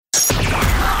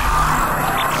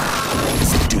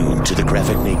to the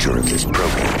graphic nature of this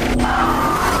program.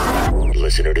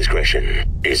 Listener discretion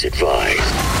is advised.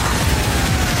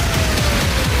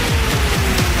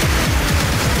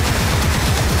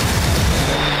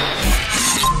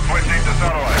 Switching to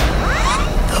satellite.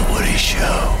 The Woody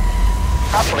Show.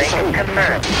 Operation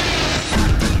confirmed.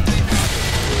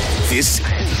 This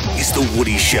is The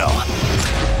Woody Show.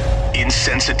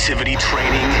 Insensitivity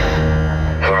training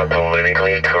For a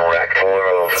politically correct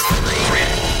world.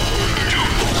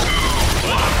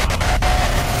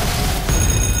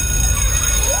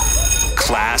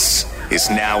 Class is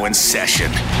now in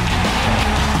session.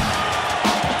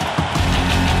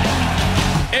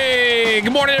 Hey,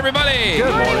 good morning, everybody.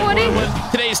 Good morning, Woody.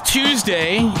 Today's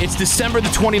Tuesday. It's December the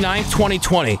 29th,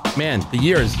 2020. Man, the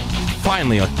year is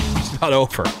finally just about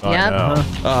over.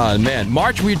 Yep. Man,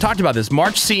 March, we talked about this.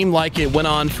 March seemed like it went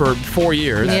on for 4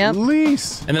 years. Yep. At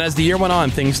least. And then as the year went on,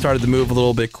 things started to move a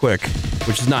little bit quick,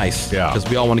 which is nice. Yeah. Because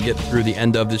we all want to get through the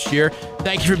end of this year.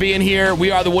 Thank you for being here.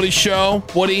 We are The Woody Show.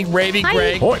 Woody, Ravy, Hi.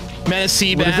 Greg, Boy. Menace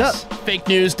What is Seabass, Fake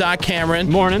News, Cameron.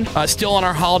 Morning. Still on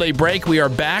our holiday break. We are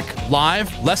back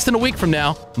live less than a week from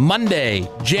now, Monday,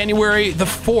 January the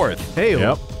 4th. Hey.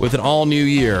 Yep. With an all-new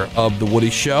year of The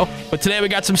Woody Show. But today we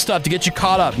got some stuff to get you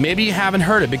caught up. Maybe you haven't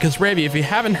heard it, because, Ravy, if you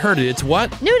haven't heard it, it's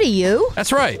what? New to you.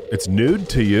 That's right. It's nude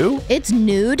to you? It's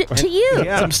nude to you.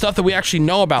 Some stuff that we actually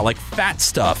know about, like fat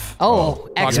stuff. Oh, Talk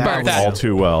excellent. about that. All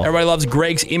too well. Everybody loves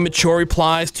Greg's immature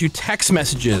replies to text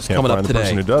messages Can't coming find up the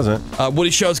person today. who doesn't. Woody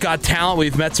Show's got talent.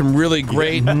 We've met some really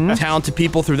great, talented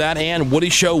people through that. And Woody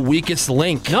Show weakest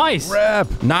link. Nice.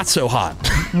 Rep. Not so hot.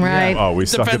 Right. Oh, we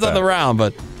suck at Depends on that. the round,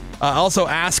 but also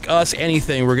ask us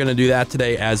anything. We're going to do that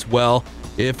today as well.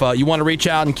 If you want to reach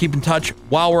out and keep in touch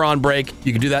while we're on break,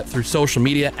 you can do that through social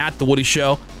media at The Woody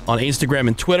Show on Instagram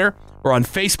and Twitter, or on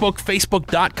Facebook,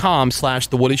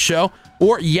 facebook.com/The Woody Show,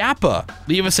 or Yappa.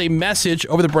 Leave us a message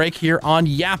over the break here on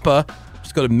Yappa.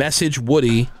 Just go to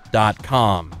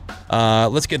messagewoody.com.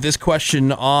 Let's get this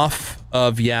question off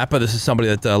of Yappa. This is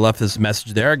somebody that left this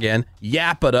message there again.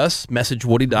 Yap at us,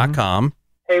 messagewoody.com.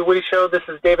 Hey, Woody Show, this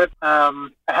is David. I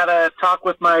had a talk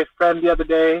with my friend the other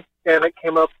day, and it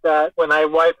came up that when I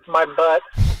wipe my butt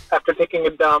after taking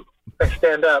a dump, I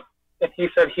stand up. And he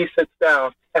said he sits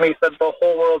down. And he said the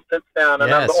whole world sits down,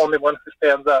 and I'm the only one who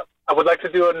stands up. I would like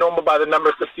to do a normal by the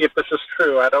numbers to see if this is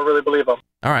true. I don't really believe him.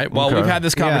 All right. Well, Okay. we've had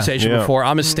this conversation before.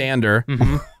 I'm a stander.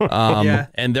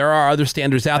 And there are other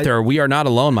standers out there. We are not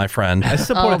alone, my friend. I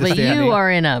support the but standing. you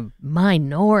are in a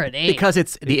minority. Because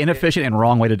it's the inefficient and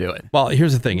wrong way to do it. Well,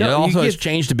 here's the thing. No, it you also has get-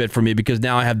 changed a bit for me, because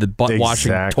now I have the butt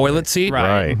washing Exactly. toilet seat.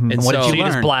 Right. And What so, did you You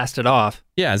just learn? blast it off.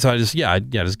 yeah, so I just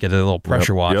get a little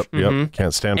pressure wash. Yep.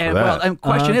 Can't stand for And that. well, and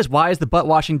question is, why is the butt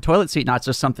washing toilet seat not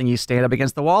just something you stand up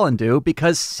against the wall and do?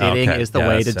 Because sitting Okay. is the Yeah,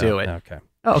 way to so- do it. Okay.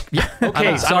 Oh, yeah.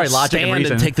 Okay. Sorry, I don't logic and stand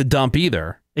reason. and take the dump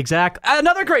either. Exactly.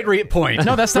 Another great point.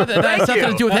 No, that's not. That has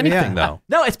nothing to do with anything, though.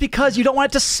 No, it's because you don't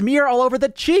want it to smear all over the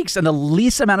cheeks, and the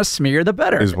least amount of smear, the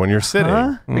better. is when you're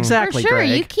sitting. Exactly. For sure, Greg.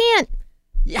 you can't.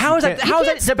 How is that? You How is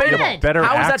can't that debatable? spread. Better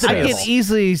How is that access. I debatable? can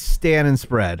easily stand and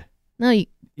spread. No, you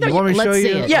want me to let's show see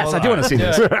you? it. Yes, I do want to see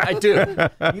this. I do.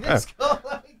 You just go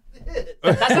like this.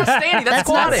 That's not standing. That's That's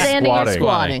not squatting. standing or Squatting.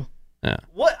 squatting.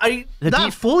 What? Are you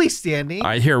not fully standing? All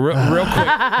right, here, real quick.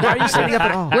 Why are you standing up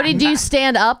at all? What did you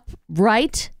stand up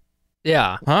right?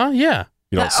 Yeah. Huh? Yeah.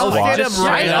 You don't Oh, squat. stand up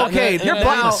right. Yeah, Okay, and your then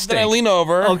butt. then I lean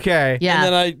over. Okay. Yeah.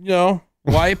 And then I,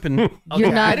 wipe and. You're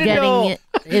I not didn't getting know-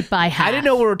 it by half. I didn't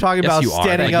know we were talking Yes, about you are.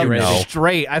 standing Thank up you, know.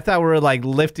 straight. I thought we were like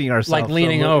lifting ourselves. Like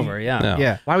leaning so over, yeah. No.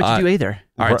 Yeah. Why would you do either?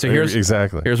 All right, so here's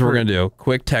exactly. Here's what we're gonna do.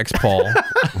 Quick text poll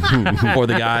for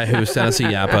the guy who sent us a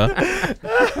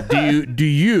yappa. Do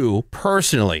you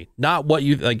personally, not what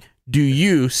you like, do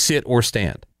you sit or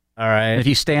stand? All right. If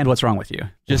you stand, what's wrong with you?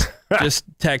 Just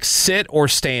text sit or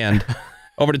stand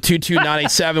over to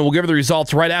 22987. We'll give you the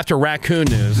results right after Raccoon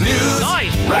News.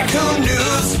 Raccoon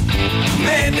News.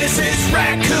 Man, this is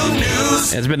Raccoon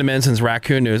News. It's been a minute since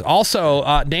Raccoon News.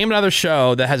 Also, name another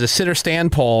show that has a sit or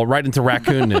stand poll right into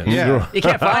Raccoon News. Yeah. You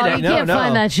can't Oh, find you it. can't no.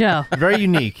 find that show. Very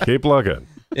unique. Keep looking.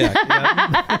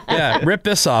 Yeah, rip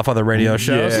this off other radio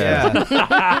shows.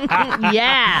 Yeah.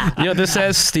 Yeah. You know what this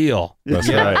says? Steal. That's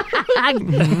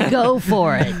right. Go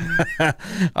for it. All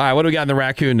right, what do we got in the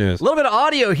Raccoon News? A little bit of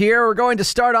audio here. We're going to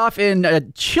start off in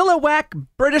Chilliwack,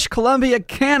 British Columbia,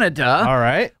 Canada. All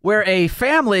right. Where a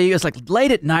family is like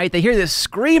late at night, they hear this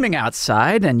screaming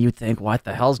outside, and you think, what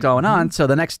the hell's going on? So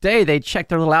the next day, they check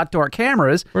their little outdoor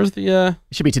cameras. Where's the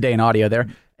It should be today in audio there.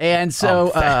 And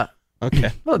so, okay.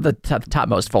 well, the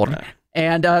topmost folder.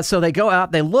 And so they go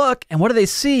out, they look, and what do they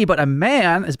see? But a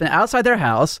man has been outside their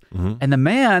house, and the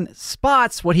man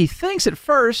spots what he thinks at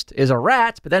first is a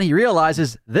rat, but then he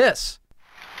realizes this.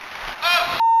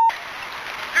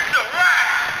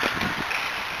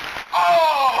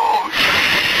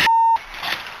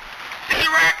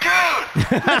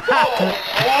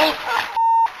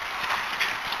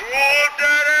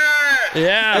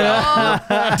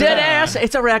 Yeah. Dead ass,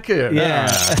 it's a raccoon. Yeah.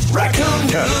 Raccoon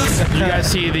News. Did you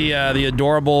guys see the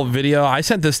adorable video? I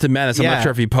sent this to Menace. I'm not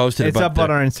sure if he posted it. It's but up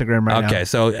on our Instagram right now. Okay,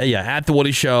 so yeah, at the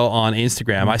Woody Show on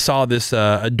Instagram, I saw this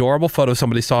adorable photo.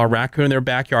 Somebody saw a raccoon in their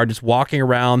backyard just walking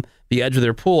around the edge of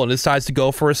their pool and decides to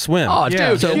go for a swim. Oh,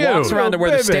 dude, so it walks around to where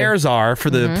the stairs are for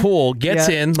the pool, gets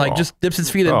in, like just dips its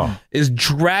feet in, is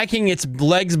dragging its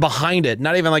legs behind it,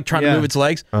 not even like trying to move its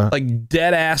legs, like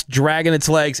dead ass dragging its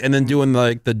legs and then doing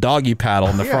like the doggy paddle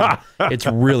in the front. It's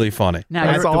really funny.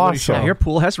 Now, your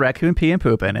pool has raccoon pee and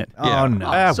poop in it. Yeah. Oh,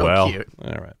 no. So cute.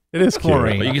 All right. It is cute.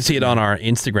 But you can see it on our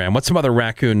Instagram. What's some other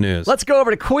raccoon news? Let's go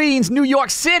over to Queens, New York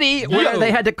City, where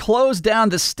they had to close down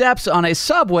the steps on a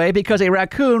subway because a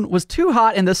raccoon was too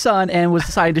hot in the sun and was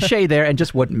deciding to shade there and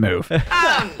just wouldn't move.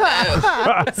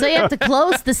 So you have to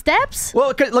close the steps?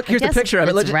 Well, look, here's the guess picture of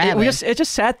it. it's rabid. It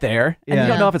just sat there, and you Yeah.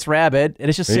 don't know if it's rabid, and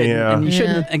it's just sitting. Yeah. And you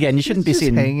shouldn't, again, you shouldn't be Just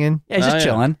seeing. hanging. Yeah, it's just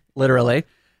chilling, literally.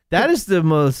 That is the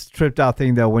most tripped out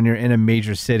thing, though, when you're in a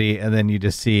major city and then you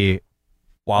just see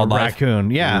Wildlife. a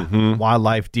raccoon. Yeah.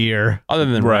 Wildlife, deer. Other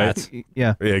than Right. rats.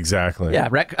 Yeah. Exactly. Yeah,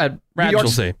 Rats New York, you'll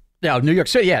see. yeah, New York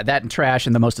City. Yeah, that and trash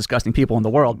and the most disgusting people in the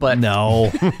world. But No.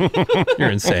 You're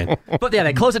insane. but yeah,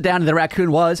 they closed it down, and the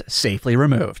raccoon was safely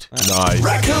removed. Nice.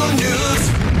 Raccoon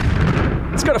News.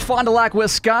 Let's go to Fond du Lac,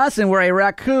 Wisconsin, where a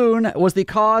raccoon was the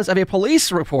cause of a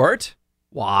police report.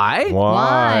 Why?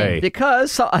 Why?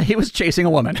 Because he was chasing a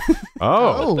woman.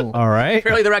 Oh. All right.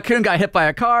 Apparently, the raccoon got hit by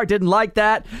a car, didn't like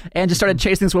that, and just started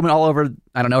chasing this woman all over,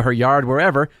 I don't know, her yard,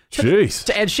 wherever. Jeez.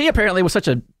 And she apparently was such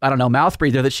a, I don't know, mouth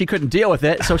breather that she couldn't deal with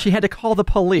it, so she had to call the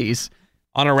police.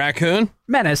 On a raccoon?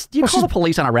 Menace, do you call the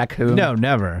police on a raccoon? No,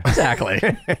 never. Exactly.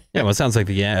 Yeah, well, it sounds like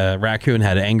the raccoon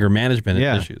had anger management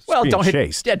issues. Well, being don't hit.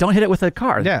 chased. Yeah, don't hit it with a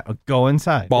car. Yeah. Go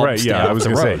inside. Well, Right, stay yeah, off I was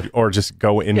the going to road. say, or just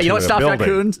go into Yeah, you know what the stops building.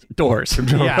 raccoons? Doors.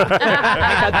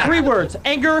 Got 3 words: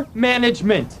 anger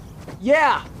management.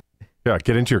 Yeah. Yeah,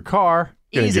 get into your car,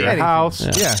 get Easy. into your house.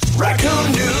 Yeah.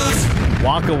 Raccoon News.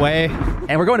 Walk away.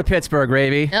 And we're going to Pittsburgh,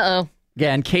 Ravy. Uh-oh.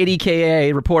 Again,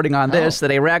 KDKA reporting on this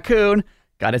that a raccoon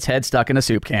got its head stuck in a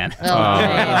soup can. Oh,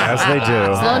 man. As they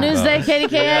do. Slow news day,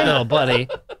 KDKA. Oh, buddy.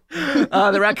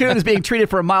 The raccoon is being treated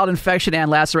for a mild infection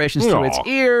and lacerations to its Aw.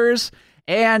 ears.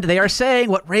 And they are saying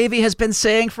what Ravy has been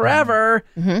saying forever,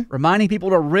 reminding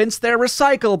people to rinse their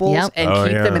recyclables Yep. and Oh,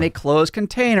 keep them yeah. in a closed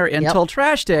container until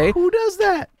trash day. Who does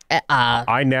that?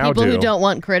 I now People do. who don't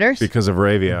want critters. Because of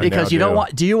Ravia. I Because now you don't do.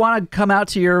 want. Do you want to come out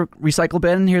to your recycle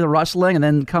bin, hear the rustling, and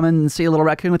then come in and see a little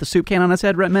raccoon with a soup can on its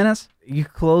head, Rhett Menace? You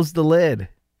close the lid.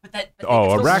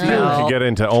 Oh, a raccoon can get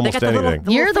into almost got the little-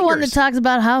 anything. You're the one that talks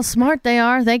about how smart they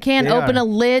are. They can't They open are. a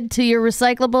lid to your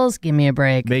recyclables. Give me a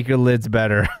break. Make your lids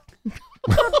better.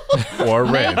 Or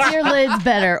Make rinse. your lids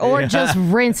better, or just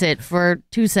rinse it for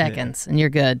 2 seconds, and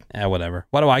you're good. Yeah, whatever.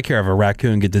 Why do I care if a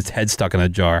raccoon gets its head stuck in a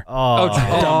jar? Oh,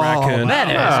 Dumb raccoon.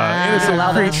 Menace.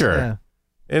 Innocent creature.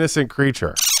 Yeah. Innocent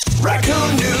creature.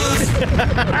 Raccoon News.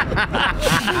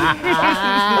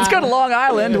 Let's go to Long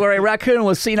Island, where a raccoon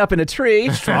was seen up in a tree.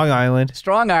 Strong Island.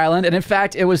 Strong Island, and in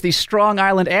fact, it was the Strong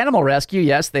Island Animal Rescue.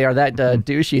 Yes, they are that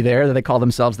douchey there that they call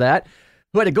themselves that.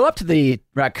 Who had to go up to the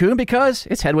raccoon because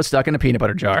its head was stuck in a peanut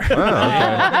butter jar.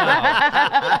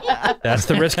 That's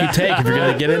the risk you take if you're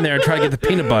going to get in there and try to get the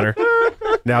peanut butter.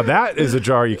 Now, that is a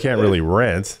jar you can't really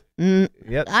rinse. Yep.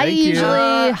 I Thank you.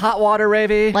 usually Hot water,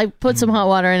 Ravy. like put some hot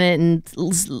water in it and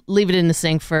leave it in the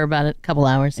sink for about a couple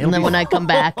hours, and then when I come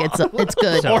back, it's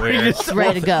good. It's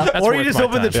ready to go. Or you just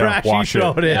open the trash, you wash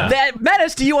throw it. it in. That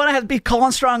Menace, do you want to be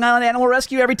calling Strong Island Animal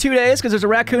Rescue every 2 days because there's a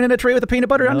raccoon in a tree with a peanut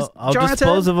butter on I'll jar on its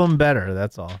dispose head? of them better.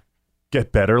 That's all.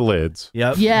 Get better lids.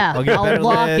 Yep. Yeah, I'll get I'll better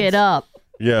lock lids. it up.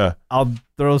 Yeah. I'll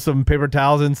throw some paper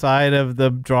towels inside of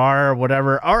the jar or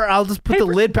whatever, or I'll just put the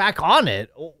lid back on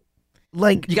it.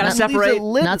 Like You gotta leave the separate-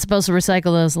 lid- Not supposed to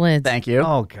recycle those lids. Thank you.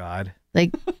 Oh God.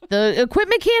 Like the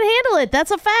equipment can't handle it.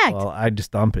 That's a fact. Well, I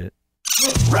just dump it.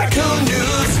 Raccoon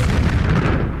News.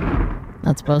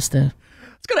 Not supposed to.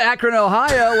 Let's go to Akron,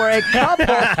 Ohio, where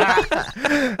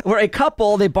a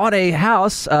couple they bought a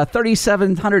house, a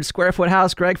 3,700 square foot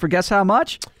house. Greg, for guess how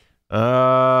much? Wait,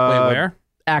 where?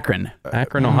 Akron.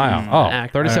 Akron, Ohio. Oh,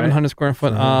 3,700 square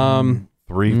foot.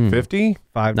 $350?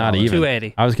 Not even.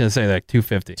 280. I was going to say like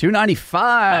 $250.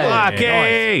 $295.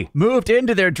 Lucky! Moved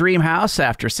into their dream house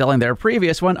after selling their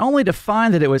previous one, only to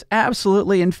find that it was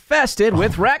absolutely infested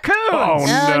with raccoons. Oh,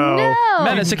 no.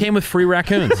 Menace, it came with free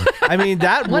raccoons. I mean,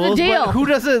 that What a rules, deal. but who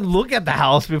doesn't look at the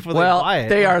house before they buy it?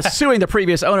 They are suing the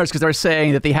previous owners because they're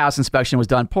saying that the house inspection was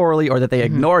done poorly or that they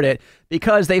ignored it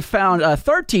because they found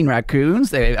 13 raccoons.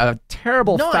 They a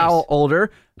terrible foul odor,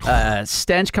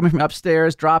 stench coming from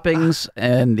upstairs, droppings,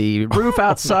 and the roof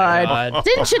outside.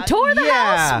 Didn't you tour the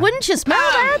house? Wouldn't you smell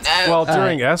that? Well,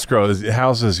 during escrow,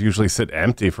 houses usually sit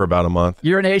empty for about a month.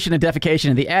 Urination and defecation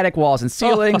in the attic walls and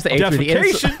ceilings. They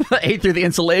ate through the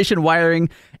insulation, wiring,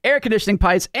 air conditioning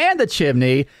pipes, and the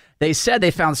chimney. They said they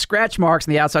found scratch marks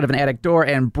on the outside of an attic door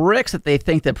and bricks that they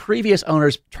think the previous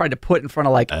owners tried to put in front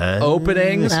of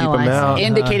openings, keep them out.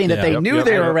 indicating that they knew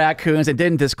they were raccoons and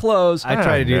didn't disclose. I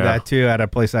tried to do that too at a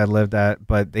place I lived at,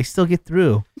 but they still get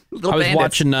through. I was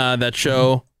watching that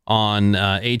show on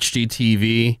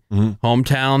HGTV,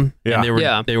 Hometown,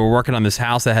 and they were working on this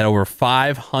house that had over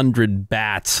 500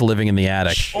 bats living in the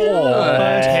attic. Tear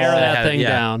that thing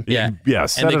down. Yeah,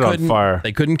 set it on fire.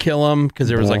 They couldn't kill them because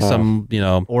there was like some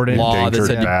law that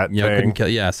said couldn't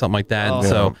kill, something like that. And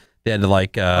so they had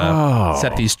to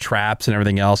set these traps and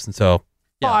everything else. And so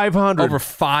 500 over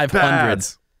 500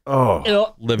 bats.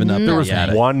 living up There in was the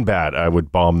attic. one bat, I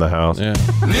would bomb the house. Yeah.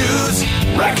 News,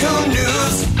 raccoon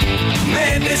news.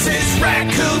 Man, this is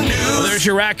raccoon news. Well, there's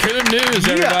your raccoon news,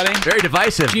 everybody. Very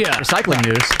divisive. Recycling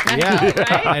news.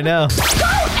 I know.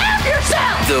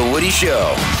 The Woody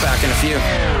Show. Back in a few.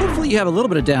 Hopefully you have a little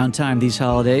bit of downtime these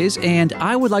holidays, and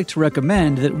I would like to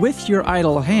recommend that with your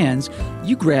idle hands,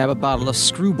 you grab a bottle of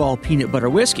Screwball Peanut Butter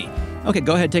Whiskey. Okay,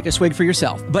 go ahead, take a swig for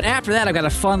yourself. But after that, I've got a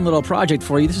fun little project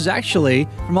for you. This is actually,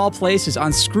 from all places,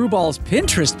 on Screwball's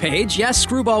Pinterest page. Yes,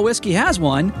 Screwball Whiskey has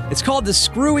one. It's called the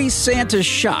Screwy Santa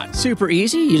Shot. Super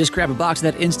easy. You just grab a box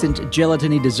of that instant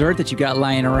gelatiny dessert that you got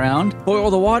lying around. Boil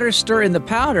the water, stir in the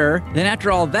powder. Then after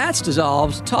all that's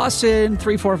dissolved, toss in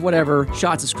 3/4 whatever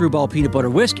shots of Screwball Peanut Butter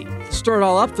Whiskey. Stir it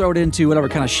all up, throw it into whatever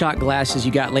kind of shot glasses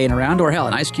you got laying around, or hell,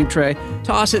 an ice cube tray.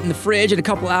 Toss it in the fridge, and a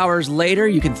couple hours later,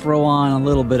 you can throw on a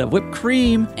little bit of whipped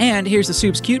cream. And here's the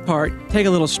soup's cute part. Take a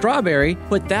little strawberry,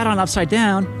 put that on upside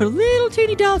down, put a little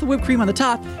teeny dollop of whipped cream on the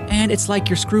top, and it's like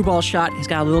your Screwball shot has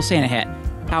got a little Santa hat.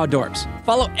 How adorbs.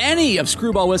 Follow any of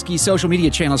Screwball Whiskey's social media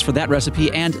channels for that recipe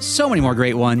and so many more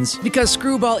great ones. Because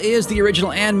Screwball is the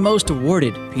original and most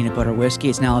awarded peanut butter whiskey.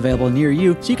 It's now available near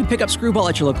you, so you can pick up Screwball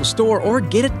at your local store or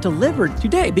get it delivered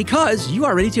today because you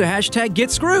are ready to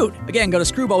 #get screwed. Again, go to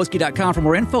screwballwhiskey.com for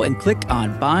more info and click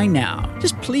on Buy Now.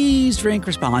 Just please drink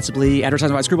responsibly.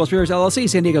 Advertising by Screwball Spirits LLC,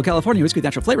 San Diego, California. Whiskey with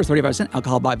natural flavors, 35%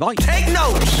 alcohol by volume. Take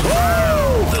notes.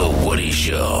 The Woody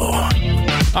Show.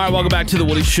 All right, welcome back to the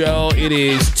Woody Show. It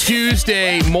is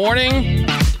Tuesday morning.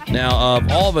 Now,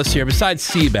 of all of us here, besides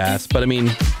Seabass, but I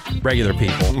mean, regular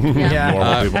people. Yeah.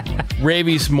 Normal people.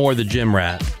 Ravi's more the gym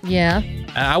rat. Yeah.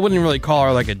 I wouldn't really call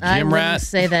her like a I gym wouldn't rat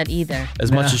say that either.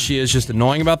 as much as she is just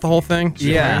annoying about the whole thing.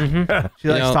 Yeah. She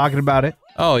likes talking about it.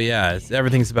 Oh, yeah.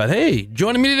 Everything's about, hey,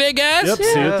 joining me today, guys? Yep, see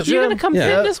you at the You gym. gonna come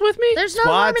Yeah. fitness with me? There's no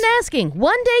harm in asking.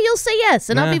 One day you'll say yes,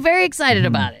 and I'll be very excited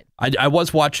about it. I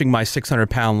was watching My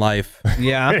 600-Pound Life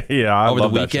Yeah. Yeah, I over the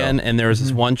love that weekend, show. and there was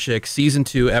this one chick, season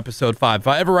 2, episode 5. If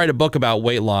I ever write a book about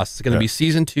weight loss, it's going to be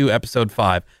season 2, episode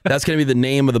 5. That's going to be the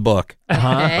name of the book.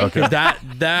 Okay. Okay.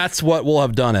 That's what will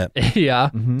have done it. Yeah.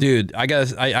 Dude,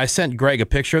 I sent Greg a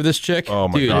picture of this chick. Oh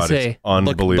my Dude, God, say, it's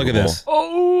unbelievable. Look at this.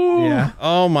 Yeah.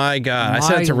 Oh my God. I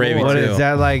sent it to My Ravy What too. is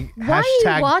that like? Why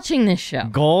are you watching this show?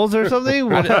 goals or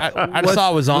something? I just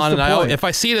saw it was on, and if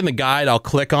I see it in the guide, I'll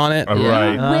click on it.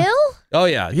 Right. Will? Oh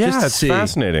yeah, Yeah, just to it's see.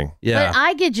 fascinating. Yeah. But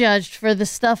I get judged for the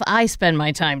stuff I spend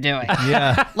my time doing.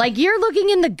 Yeah. Like you're looking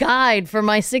in the guide for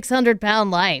my 600-pound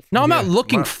life. No, I'm not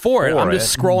looking for it. I'm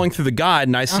just scrolling through the guide,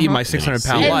 and I see my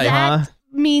 600-pound And life. that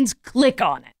means click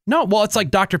on it. No, well, it's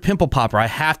like Dr. Pimple Popper. I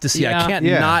have to see. Yeah. I can't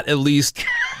Yeah. not at least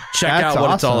check That's out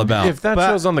what it's all awesome. about. If that But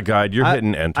show's on the guide, you're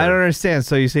hitting enter. I don't understand.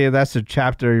 So you say that's a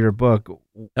chapter of your book.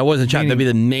 That wasn't chat. That'd be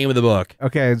the name of the book.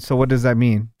 Okay, so what does that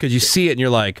mean? Because you see it and you're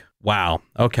like, wow,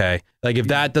 okay. Like if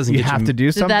that doesn't You get have you, to do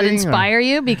Did something? that or- inspire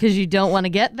you because you don't want to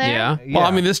get there? Yeah. Well,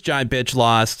 I mean, this giant bitch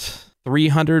lost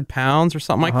 300 pounds or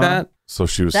something like that. So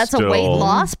she was That's still... a weight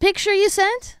loss picture you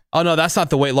sent? Oh no, that's not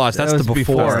the weight loss. That's That the was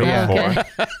before. before, yeah.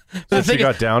 Okay. So she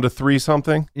got down to 3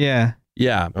 something? Yeah.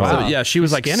 Yeah. Wow. So, yeah, she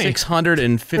was like Skinny.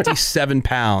 657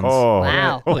 pounds. Oh.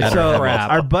 Wow. So crap.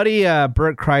 our buddy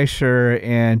Bert Kreischer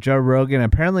and Joe Rogan,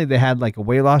 apparently they had like a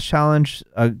weight loss challenge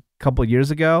a couple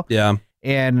years ago. Yeah.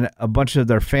 and a bunch of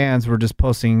their fans were just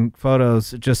posting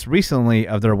photos just recently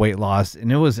of their weight loss,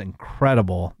 and it was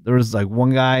incredible. There was like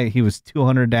one guy, he was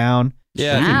 200 down.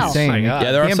 Yeah, It's insane.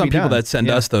 Yeah, there are some people that send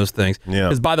us those things. Yeah.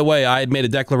 Because, by the way, I had made a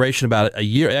declaration about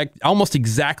it almost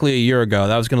exactly a year ago,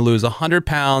 that I was going to lose 100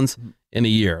 pounds in a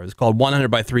year. It was called 100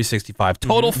 by 365.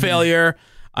 Total failure.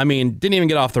 I mean, didn't even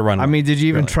get off the runway. I mean, did you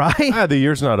even try? The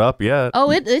year's not up yet.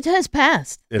 Oh, it has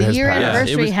passed. It the has year passed.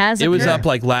 anniversary has It was occurred. up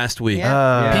like last week.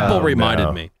 Yeah. People reminded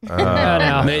no. me.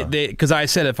 no. Because I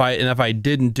said if I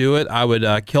didn't do it, I would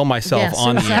kill myself Yeah,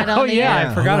 on the suicide air. on the air.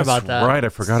 I forgot That's about that. Right, I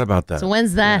forgot about that. So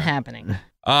when's that happening?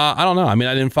 I don't know. I mean,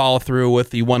 I didn't follow through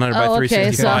with the 100 by Oh, okay,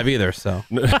 365 so- either. So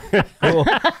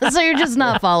So you're just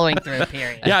not following through,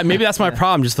 period. yeah, maybe that's my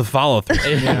problem, just the follow through.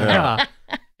 Yeah.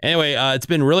 Anyway, it's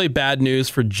been really bad news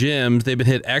for gyms. They've been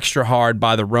hit extra hard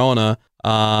by the Rona,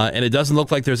 and it doesn't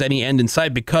look like there's any end in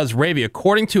sight because, Ravy,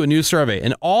 according to a new survey,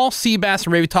 and all Seabass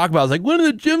and Ravy talk about is like, when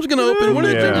are the gyms going to open? When are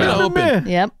the gyms going to open?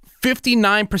 Yep.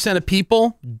 59% of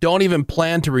people don't even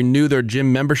plan to renew their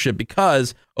gym membership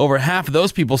because over half of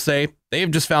those people say they've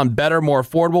just found better, more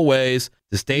affordable ways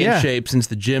to stay in shape since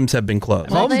the gyms have been closed.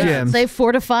 Well, Home gyms. they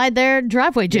fortified their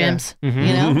driveway gyms. You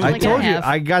know, I like told you, have.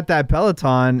 I got that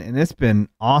Peloton, and it's been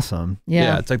awesome.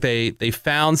 Yeah. It's like they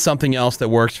found something else that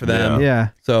works for them. Yeah.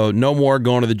 So no more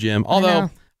going to the gym. Although know.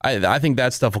 I think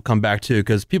that stuff will come back too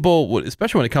because people,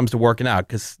 especially when it comes to working out,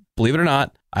 because believe it or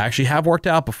not, I actually have worked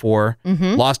out before,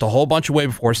 lost a whole bunch of weight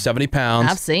before, 70 pounds.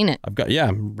 I've seen it. I've got,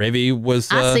 Ravy was.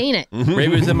 I've seen it. Ravy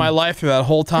was in my life through that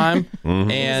whole time.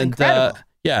 And incredible.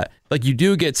 yeah, like you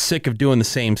do get sick of doing the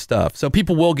same stuff. So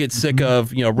people will get sick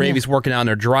of, Ravy's working out in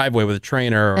their driveway with a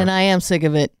trainer. Or, And I am sick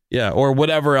of it. yeah, or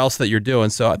whatever else that you're doing.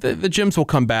 So the gyms will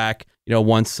come back,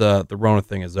 once the Rona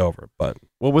thing is over. But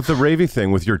Well, with the Ravy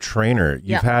thing, with your trainer,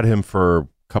 you've had him for a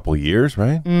couple of years,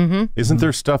 right? Mm-hmm. Isn't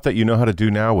there stuff that you know how to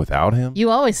do now without him? You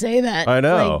always say that. I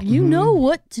know. Like, you know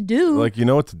what to do. Like, you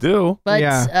know what to do. But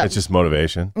It's just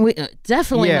motivation.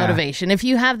 definitely Yeah. motivation. If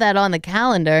you have that on the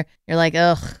calendar, you're like,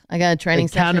 ugh, I got a training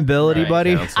session. Accountability,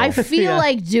 buddy. I feel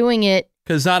like doing it.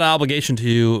 because it's not an obligation to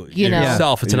you, You know.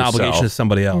 yourself, it's an Yourself. obligation to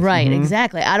somebody else. Right,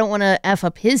 exactly. I don't want to F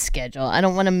up his schedule. I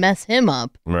don't want to mess him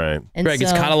up. Right. And Greg, it's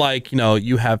so- kind of like,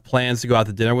 you have plans to go out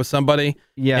to dinner with somebody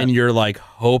and you're like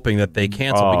hoping that they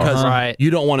cancel Oh, because right. you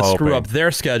don't want to screw Hoping. up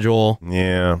their schedule,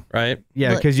 Yeah. right?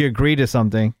 Yeah, because you agree to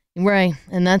something. Right,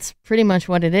 and that's pretty much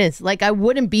what it is. Like, I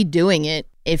wouldn't be doing it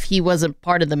if he wasn't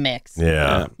part of the mix.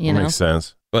 Yeah. You That know? makes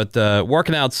sense. But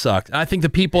working out sucks. I think the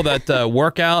people that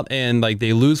work out and like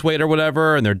they lose weight or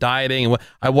whatever, and they're dieting.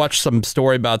 I watched some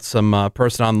story about some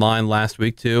person online last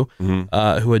week too,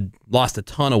 who had lost a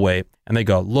ton of weight, and they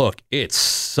go, "Look, it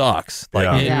sucks." Like,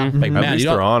 Yeah. like At man, least you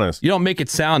they're don't, honest. you don't make it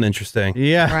sound interesting.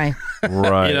 Yeah. Right.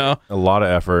 Right. A lot of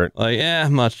effort. Like,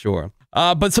 I'm not sure.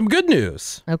 But some good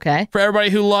news Okay. for everybody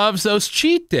who loves those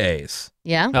cheat days.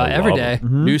 Yeah. Every day.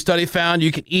 New study found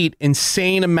you can eat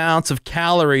insane amounts of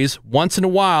calories once in a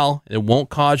while, and it won't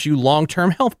cause you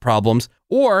long-term health problems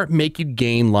or make you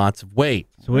gain lots of weight.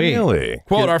 Sweet. Really?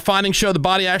 Quote, our findings show the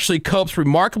body actually copes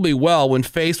remarkably well when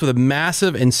faced with a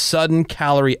massive and sudden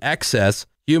calorie excess.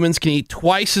 Humans can eat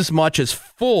twice as much as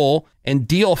full and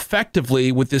deal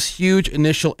effectively with this huge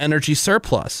initial energy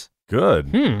surplus.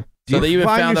 Good. So they even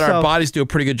found that our yourself- bodies do a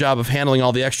pretty good job of handling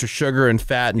all the extra sugar and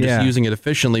fat and just using it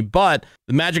efficiently. But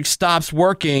the magic stops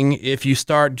working if you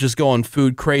start just going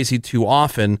food crazy too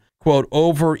often. Quote,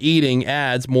 overeating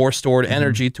adds more stored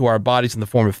energy to our bodies in the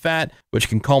form of fat, which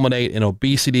can culminate in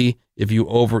obesity if you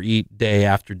overeat day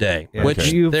after day. Yeah. Which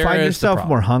Do you there find is the yourself problem.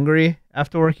 more hungry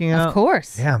after working out? Of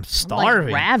course. Yeah, I'm Like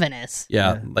starving. ravenous.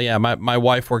 Yeah. My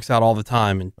wife works out all the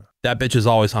time, and that bitch is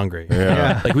always hungry.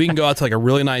 Yeah. Like we can go out to like a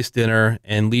really nice dinner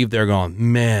and leave there going,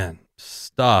 man,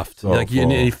 stuffed. So like you,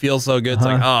 full. you feel so good. It's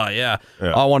like, oh yeah,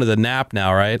 I wanted a nap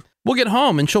now, right? We'll get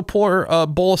home and she'll pour a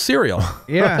bowl of cereal.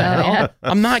 Yeah.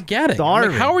 I'm not getting. I'm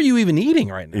like, how are you even eating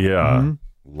right now? Yeah.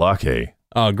 Lucky.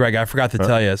 Oh, Greg, I forgot to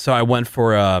tell you. So I went for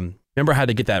remember I had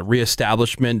to get that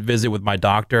reestablishment visit with my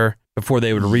doctor before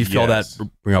they would refill Yes.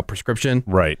 that prescription.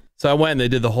 Right. So I went and they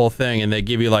did the whole thing, and they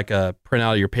give you like a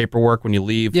printout of your paperwork when you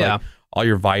leave, like all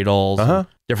your vitals, and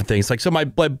different things. Like, so my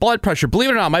blood pressure, believe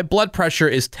it or not, my blood pressure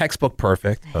is textbook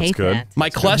perfect. That's Hate good. that. My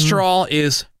cholesterol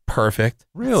is perfect.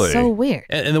 Really? So weird.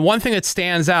 And the one thing that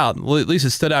stands out, well, at least it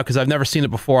stood out because I've never seen it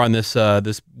before on this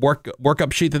this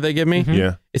workup sheet that they give me.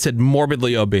 Yeah. It said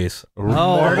morbidly obese.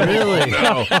 Oh, really?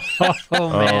 Oh,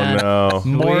 man. Oh,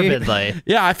 no. Morbidly.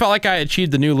 Yeah, I felt like I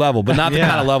achieved a new level, but not the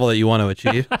kind of level that you want to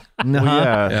achieve. Well,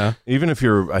 yeah. Yeah. Even if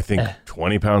you're, I think,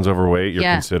 20 pounds overweight, you're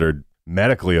Yeah. considered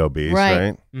medically obese, Right.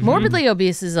 right? Morbidly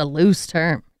obese is a loose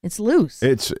term. It's loose.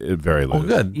 It's very loose. Oh,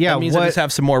 good. Yeah, that means I just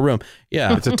have some more room.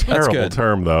 Yeah, It's a that's terrible good.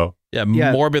 term, though. Yeah,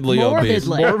 morbidly obese.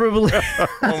 Morbidly. Oh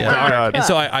my God. And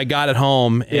so I got it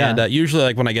home, and usually,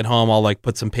 like when I get home, I'll like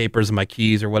put some papers and my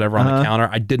keys or whatever on the counter.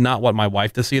 I did not want my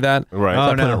wife to see that. Right. So Oh, I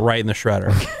put no. it right in the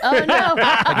shredder. Oh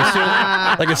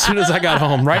no! like as soon as I got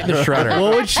home, right in the shredder.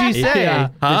 What would she say?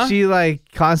 Huh? Did she like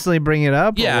constantly bring it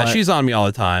up? or Yeah, what? she's on me all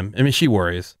the time. I mean, she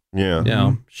worries. Yeah. You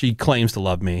know, she claims to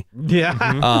love me.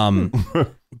 Yeah.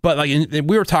 But like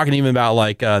we were talking even about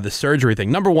like the surgery thing.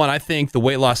 Number one, I think the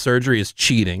weight loss surgery is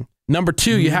cheating. Number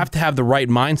two, you have to have the right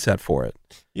mindset for it.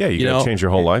 Yeah, you gotta change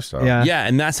your whole lifestyle. Yeah,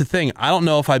 and that's the thing. I don't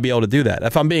know if I'd be able to do that.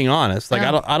 If I'm being honest, like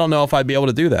I don't know if I'd be able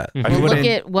to do that. Well, look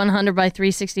at 100 by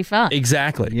 365.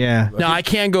 Exactly. Yeah. Now I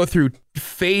can go through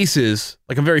phases.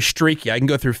 Like I'm very streaky. I can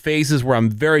go through phases where I'm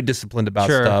very disciplined about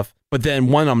Sure. stuff. But then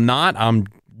when I'm not, I'm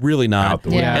really not.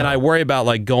 Yeah. And I worry about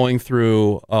like going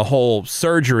through a whole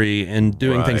surgery and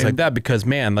doing things Right. like that because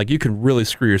man, like you can really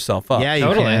screw yourself up. Yeah, you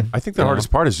can. I think the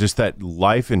hardest part is just that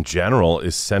life in general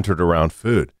is centered around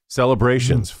food.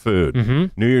 Celebrations, food.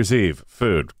 New Year's Eve,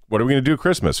 food. What are we going to do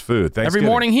Christmas? Food. Every Thanksgiving.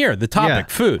 morning here, the topic,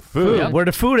 food. Food. Where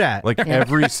the food at? Like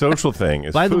every social thing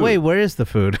is By the food. way, where is the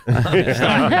food?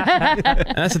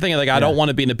 And that's the thing. Like, I don't want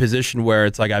to be in a position where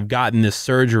it's like I've gotten this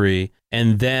surgery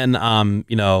and then,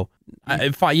 you know,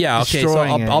 if I, okay, so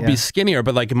Destroying I'll it, be yeah. skinnier,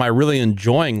 but like, am I really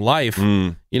enjoying life?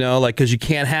 You know, like, because you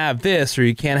can't have this or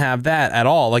you can't have that at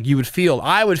all. Like, I would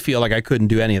feel like I couldn't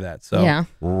do any of that. So, Yeah.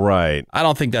 Right. I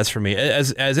don't think that's for me.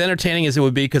 As entertaining as it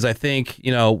would be, because I think,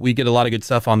 you know, we get a lot of good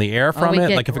stuff on the air from we it.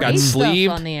 get Like, if it got great stuff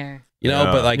sleeved, on the air. you know,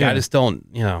 Yeah. but like, Yeah. I just don't,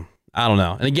 you know. I don't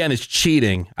know. And again, it's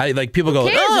cheating. I like people go,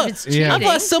 cares if oh, it's I've cheating?"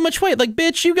 lost so much weight. Like,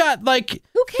 bitch, you got like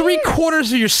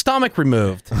 3/4 of your stomach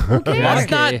removed.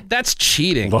 That's not. That's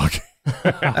cheating. Look.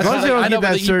 As long as you don't I know,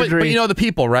 get that but surgery. you know the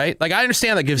people, right? Like, I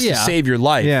understand that gives to save your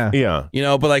life. Yeah. Yeah. You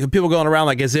know, but like people going around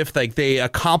like as if like they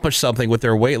accomplished something with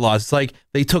their weight loss. It's like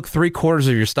they took 3/4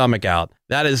 of your stomach out.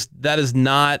 That is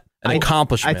not an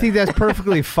accomplishment. I think that's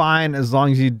perfectly fine as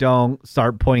long as you don't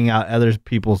start pointing out other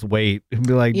people's weight and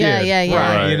be like, Yeah, dude, yeah,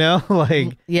 yeah. Right. you know,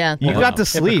 like Yeah. you got the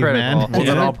sleeve, man. That's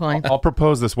You a know? good point. I'll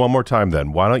propose this one more time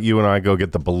then. Why don't you and I go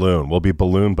get the balloon? We'll be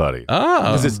balloon buddies. Oh.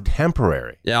 Because it's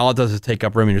temporary. Yeah, all it does is take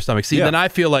up room in your stomach. See, Yeah. then I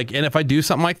feel like, and if I do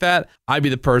something like that, I'd be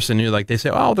the person who, like, they say,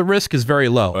 oh, the risk is very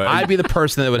low. I'd be the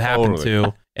person that would happen Totally.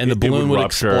 to, and the It balloon would would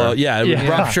rupture. explode. Yeah, it would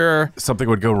rupture, Something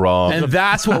would go wrong. and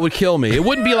that's what would kill me. It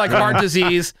wouldn't be like heart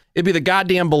disease. It'd be the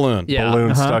goddamn balloon.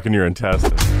 Balloon stuck in your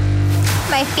intestines.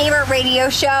 My favorite radio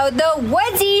show, The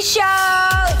Woodsy Show.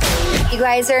 You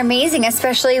guys are amazing,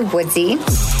 especially Woodsy.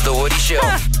 The Woody Show.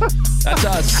 That's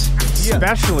us.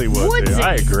 Especially Woodsy. Woodsy.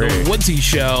 I agree. The Woodsy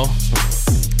Show.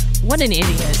 What an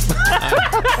idiot.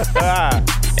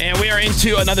 And we are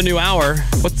into another new hour.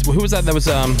 Who was that? That was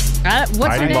What's her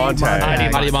Heidi name?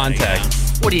 Montag. Heidi Montag.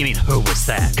 What do you mean, who was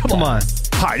that? Come on.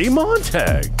 Heidi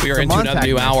Montag. We are into another Montag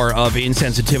new man. hour of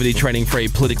insensitivity training for a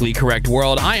politically correct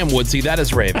world. I am Woodsy. That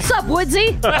is Raven. What's up,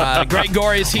 Woodsy? Greg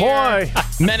Gorey is here. Boy.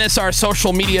 Menace, our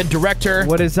social media director.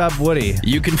 What is up, Woody?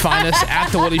 You can find us at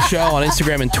The Woody Show on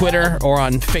Instagram and Twitter, or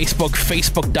on Facebook,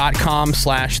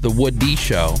 facebook.com/The Woody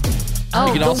Show. Oh,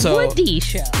 You can the also- Woody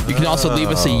Show. You can also leave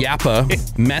us a yappa,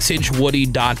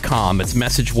 messagewoody.com. It's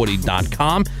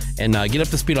messagewoody.com. And get up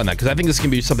to speed on that, because I think this can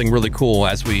be something really cool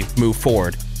as we move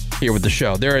forward here with the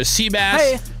show. There is Seabass.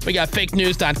 Hey. We got fake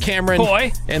news.Cameron.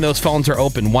 Boy. And those phones are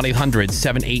open,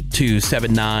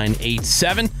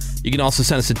 1-800-782-7987. You can also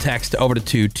send us a text over to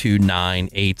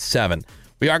 22987.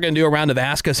 We are going to do a round of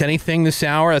Ask Us Anything this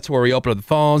hour. That's where we open up the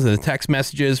phones and the text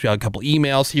messages. We have a couple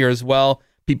emails here as well.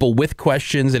 People with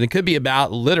questions, and it could be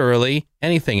about literally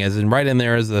anything, as in right in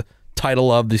there is the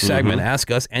title of the segment,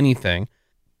 Ask Us Anything.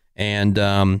 And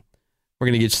we're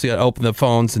going to just open the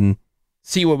phones and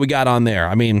see what we got on there.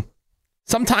 I mean,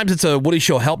 sometimes it's a Woody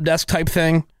Show help desk type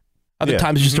thing. Other Yeah.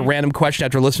 times it's just a random question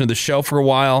after listening to the show for a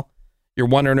while. You're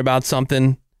wondering about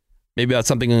something, maybe about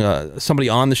something, somebody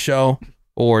on the show,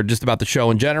 or just about the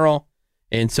show in general.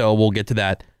 And so we'll get to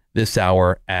that this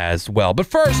hour as well. But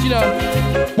first,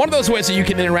 one of those ways that you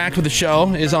can interact with the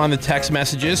show is on the text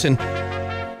messages, and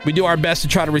we do our best to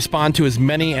try to respond to as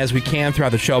many as we can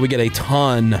throughout the show. We get a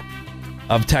ton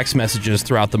of text messages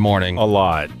throughout the morning. A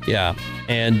lot. Yeah.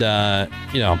 And,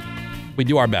 we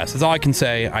do our best. That's all I can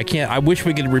say. I wish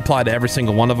we could reply to every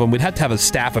single one of them. We'd have to have a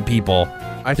staff of people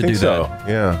I to think do so. that.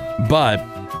 Yeah. But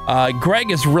Greg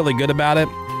is really good about it.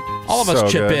 All of us So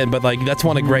chip good. in, but like that's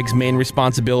one of Greg's main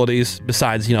responsibilities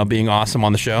besides, being awesome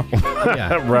on the show.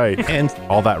 Yeah. Right. And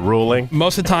all that ruling.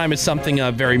 most of the time it's something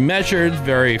very measured,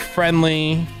 very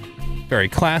friendly, very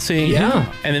classy.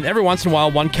 Yeah. And then every once in a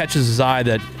while one catches his eye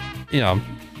that,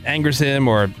 angers him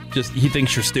or just he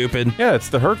thinks you're stupid. Yeah, it's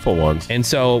the hurtful ones. And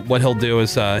so what he'll do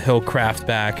is he'll craft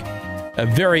back a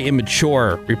very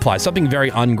immature reply, something very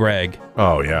un-Greg.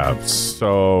 Oh, yeah.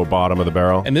 So bottom of the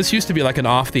barrel. And this used to be like an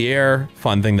off-the-air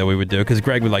fun thing that we would do because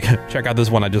Greg would like, check out this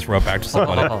one I just wrote back to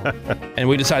somebody. And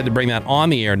we decided to bring that on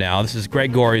the air now. This is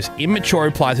Greg Gorey's immature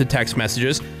replies to text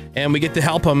messages. And we get to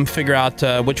help him figure out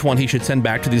which one he should send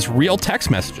back to these real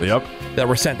text messages that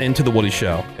were sent into the Woody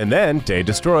Show. And then day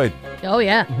destroyed. Oh,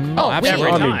 yeah. Oh,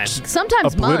 absolutely. wait. I mean,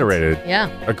 Sometimes obliterated. months.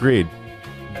 Yeah. Agreed.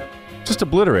 Just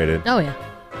obliterated. Oh, yeah.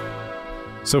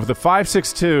 So if the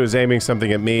 562 is aiming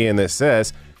something at me and it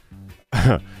says,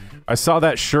 I saw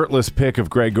that shirtless pic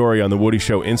of Greg Gorey on the Woody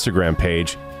Show Instagram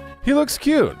page. He looks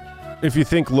cute. If you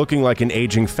think looking like an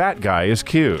aging fat guy is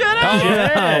cute.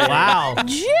 Wow.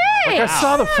 Jay! Like I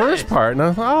saw the first part and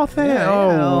I thought,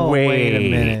 wait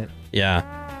a minute. Yeah.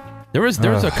 There was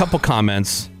a couple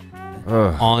comments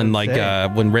on like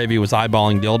when Ravy was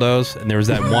eyeballing dildos, and there was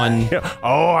that one.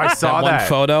 I saw that one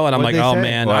photo, and I'm What'd like, they oh say?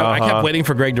 man, I kept waiting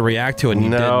for Greg to react to it. And he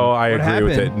didn't. I agree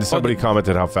with it. happened? Somebody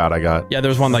commented how fat I got. Yeah, there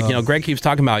was one like Greg keeps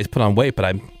talking about he's put on weight, but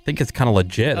I think it's kind of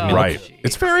legit. I mean, Right.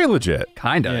 It's very legit.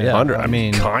 Kind of. Yeah. I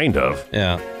mean, kind of.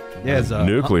 Yeah. Yeah, it's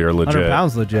Nuclear legit. 100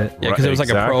 pounds legit. Yeah, because it was like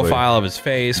a profile of his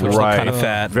face, which looked kind of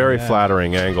fat. Very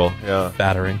flattering angle. Yeah.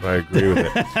 Flattering. I agree with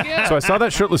it. So I saw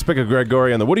that shirtless pic of Greg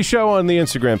Gorey on the Woody Show on the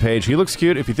Instagram page. He looks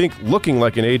cute if you think looking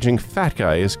like an aging fat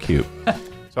guy is cute.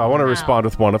 So I want to respond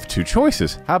with one of two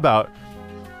choices. How about,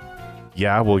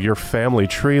 yeah, well, your family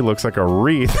tree looks like a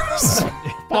wreath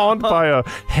spawned by a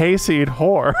hayseed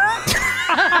whore.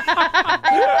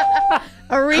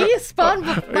 A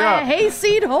respawn by a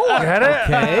hayseed whore. Get it?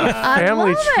 Okay.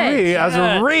 Family love tree it. as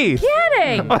a wreath.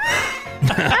 Kidding.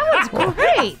 That was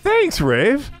great. Thanks,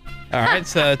 Rave. All right,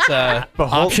 so it's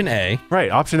option A.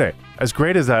 Right, option A. As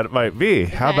great as that might be,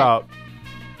 how about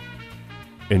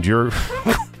and your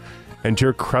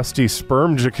crusty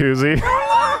sperm jacuzzi?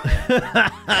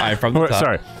 All right, from the top.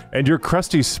 Sorry. And your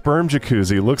crusty sperm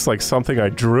jacuzzi looks like something I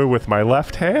drew with my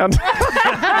left hand.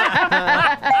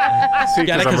 See,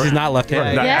 Get it because he's not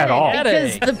left-handed. Not at all.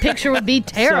 Because the picture would be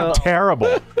terrible.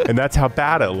 Terrible. And that's how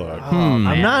bad it looked.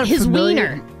 I'm not His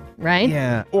familiar. wiener, right?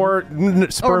 Yeah. Or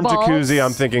sperm balls. jacuzzi,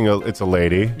 I'm thinking it's a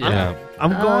lady. Yeah.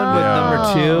 I'm going with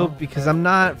number 2 because I'm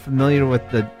not familiar with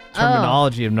the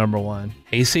terminology of number 1.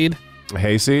 Hayseed?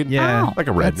 Hayseed? Yeah. Like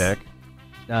a redneck.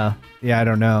 Yeah, I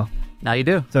don't know. Now you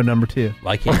do. So number 2.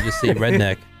 Why can't you just say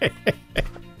redneck?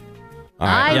 All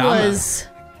right.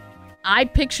 I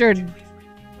pictured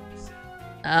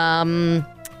I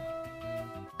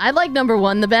like number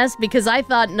 1 the best because I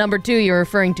thought number 2 you're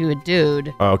referring to a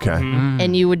dude. Okay.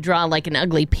 And you would draw like an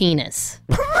ugly penis.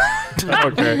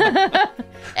 Okay.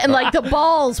 And like the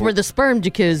balls were the sperm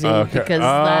jacuzzi because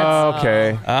that's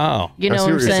okay. you know I see what I'm what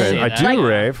you're saying. I do, Like,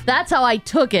 Rave. That's how I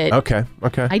took it. Okay.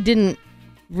 I didn't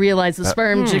realize the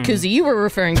sperm jacuzzi you were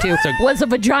referring to was a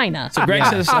vagina. So Greg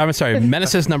says, I'm sorry,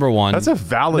 Menace is number 1. That's a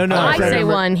valid No, I point. say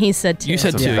 1, he said 2. You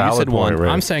said That's 2. a You valid said 1. point, Ray.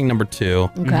 I'm saying number 2.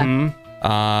 Okay.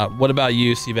 What about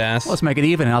you, Seabass? Let's make it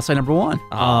even, and I'll say number 1.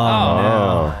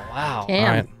 Wow. Damn. All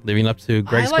right, leaving up to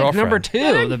Greg's I like girlfriend. number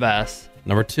 2 the best.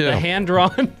 Number 2. The hand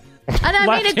drawn. And I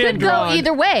mean, it could go Left-hand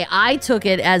either way. I took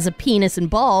it as a penis and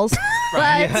balls,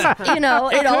 but, you know,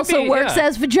 it could also be, works yeah.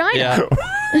 as vagina.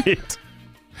 Yeah.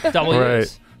 Double Right.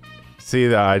 use. See,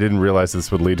 that I didn't realize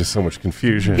this would lead to so much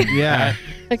confusion. Yeah.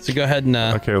 So go ahead and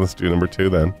Okay, let's do number 2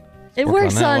 then. It Work on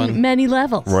works that on one. many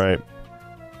levels. Right.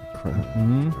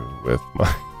 With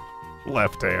my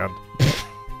left hand.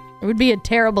 It would be a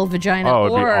terrible vagina Oh,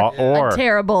 it'd be or a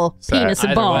terrible sack. penis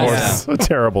and Either way, balls. yeah. A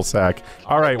terrible sack.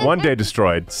 All right, one day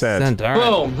destroyed. Sent. all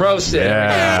right. Boom, roasted.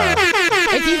 Yeah.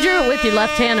 If you drew it with your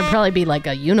left hand, it'd probably be like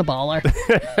a uniballer.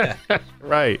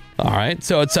 Right. All right.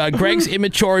 So it's Greg's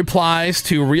immature replies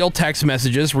to real text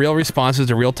messages, real responses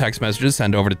to real text messages.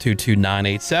 Send over to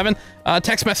 22987.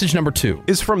 Text message number 2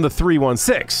 Is from the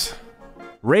 316.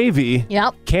 Ravy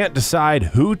can't decide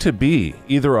who to be,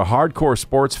 either a hardcore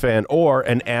sports fan or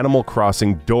an Animal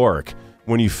Crossing dork.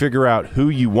 When you figure out who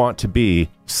you want to be,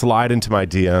 slide into my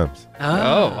DMs.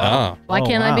 Why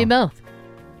can't I be both?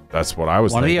 That's what I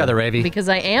was One or the thinking. other, Ravy. Because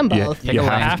I am both. You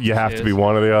have to be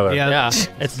one or the other. Yeah,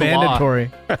 it's the law. mandatory.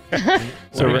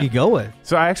 So What do you go with?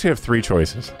 So I actually have 3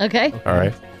 choices. Okay. All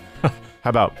right. How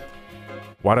about,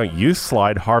 why don't you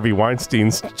slide Harvey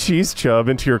Weinstein's cheese chub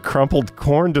into your crumpled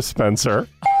corn dispenser?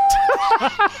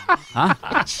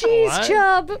 Cheese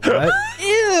chub.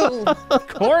 Ew.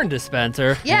 Corn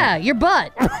dispenser. Yeah, your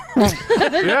butt.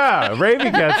 Yeah,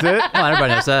 Ravy gets it. Well,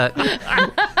 everybody knows that.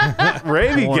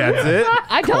 Ravy gets it.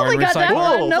 I totally got that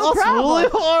one. No That's problem. really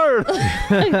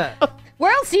hard.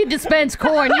 Where else do you dispense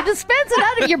corn? You dispense it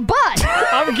out of your butt.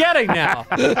 I'm getting now.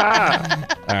 All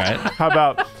right. How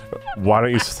about, why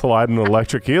don't you slide an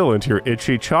electric eel into your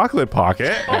itchy chocolate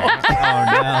pocket? Oh, no.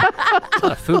 A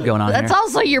lot of food going on That's here.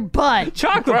 also your butt.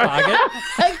 Chocolate pocket.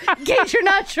 In case you're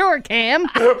not sure, Cam.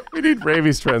 We need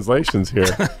Ravi's translations here.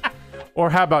 Or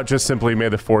how about just simply, may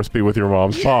the force be with your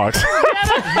mom's box?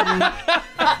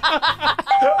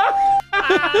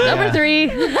 Number 3.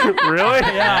 Really?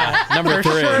 Yeah. Number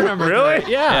 3. Really?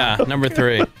 Yeah. Number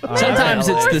 3. Sometimes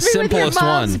it's the simplest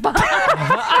one.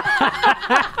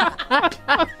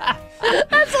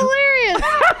 That's hilarious.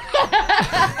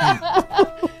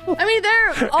 I mean,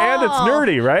 And it's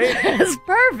nerdy, right? It's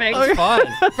perfect. It's fun.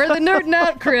 For the Nerd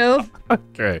Out crew.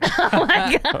 Okay. Oh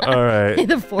my God. All right. May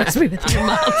the force be with your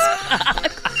mom's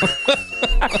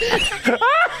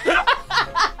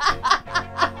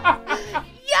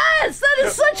Yes, that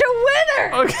is such a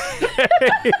winner.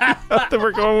 Okay. I thought that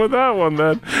we're going with that one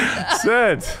then.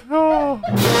 Sent. Oh.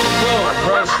 Oh my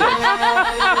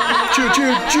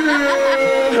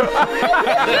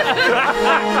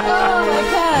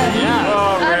God. Yeah.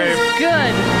 Oh, That is Rave.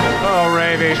 good. Oh,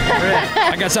 Ravy.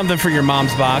 I got something for your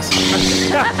mom's box. What do you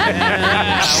know about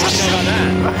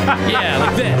that? Yeah,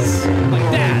 like this.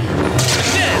 Like that.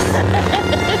 Like this.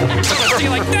 See,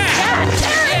 like that.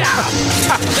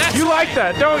 Yeah. You like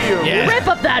that, don't you? Yeah. Rip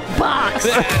up that box.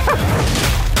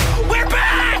 We're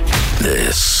back!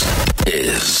 This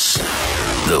is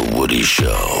The Woody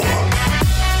Show.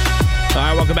 All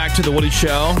right, welcome back to The Woody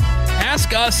Show.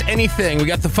 Ask us anything. We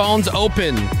got the phones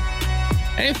open.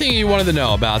 Anything you wanted to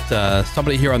know about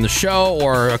somebody here on the show,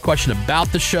 or a question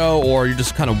about the show, or you're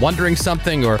just kind of wondering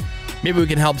something, or maybe we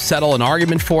can help settle an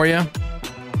argument for you,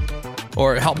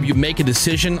 or help you make a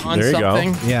decision on There you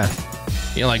something. go. Yeah.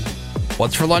 You know, like,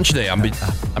 what's for lunch today? I'm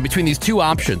between these two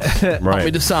options. Help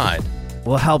me decide.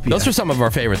 We'll help you. Those are some of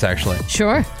our favorites, actually.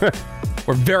 Sure.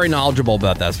 We're very knowledgeable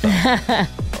about that stuff.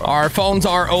 Our phones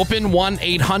are open,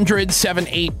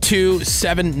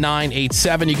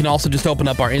 1-800-782-7987. You can also just open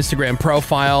up our Instagram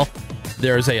profile.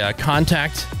 There's a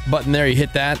contact button there. You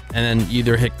hit that, and then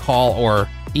either hit call or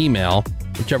email,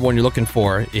 whichever one you're looking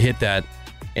for. You hit that,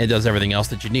 and it does everything else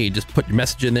that you need. Just put your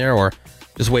message in there, or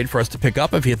just wait for us to pick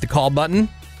up. If you hit the call button,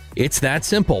 it's that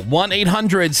simple.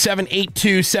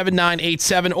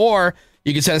 1-800-782-7987, or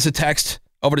you can send us a text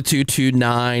over to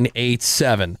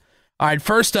 22987. All right,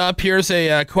 first up, here's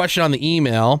a question on the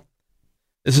email.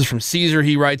 This is from Caesar.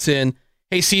 He writes in,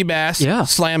 "Hey, Seabass,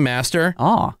 Slam Master.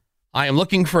 I am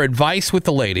looking for advice with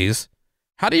the ladies.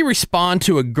 How do you respond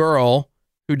to a girl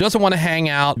who doesn't want to hang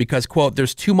out because, quote,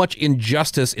 there's too much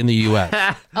injustice in the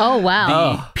U.S.? Oh,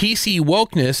 wow. The PC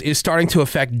wokeness is starting to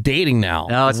affect dating now.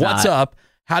 No, it's What's not. up?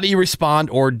 How do you respond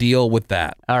or deal with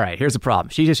that?" All right, here's the problem.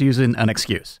 She's just using an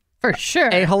excuse. For sure.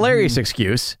 A hilarious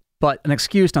excuse, but an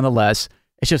excuse nonetheless.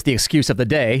 It's just the excuse of the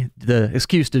day, the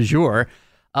excuse du jour.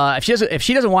 If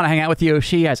she doesn't want to hang out with you, if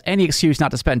she has any excuse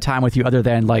not to spend time with you other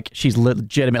than like she's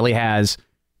legitimately has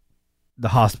the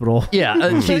hospital.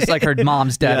 Yeah, she's like her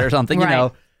mom's dead Yeah. or something. You Right.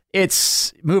 know,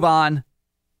 it's move on.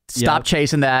 Stop Yep.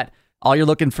 chasing that. All you're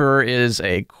looking for is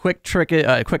a quick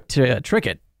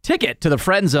ticket to the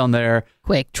friend zone. There,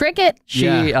 quick tricket.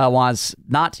 She wants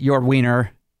not your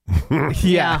wiener.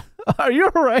 Yeah. Are you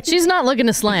all right? She's not looking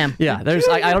to slam. Yeah, there's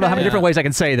I don't know how many different ways I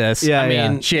can say this. Yeah, I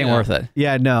mean, yeah. she ain't worth it.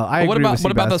 Yeah, no, I But what agree about with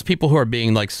what about Seabass. those people who are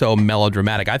being like so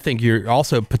melodramatic? I think you're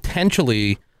also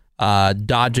potentially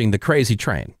dodging the crazy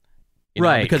train. You know,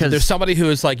 Right, because 'cause- there's somebody who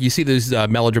is like, you see these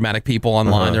melodramatic people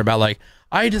online. Uh-huh. They're about like,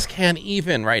 I just can't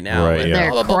even right now. Right, and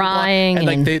yeah. They're crying And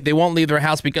like and- they won't leave their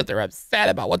house because they're upset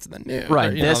about what's in the news.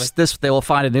 Right. Or, you know, This they will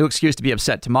find a new excuse to be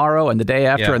upset tomorrow and the day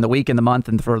after Yeah. and the week and the month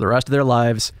and for the rest of their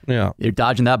lives. Yeah. You're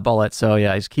dodging that bullet. So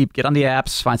yeah, just get on the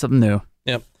apps, find something new.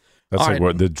 Yep. That's All like right.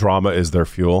 what the drama is their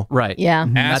fuel. Right. Yeah.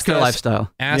 That's their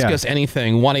lifestyle. Ask Yeah. us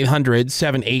anything.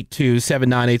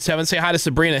 1-800-782-7987. Say hi to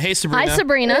Sabrina. Hey, Sabrina. Hi,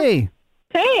 Sabrina. Hey.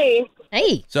 Hey,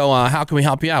 Hey. So how can we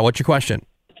help you out? What's your question?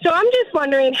 so I'm just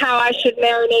wondering how I should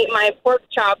marinate my pork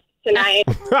chops tonight.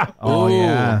 Oh,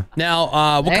 yeah. Now,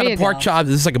 what There kind you of pork go. chops?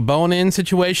 Is this like a bone-in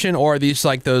situation, or are these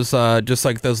like those, just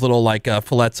like those little like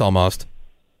fillets almost?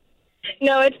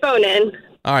 No, it's bone-in.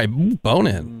 All right,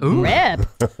 bone-in. Rip.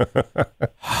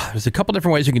 There's a couple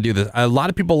different ways you can do this. A lot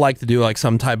of people like to do like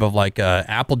some type of like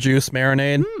apple juice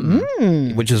marinade,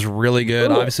 which is really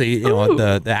good. Obviously, you know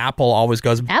the apple always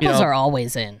goes. Apples are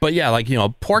always in. But yeah, like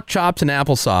pork chops and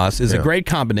applesauce is a great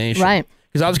combination. Right.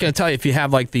 Because I was going to tell you, if you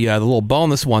have like the little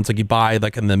boneless ones, like you buy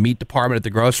like in the meat department at the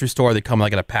grocery store, they come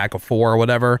like in a pack of 4 or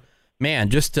whatever. man,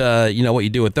 just what you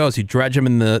do with those, you dredge them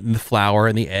in the flour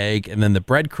and the egg and then the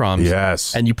breadcrumbs.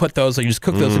 Yes. And you put those, you just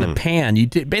cook those in a pan. You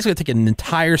basically take an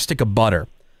entire stick of butter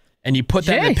and you put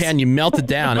that in the pan, you melt it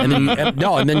down,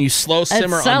 and then you slow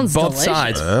simmer on both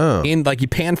sides. Oh. You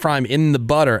pan fry them in the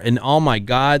butter, and oh my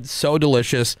God, so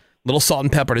delicious. Little salt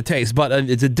and pepper to taste, but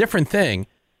it's a different thing.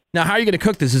 Now, how are you going to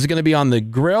cook this? Is it going to be on the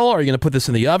grill, or are you going to put this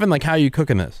in the oven? Like, how are you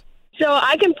cooking this? So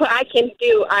I can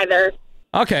do either.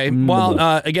 Okay,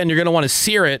 well, again, you're going to want to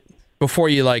sear it before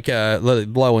you let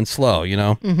it blow and slow,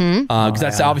 Mm-hmm. Because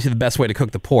that's obviously the best way to cook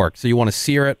the pork. So you want to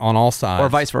sear it on all sides, Or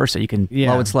vice versa. You can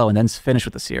low and slow and then finish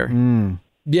with the sear.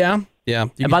 Yeah.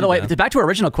 And by the way, back to our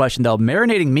original question, though,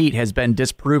 marinating meat has been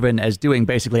disproven as doing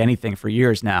basically anything for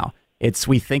years now.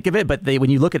 We think of it, but when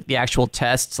you look at the actual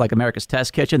tests, like America's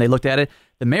Test Kitchen, they looked at it.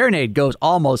 The marinade goes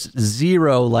almost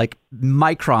 0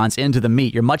 microns into the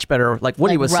meat. You're much better, like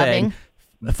Woody was saying,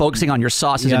 focusing on your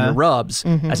sauces and your rubs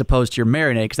as opposed to your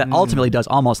marinade, because that ultimately does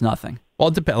almost nothing. Well,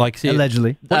 it depends.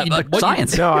 Allegedly.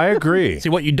 Science. No, I agree. See,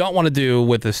 what you don't want to do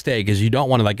with a steak is you don't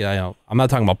want to I'm not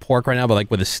talking about pork right now, but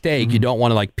with a steak, you don't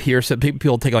want to pierce it.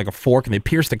 People take a fork and they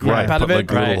pierce the crap out of it,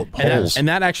 little holes. and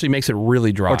that actually makes it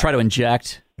really dry. Or try to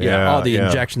inject. All the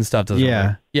injection stuff doesn't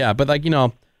work. Yeah, but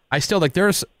I still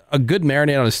there's a good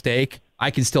marinade on a steak. I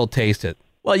can still taste it.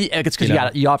 Well, it's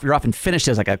because you're often finished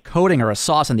as a coating or a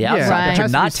sauce on the outside, but you're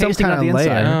not tasting on the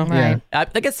inside. Right. I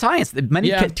think it's science. Many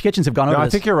kitchens have gone over No, I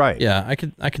this. think you're right. Yeah,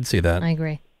 I could see that. I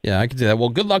agree. Yeah, I could see that. Well,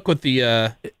 good luck with the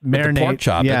Marinade, pork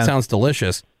chop. yeah. That sounds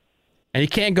delicious. And you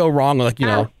can't go wrong with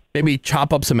maybe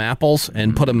chop up some apples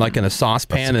and put them in a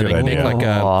saucepan and good make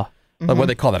idea. what do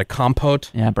they call that? A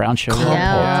compote? Yeah, brown sugar.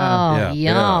 Yeah.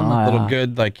 Yum. A little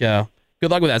good good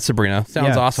luck with that, Sabrina.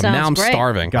 Sounds awesome. Sounds now I'm great.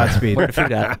 starving. Godspeed. Where to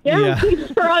food at? Yeah,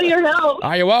 thanks for all your help.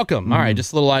 Oh, you're welcome. All right,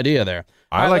 just a little idea there.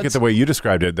 I like it the way you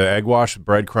described it. The egg wash,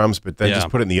 breadcrumbs, but then just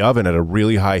put it in the oven at a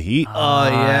really high heat. Oh,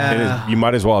 yeah. You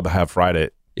might as well have fried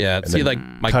it. Yeah, And see,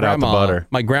 then my cut out the grandma, butter.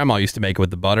 my grandma used to make it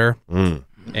with the butter,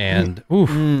 and oof,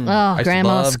 Oh, I used to grandma's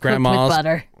love cooked grandma's with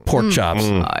butter. pork chops.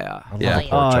 Yeah.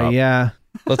 Oh, yeah.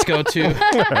 Let's go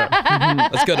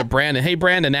to Brandon. Hey,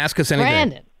 Brandon, ask us anything.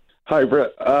 Brandon. Hi,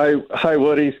 Brett. Hi,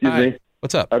 Woody. Excuse me.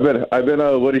 What's up? I've been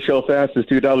a Woody Show fan since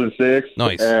 2006.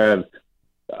 Nice. And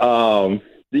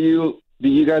do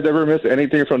you guys ever miss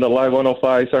anything from the Live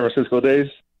 105 San Francisco days?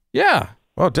 Yeah.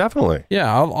 Oh, definitely.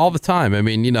 Yeah, all the time. I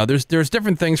mean, there's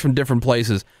different things from different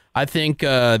places. I think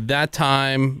that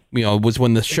time, was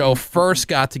when the show first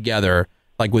got together,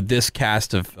 with this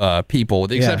cast of people,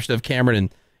 with the exception of Cameron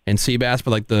and Seabass,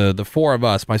 but the four of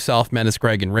us, myself, Menace,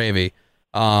 Greg, and Ravy,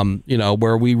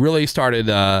 where we really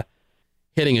started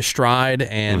hitting a stride,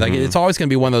 and it's always going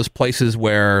to be one of those places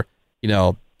where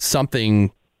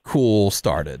something cool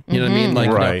started. You know what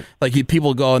I mean?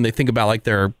 People go and they think about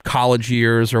their college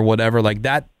years or whatever,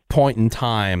 that point in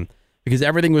time, because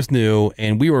everything was new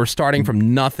and we were starting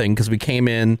from nothing because we came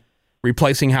in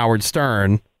replacing Howard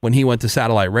Stern when he went to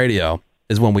satellite radio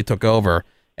is when we took over.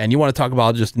 And you want to talk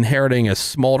about just inheriting a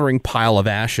smoldering pile of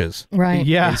ashes. Right.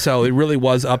 Yeah. And so it really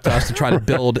was up to us to try to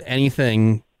build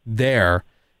anything there.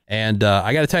 And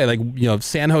I got to tell you,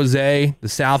 San Jose, the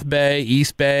South Bay,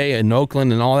 East Bay, and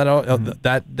Oakland, and all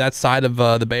that that side of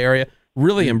the Bay Area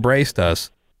really embraced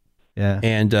us. Yeah.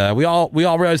 And we all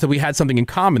realized that we had something in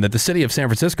common, that the city of San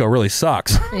Francisco really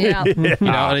sucks. Yeah.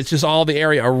 And it's just all the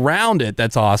area around it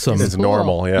that's awesome. It's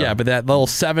normal, yeah. Yeah, but that little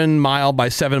 7 mile by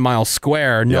 7 mile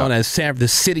square known as the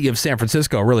city of San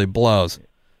Francisco really blows.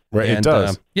 Right, And, it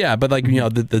does. yeah, but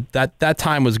that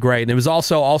time was great, and it was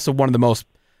also one of the most,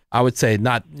 I would say,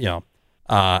 not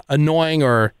annoying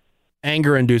or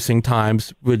anger-inducing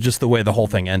times with just the way the whole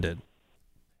thing ended.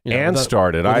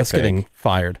 Started, I think. Getting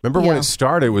fired. Remember when it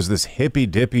started? It was this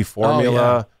hippy-dippy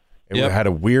formula. It had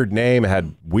a weird name. It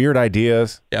had weird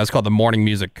ideas. Yeah, it was called the Morning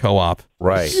Music Co-op.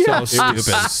 Right. So stupid.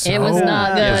 It was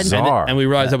not good. Bizarre. And we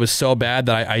realized it was so bad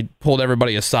that I pulled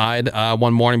everybody aside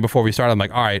one morning before we started. I'm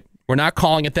like, all right, we're not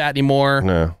calling it that anymore.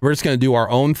 No. We're just going to do our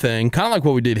own thing, kind of like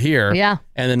what we did here. Yeah,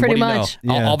 And then pretty what do you much.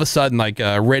 know? All of a sudden,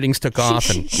 ratings took off.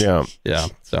 And Yeah.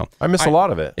 So I miss a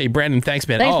lot of it. Hey, Brandon, thanks,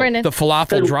 man. Thanks, Brandon. The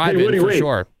falafel drive-in Woody, for wait.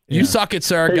 sure. You suck it,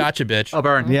 sir. Gotcha, bitch. Oh,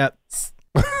 burn. Yep.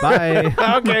 Bye.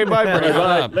 Okay, bye, Brandon.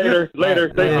 Bye. Later.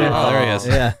 Thank you. Oh, there he is.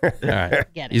 Yeah. All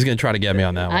right. Get it. He's going to try to get me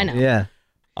on that one. I know. Yeah.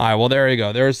 All right, well, there you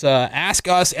go. There's Ask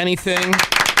Us Anything.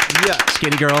 Yeah.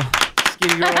 Skinny girl.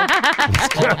 Skinny girl.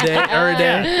 All day, every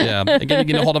day. Yeah. Again, you can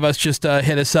get a hold of us. Just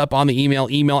hit us up on the email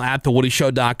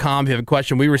 @thewoodyshow.com. If you have a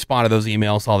question, we respond to those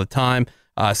emails all the time.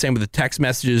 Same with the text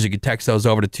messages. You can text those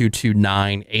over to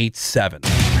 22987.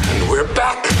 And we're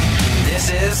back. This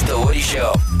is The Woody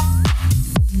Show.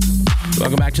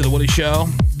 Welcome back to The Woody Show.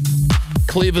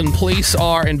 Cleveland police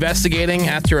are investigating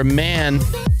after a man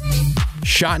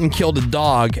shot and killed a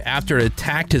dog after it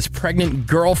attacked his pregnant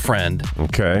girlfriend.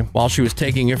 Okay. While she was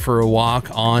taking her for a walk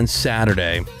on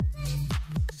Saturday.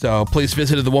 So police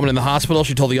visited the woman in the hospital.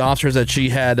 She told the officers that she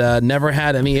had never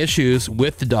had any issues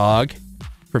with the dog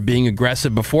for being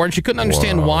aggressive before, and she couldn't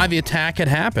understand why the attack had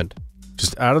happened.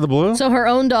 Just out of the blue? So her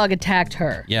own dog attacked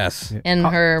her. Yes. And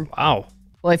her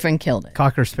boyfriend killed it.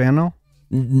 Cocker Spaniel?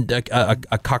 A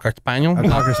Cocker Spaniel? A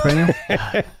Cocker Spaniel?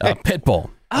 A Pit Bull.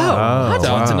 Oh,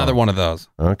 So it's another one of those.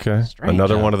 Okay. Strange.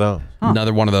 Another one of those.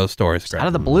 Another one of those stories. Out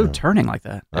of the blue, turning like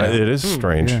that. It is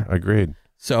strange. Yeah. Agreed.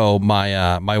 So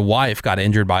my wife got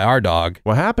injured by our dog.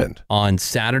 What happened? On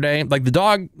Saturday. Like the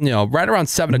dog, right around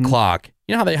 7 o'clock.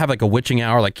 You know how they have like a witching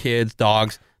hour, like kids,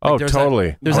 dogs? Like there's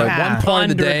totally. There's like one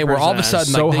point in the day where all of a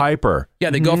sudden so like, hyper. Yeah,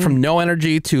 they go from no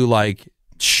energy to like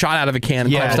shot out of a can.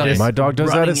 Yeah, type stuff. my dog does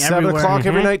that at 7 o'clock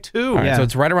every night too. All right, so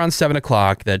it's right around 7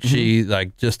 o'clock that she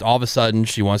like just all of a sudden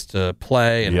she wants to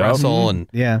play and wrestle and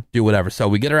do whatever. So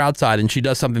we get her outside and she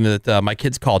does something that my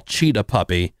kids call cheetah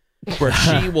puppy, where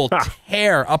she will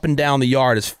tear up and down the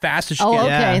yard as fast as she Oh, can.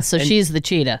 okay. So And- she's the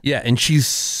cheetah. Yeah, and she's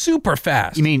super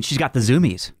fast. You mean she's got the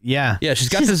zoomies? Yeah. Yeah, she's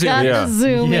got the She's got zoomies. the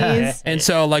zoomies. Yeah. And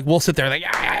so like we'll sit there like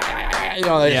like,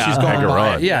 Yeah. she's going Hang her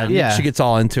by. on. Yeah, Yeah. she gets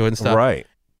all into it and stuff. Right.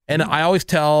 And I always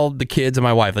tell the kids and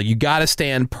my wife, like, you got to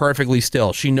stand perfectly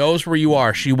still. She knows where you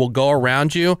are. She will go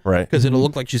around you. Right. Because it'll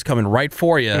look like she's coming right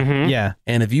for you. Yeah.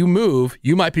 And if you move,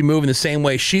 you might be moving the same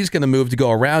way she's going to move to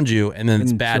go around you. And then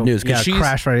it's And bad she'll- news. Because yeah,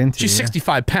 crash right into she's you, yeah.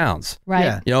 65 pounds. Right.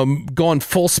 Yeah. You know, going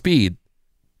full speed.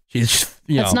 She's,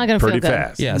 That's not going to feel pretty good.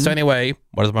 fast. Yeah. So anyway,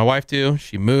 what does my wife do?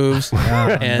 She moves,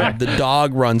 and the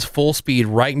dog runs full speed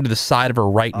right into the side of her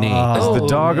right knee. Is the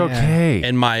dog okay?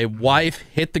 And my wife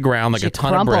hit the ground like She a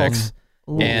ton crumpled. of bricks.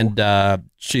 Ooh. And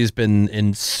she's been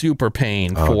in super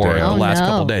pain for damn. the Oh, last no.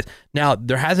 couple of days. Now,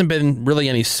 there hasn't been really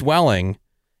any swelling,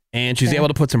 and she's Okay. able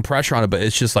to put some pressure on it, but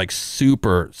it's just like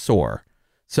super sore.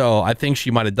 So I think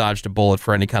she might have dodged a bullet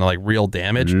for any kind of like real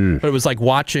damage. But it was like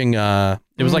watching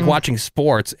watching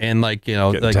sports and like,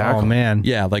 Getting like tackled. Oh, man.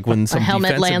 yeah, like when A some helmet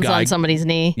defensive lands guy, on somebody's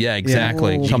knee. yeah,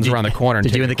 exactly, Ooh. comes around the corner and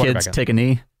Did takes you and the kids quarterback take a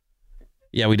knee? out.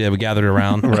 Yeah, we did. We gathered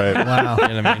around. Right. Wow. You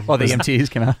know what I mean? Well, the EMTs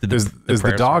came out. Is the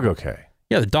prayers. dog okay?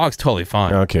 Yeah, the dog's totally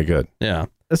fine. Okay, good. Yeah.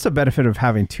 That's the benefit of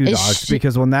having two Is dogs she-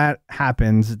 because when that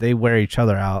happens, they wear each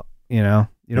other out. You know,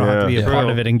 you don't have to be a Yeah. part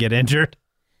of it and get injured.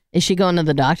 Is she going to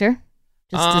the doctor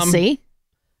just to see?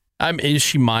 I mean,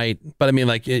 she might, but I mean,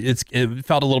 like it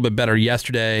felt a little bit better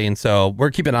yesterday, and so we're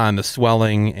keeping an eye on the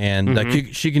swelling, and like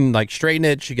she can like straighten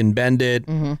it, she can bend it,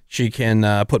 she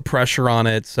can put pressure on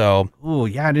it. So, Oh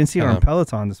yeah, I didn't see her on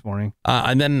Peloton this morning.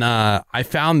 and then I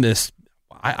found this.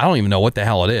 I don't even know what the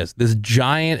hell it is. This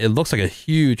giant. It looks like a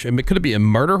huge. I mean, could it be a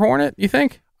murder hornet? You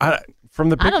think? From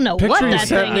the I don't know picture what you that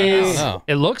sent thing me, is. Oh,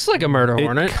 It looks like a murder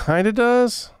hornet. it kind of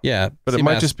does, yeah, but it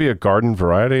might just be a garden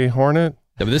variety hornet.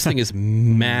 Yeah, but this thing is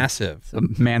massive. A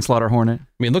manslaughter hornet. I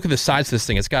mean, look at the size of this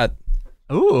thing. It's got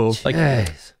Ooh. like.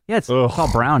 Yeah, it's all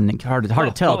brown and hard to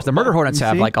tell because the murder hornets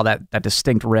have like all that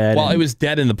distinct red. Well, and- it was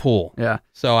dead in the pool. Yeah.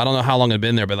 So I don't know how long it had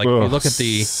been there, but like if you look at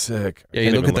the sick. yeah,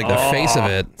 you look at like the face of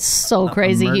it. So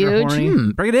crazy murder huge.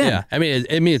 horny? Bring it in. Yeah, I mean,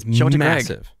 it's Show it to Greg.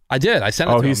 massive. I did. I sent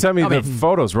it Oh, to he him. sent me the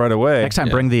photos right away. Next time,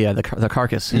 bring the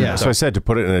carcass. Yeah, so I said to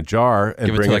put it in a jar and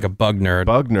Give it bring to like a bug nerd.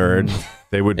 bug nerd.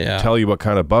 They would Yeah. tell you what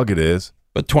kind of bug it is.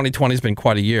 But 2020 has been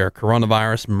quite a year.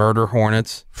 Coronavirus, murder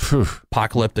hornets, Phew.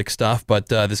 apocalyptic stuff. But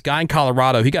this guy in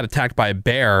Colorado, he got attacked by a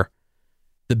bear.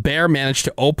 The bear managed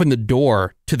to open the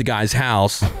door to the guy's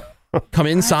house, come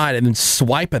inside, and then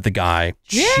swipe at the guy.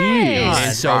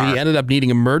 And so he ended up needing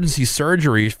emergency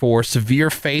surgery for severe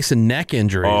face and neck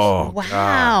injuries. Oh,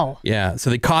 Wow. Yeah, so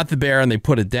they caught the bear and they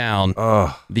put it down.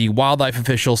 The wildlife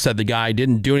official said the guy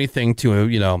didn't do anything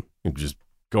to, just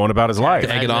going about his life.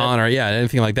 egg it on or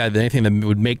anything like that. Anything that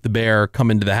would make the bear come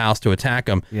into the house to attack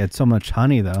him. He had so much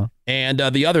honey though. And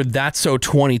the other That's So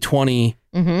 2020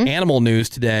 animal news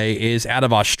today is out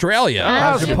of Australia.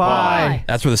 Pie.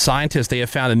 That's where the scientists, they have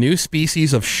found a new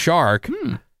species of shark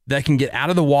that can get out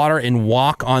of the water and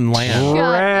walk on land.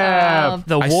 Shut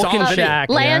The up. I saw walking a video. shack.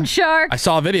 Land shark. I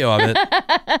saw a video of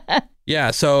it.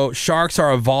 Yeah, so sharks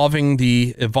are evolving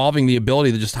the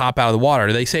ability to just hop out of the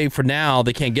water. They say for now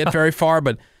they can't get very far,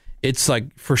 but it's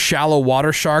like for shallow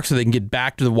water sharks so they can get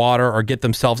back to the water or get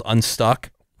themselves unstuck.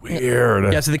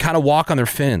 Weird. Yeah, so they kind of walk on their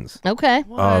fins. Okay.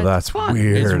 Oh, that's It's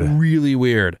weird. really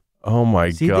weird. Oh my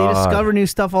See, god. they discover new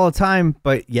stuff all the time,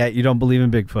 but yet you don't believe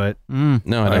in Bigfoot.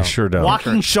 No, I I don't. sure don't.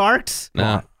 Walking sharks?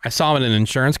 No, I saw him in an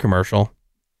insurance commercial.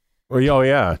 Oh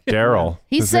yeah, Daryl.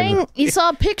 He's His name saying he saw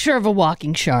a picture of a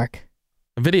walking shark.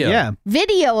 Video. Yeah.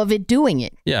 Video of it doing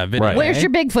it. Yeah, video. Right. Where's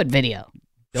your Bigfoot video?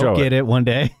 They'll get it one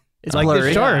day. It's like blurry.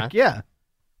 the shark. Yeah.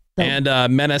 And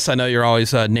Menace, I know you're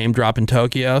always name dropping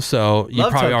Tokyo, so you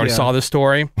Love probably already Tokyo. saw this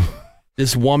story.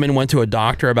 This woman went to a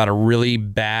doctor about a really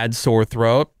bad sore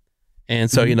throat,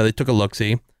 and so they took a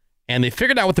look-see, and they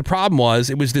figured out what the problem was.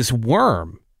 It was this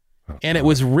worm, and it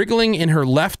was wriggling in her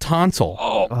left tonsil.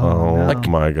 Oh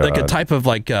my God. Like a type of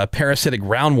parasitic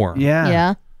roundworm.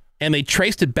 Yeah. And they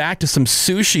traced it back to some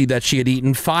sushi that she had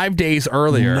eaten 5 days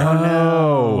earlier.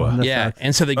 No. Yeah,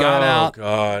 and so they got out.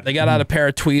 God. They got out a pair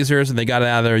of tweezers and they got it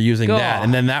out of there using that,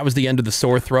 and then that was the end of the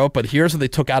sore throat. But here's what they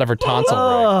took out of her tonsil.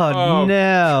 Oh,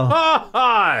 no.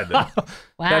 God.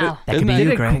 Wow. That can be Did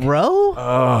you, it Greg. grow?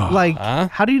 Oh. Like,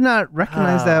 how do you not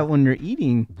recognize that when you're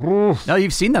eating? No,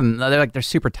 you've seen them. They're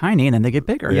super tiny and then they get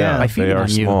bigger. Yeah, by they feeding are on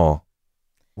you. small.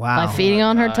 Wow. By feeding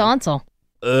on her tonsil.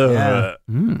 Ugh. Yeah.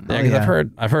 Yeah, because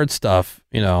I've heard stuff,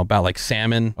 about like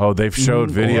salmon. Oh, they've showed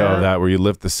video yeah. of that where you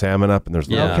lift the salmon up and there's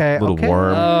Yeah. little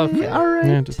worm. Okay. All right.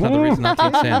 Yeah, just another reason not to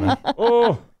eat salmon.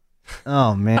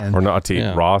 Oh, man. Or not to eat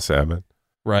Yeah. raw salmon.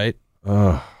 Right?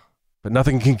 Ugh. But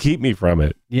nothing can keep me from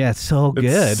it. Yeah, it's so good.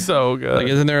 It's so good. Like,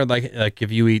 isn't there like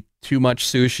if you eat too much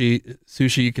sushi,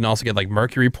 you can also get like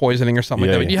mercury poisoning or something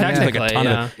Yeah, like that. You have to take a Technically, ton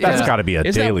yeah. of it. That's got to be a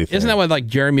daily thing. Isn't that what like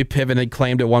Jeremy Piven had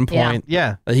claimed at one Yeah. point?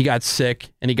 Yeah. That he got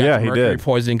sick and he got Yeah, he mercury did.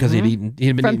 poisoning because he'd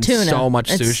been From eating tuna. so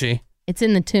much It's- sushi. It's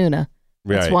in the tuna.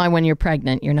 That's Right. why when you're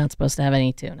pregnant, you're not supposed to have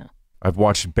any tuna. I've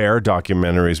watched bear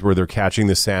documentaries where they're catching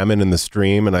the salmon in the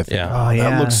stream, and I think, Yeah. Oh,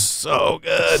 yeah. that looks so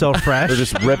good. So fresh. They're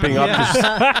just ripping up,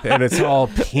 and it's all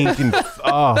pink and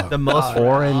The most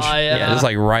orange. Yeah, just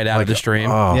like right out of the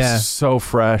stream. Oh, Yeah. so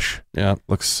fresh. Yeah.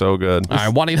 Looks so good. All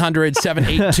right,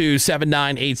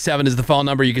 1-800-782-7987 is the phone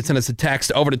number. You can send us a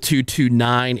text over to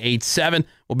 22987.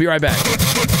 We'll be right back.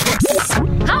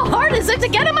 How hard is it to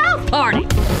get him out, party?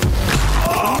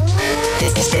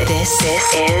 This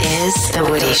is The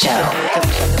Woody Show.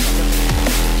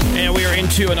 And we are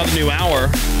into another new hour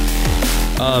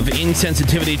of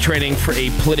insensitivity training for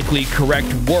a politically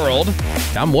correct world.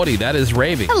 I'm Woody. That is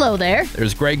Ravy. Hello there.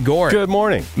 There's Greg Gore. Good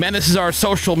morning. Menace is our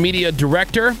social media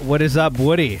director. What is up,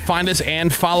 Woody? Find us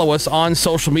and follow us on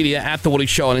social media at The Woody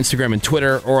Show on Instagram and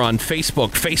Twitter, or on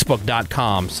Facebook,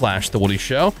 facebook.com/The Woody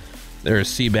Show. There's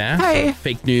Seabass. Hi.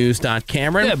 Fake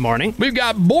News.Cameron. Good morning. We've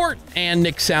got Bort and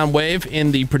Nick Soundwave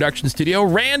in the production studio.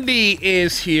 Randy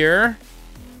is here.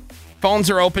 Phones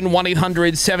are open,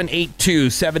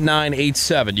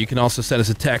 1-800-782-7987. You can also send us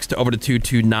a text over to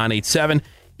 22987.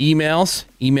 Emails,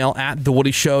 email at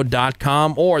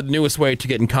thewoodyshow.com, or the newest way to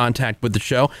get in contact with the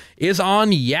show is on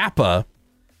Yappa.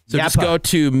 So just Yappa. go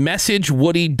to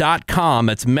messagewoody.com.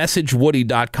 That's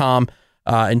messagewoody.com.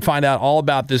 And find out all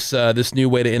about this new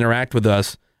way to interact with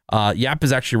us. Yap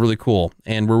is actually really cool,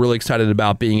 and we're really excited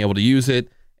about being able to use it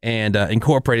and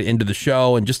incorporate it into the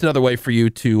show, and just another way for you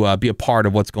to be a part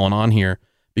of what's going on here.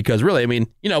 Because really, I mean,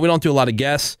 we don't do a lot of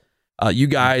guests. You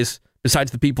guys,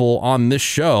 besides the people on this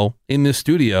show, in this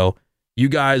studio, you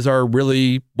guys are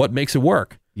really what makes it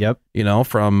work. Yep.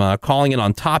 From calling in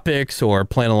on topics or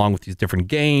playing along with these different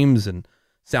games and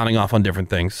sounding off on different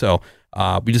things. So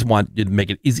we just want you to make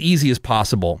it as easy as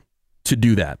possible to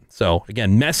do that. So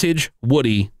again,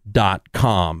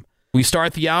 messagewoody.com. We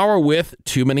start the hour with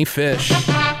Too Many Fish.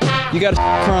 You got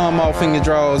a crumb off in your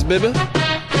drawers, baby.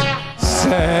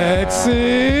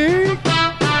 Sexy.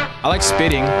 I like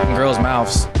spitting in girls'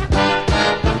 mouths.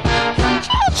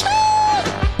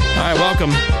 All right,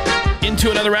 welcome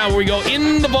into another round where we go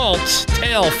in the vault,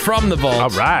 tale from the vault. All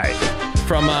right.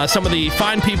 From some of the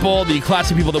fine people, the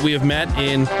classy people that we have met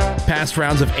in past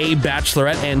rounds of A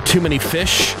Bachelorette and Too Many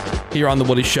Fish here on The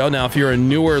Woody Show. Now, if you're a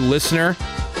newer listener,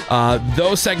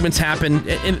 those segments happen,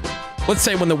 let's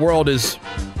say when the world is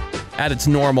at its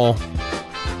normal.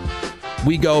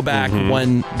 We go back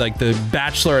when like the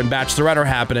Bachelor and Bachelorette are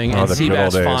happening, and the good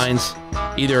old Seabass days. finds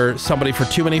either somebody for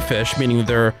Too Many Fish, meaning that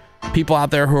there are people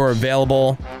out there who are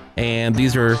available, and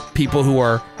these are people who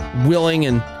are willing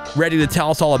and ready to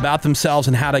tell us all about themselves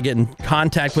and how to get in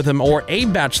contact with them, or A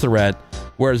Bachelorette,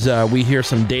 whereas we hear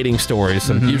some dating stories,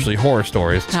 some usually horror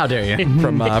stories. How dare you?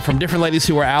 from different ladies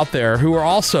who are out there who are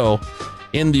also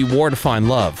in the war to find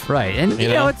love. Right. And, you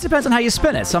know, it depends on how you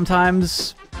spin it.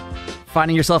 Sometimes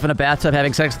finding yourself in a bathtub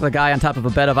having sex with a guy on top of a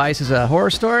bed of ice is a horror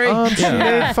story. She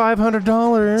made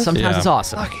 $500. Sometimes it's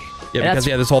awesome. Yeah, because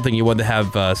this whole thing, you wanted to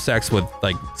have sex with,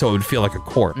 like, so it would feel like a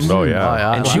corpse. Oh,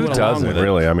 yeah. And Well, she who went along doesn't, with it.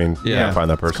 really? I mean, you can't find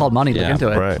that person. It's called money. Look into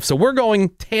it. Right. So we're going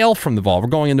tail from the vault. We're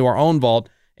going into our own vault,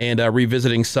 and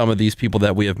revisiting some of these people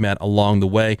that we have met along the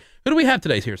way. Who do we have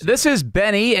today here? This is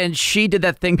Benny, and she did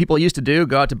that thing people used to do,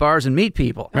 go out to bars and meet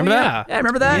people. Remember that? Yeah,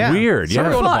 remember that? Yeah. Weird, yeah. Super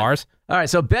Go to fun. bars. All right,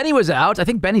 so Benny was out. I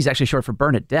think Benny's actually short for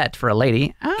Bernadette for a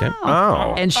lady. Okay.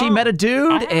 Oh. And she met a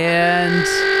dude, and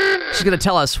she's going to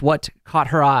tell us what caught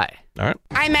her eye. All right.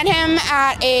 I met him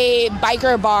at a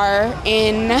biker bar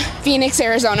in Phoenix,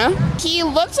 Arizona. He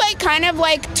looked like kind of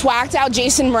like twacked out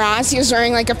Jason Mraz. He was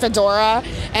wearing like a fedora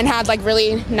and had like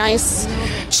really nice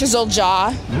chiseled jaw.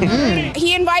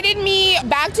 He invited me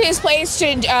back to his place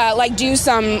to like do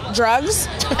some drugs.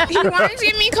 He wanted to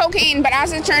give me cocaine, but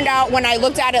as it turned out, when I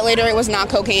looked at it later, it was not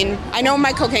cocaine. I know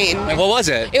my cocaine. What was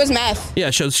it? It was meth. Yeah,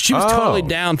 she was totally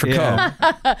down for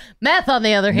coke. Meth, on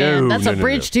the other hand, No, that's no, a no,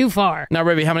 bridge too far. Now,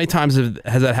 Ribby, how many times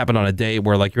has that happened on a date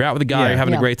where like you're out with a guy, you're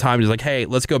having a great time, he's like, hey,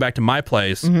 let's go back to my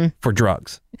place for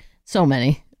drugs? So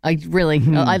many. I really,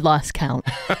 I lost count.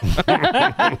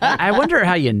 I wonder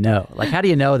how you know. Like, how do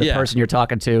you know the person you're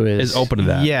talking to is open to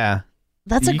that? Yeah.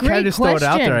 That's a you great kinda just throw it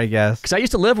out there, I guess. Because I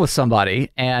used to live with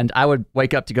somebody, and I would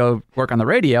wake up to go work on the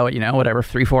radio, you know, whatever,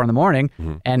 3, 4 in the morning,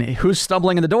 and who's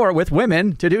stumbling in the door with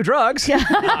women to do drugs?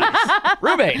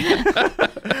 Roommate.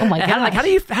 Oh my god! How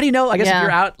do you know? I guess if Yeah.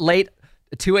 you're out late,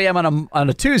 2 a.m. on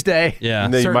a Tuesday,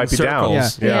 And then you might be down. Yeah.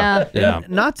 Yeah. And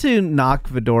not to knock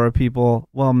fedora people.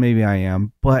 Well, maybe I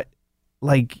am, but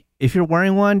like if you're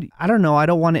wearing one, I don't know. I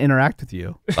don't want to interact with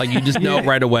you. Like you just know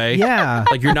right away. Yeah.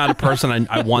 Like you're not a person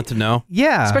I want to know.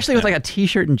 Yeah. especially with like a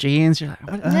t-shirt and jeans. You're like,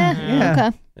 what? yeah.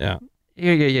 Okay. Yeah.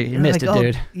 You You're missed like, it,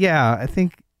 dude. Yeah. I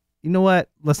think. You know what?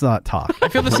 Let's not talk. I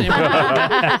feel the same way.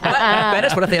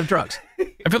 Dennis, what if they have drugs?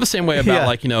 I feel the same way about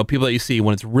like, you know, people that you see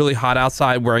when it's really hot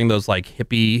outside wearing those like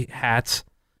hippie hats.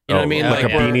 You know what I mean? Like a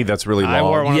beanie that's really long. I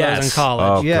wore one of those in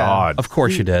college. Oh, God. Of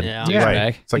course you did. Yeah.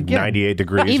 Right. It's like 98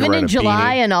 degrees. Even you're wearing in a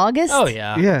July beanie. and August. Oh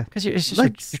yeah. Yeah. Because you're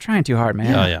trying too hard,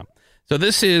 man. Oh yeah. So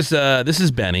this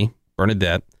is Benny,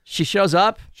 Bernadette. She shows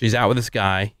up. She's out with this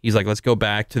guy. He's like, let's go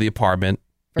back to the apartment.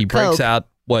 He breaks coke. out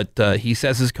what he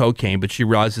says is cocaine, but she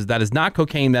realizes that is not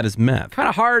cocaine, that is meth. Kind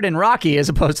of hard and rocky as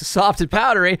opposed to soft and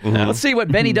powdery. Let's see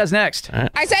what Benny does next.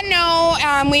 I said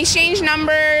no. We exchanged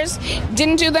numbers,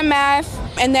 didn't do the meth.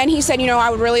 And then he said, you know, I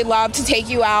would really love to take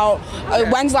you out.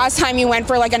 When's the last time you went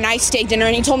for like a nice steak dinner?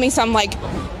 And he told me some like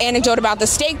anecdote about the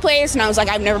steak place. And I was like,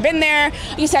 I've never been there.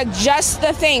 He said, just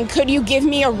the thing. Could you give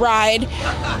me a ride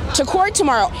to court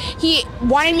tomorrow? He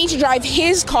wanted me to drive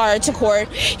his car to court.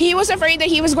 He was afraid that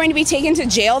he was going to be taken to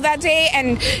jail that day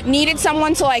and needed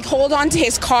someone to like hold on to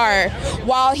his car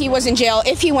while he was in jail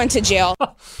if he went to jail.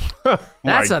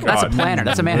 That's a planner.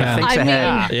 That's a man who thinks I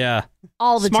ahead. mean, Yeah.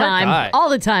 all the Smart time, guy. all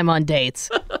the time on dates,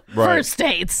 first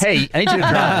dates. Hey, I need you to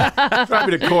drive. Drive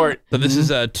me to court. So this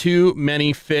is too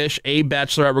many fish, a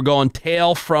bachelorette. We're going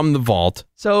tail from the vault.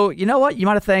 So, you know what? You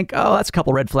might have think, oh, that's a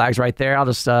couple red flags right there. I'll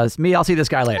just, it's me. I'll see this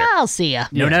guy later. I'll see ya.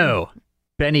 No.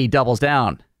 Benny doubles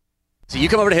down. So you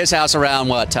come over to his house around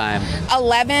what time?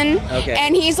 11. Okay.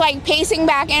 And he's like pacing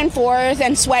back and forth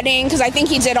and sweating because I think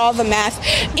he did all the meth.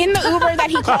 In the Uber that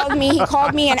he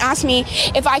called me and asked me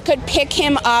if I could pick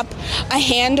him up a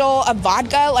handle of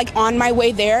vodka like on my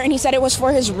way there. And he said it was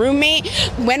for his roommate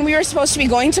when we were supposed to be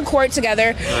going to court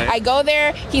together. Right. I go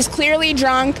there. He's clearly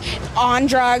drunk, on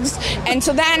drugs. And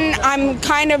so then I'm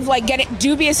kind of like getting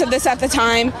dubious of this at the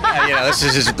time. Yeah, this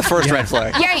is just the first red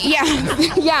flag.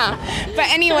 Yeah. But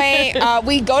anyway,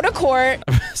 we go to court.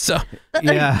 So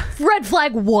Yeah. Red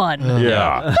flag 1.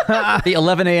 Yeah. The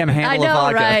 11 a.m. handle I know, of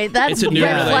vodka. right? That's it's a new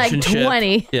red flag relationship.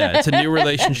 20. Yeah, it's a new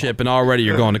relationship, and already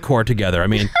you're going to court together. I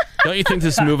mean, don't you think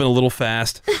this is moving a little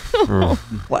fast?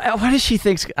 What does she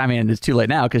think? I mean, it's too late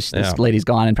now because this lady's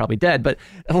gone and probably dead. But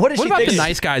what does What she about think? the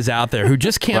nice guys out there who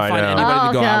just can't I find know. anybody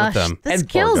to go out with them? This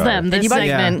kills them, this and you might,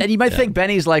 segment. and you might think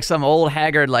Benny's like some old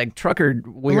haggard like trucker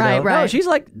weirdo. Right. No, she's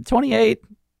like 28,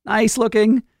 nice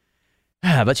looking.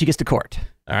 But she gets to court.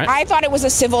 All right. I thought it was a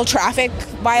civil traffic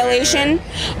violation,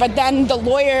 but then the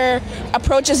lawyer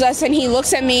approaches us and he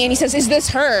looks at me and he says, "Is this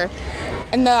her?"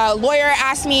 And the lawyer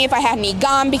asked me if I had any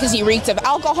gum because he reeked of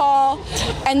alcohol.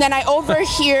 And then I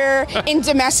overhear in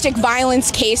domestic violence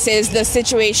cases the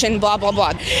situation, blah, blah,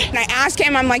 blah. And I ask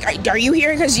him, I'm like, are you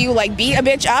here because you like beat a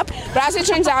bitch up? But as it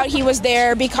turns out, he was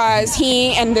there because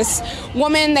he and this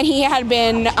woman that he had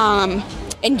been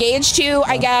engaged to,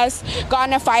 I guess, got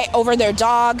in a fight over their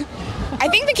dog. I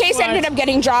think the case ended up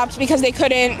getting dropped because they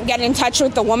couldn't get in touch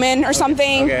with the woman or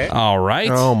something. Okay. All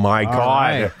right. Oh my God.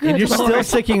 Right. And you're still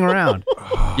sticking around.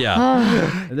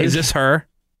 Yeah. Is this her?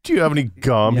 Do you have any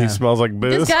gum? Yeah. He smells like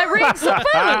booze. This guy reeks of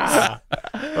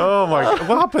booze. Oh my God.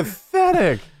 How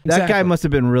pathetic. That guy must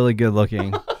have been really good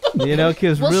looking. You know, he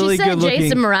was Well, really she said good looking.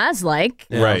 Jason Mraz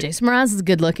Right. Jason Mraz is a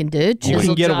good looking dude. You can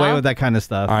Chiseled get away jaw. with that kind of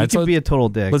stuff. All right, you can so be a total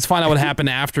dick. Let's find out what happened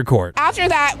after court. After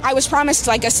that, I was promised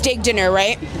like a steak dinner,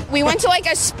 right? We went to like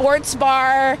a sports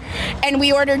bar and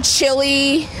we ordered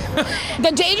chili.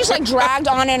 The day just like dragged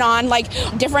on and on. Like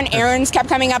different errands kept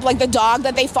coming up. Like the dog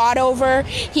that they fought over,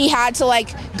 he had to like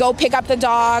go pick up the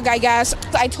dog, I guess.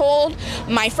 I told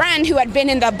my friend who had been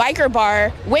in the biker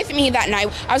bar with me that night,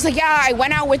 I was like, yeah, I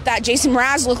went out with that Jason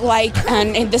Mraz lookalike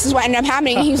and this is what ended up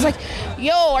happening. He was like,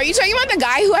 yo, are you talking about the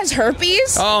guy who has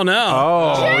herpes? Oh, no.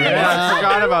 Oh, yeah. I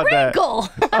forgot about that.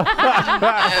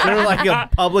 They're like a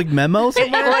public memo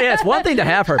somewhere? Well, yeah, it's one thing to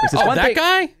have herpes. It's one that thing,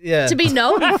 guy? Yeah. To be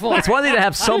known for. It's one thing to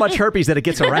have so much herpes that it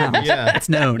gets around. Yeah. It's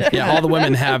known. Yeah, all the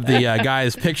women have the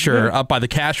guy's picture up by the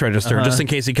cash register just in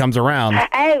case he comes around.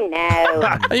 Oh,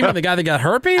 no. You mean the guy that got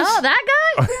herpes? Oh,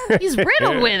 that guy? He's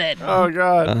riddled with it. Oh,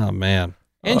 God. Oh, man.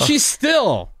 And she's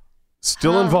still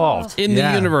involved in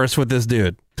the universe with this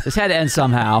dude. This had to end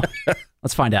somehow.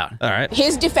 Let's find out. All right.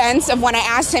 His defense of when I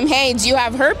asked him, hey, do you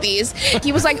have herpes?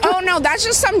 He was like, oh, no, that's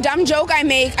just some dumb joke I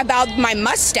make about my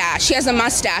mustache. He has a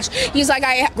mustache. He's like,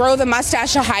 I grow the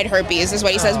mustache to hide herpes, is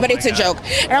what he says, but it's a joke.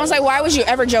 And I was like, why would you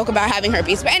ever joke about having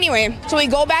herpes? But anyway, so we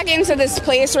go back into this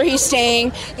place where he's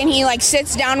staying, and he, like,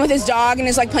 sits down with his dog and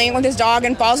is, like, playing with his dog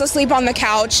and falls asleep on the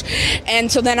couch.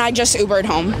 And so then I just Ubered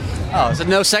home. Oh, is it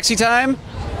no sexy time?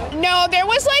 No, there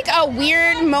was, like, a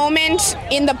weird moment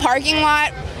in the parking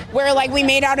lot where like we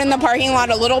made out in the parking lot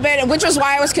a little bit, which was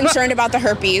why I was concerned about the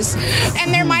herpes.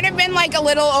 And there might have been like a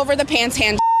little over the pants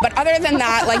hand, but other than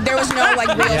that, like there was no like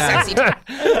real sexy time.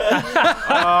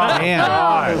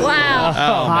 Damn.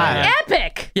 Wow. man.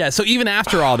 Epic. Yeah, so even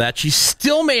after all that, she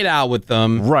still made out with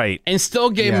them. Right. And still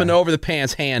gave him an over the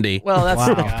pants handy. Well, that's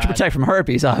to protect from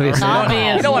herpes, obviously.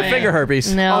 Obviously. You don't want finger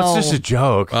herpes. No. Oh, it's just a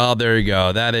joke. Oh, there you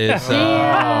go. That is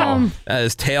Damn. that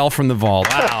is Tale from the Vault.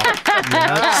 Wow.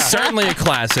 Certainly a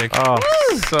classic. Oh,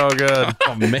 so good.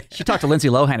 Oh, man. She talked to Lindsay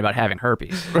Lohan about having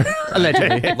herpes.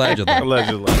 Allegedly.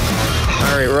 Allegedly.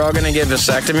 All right, we're all going to get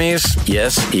vasectomies.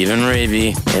 Yes, even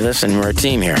Ravy. Hey, listen, we're a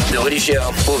team here. The Woody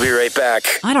Show. We'll be right back.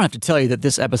 I don't have to tell you that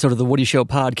this episode of the Woody Show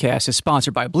podcast is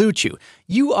sponsored by Blue Chew.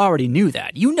 You already knew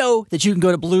that. You know that you can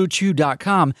go to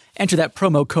BlueChew.com, enter that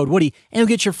promo code Woody, and you'll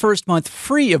get your first month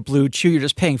free of Blue Chew. You're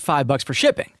just paying $5 for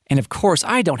shipping. And of course,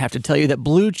 I don't have to tell you that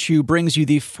Blue Chew brings you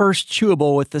the first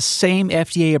chewable with the same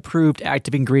FDA-approved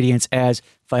active ingredients as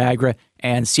Viagra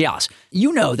and Cialis.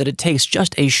 You know that it takes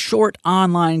just a short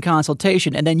online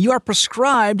consultation, and then you are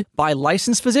prescribed by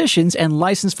licensed physicians and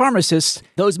licensed pharmacists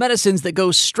those medicines that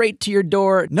go straight to your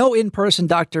door. No in-person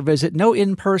doctor visit, no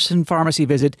in-person pharmacy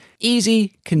visit.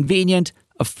 Easy, convenient,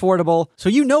 affordable. So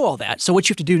you know all that. So what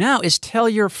you have to do now is tell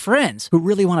your friends who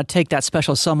really want to take that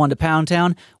special someone to Pound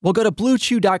Town. Well, go to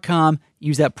BlueChew.com.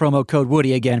 Use that promo code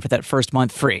Woody again for that first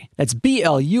month free. That's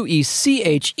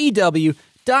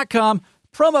BlueChew.com.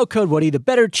 Promo code Woody, the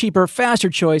better, cheaper, faster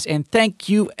choice. And thank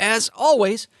you, as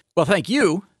always. Well, thank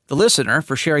you, the listener,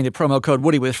 for sharing the promo code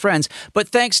Woody with friends. But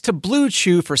thanks to Blue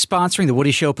Chew for sponsoring the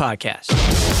Woody Show podcast.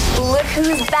 Look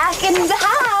who's back in the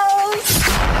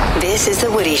house. This is the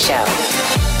Woody Show.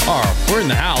 Oh, we're in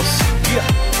the house.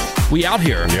 Yeah. We out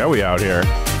here. Yeah, we out here.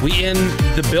 We in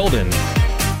the building,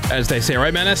 as they say,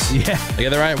 right, Menace? Yeah. I get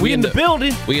that right? We in the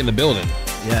building. We in the building.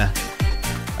 Yeah.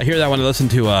 I hear that when I listen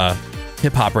to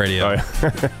hip-hop radio. Oh,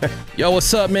 yeah. Yo,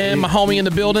 what's up, man? My homie in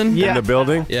the building? In the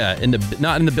building? Yeah,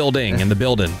 not in the building, in the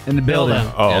building. In the building.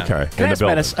 Oh, Yeah. okay. Can I ask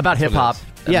Menace about hip-hop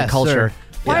and Yes, culture? sir.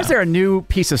 Why is there a new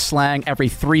piece of slang every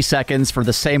 3 seconds for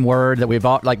the same word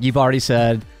that you've already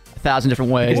said 1,000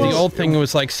 different ways? The old thing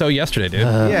was like so yesterday, dude.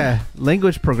 Yeah.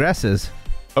 Language progresses.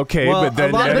 Okay, Well, but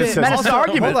then a lot of Menace it- says, Menace's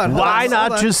argument. Hold on, Why hold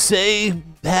not on. just say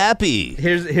happy?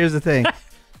 Here's the thing.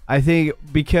 I think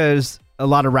because a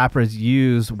lot of rappers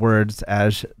use words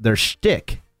as their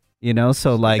shtick, you know,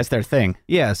 so like That's their thing.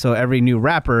 yeah. So every new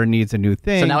rapper needs a new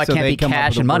thing. So now it can't they be come up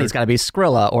cash with a and money. word. It's got to be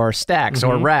Skrilla or Stacks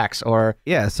or Racks or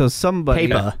Yeah. So somebody,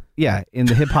 Paper. yeah, in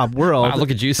the hip hop world, Wow, look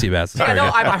at you, Seabass. I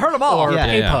know. I heard them all.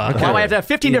 Yeah. Yeah. Why do I have to have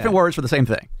 15 different words for the same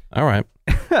thing? All right.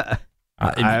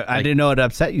 I didn't know it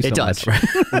upset you. It so does. much.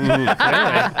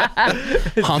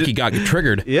 Honky got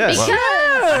triggered. Yes.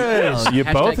 Because you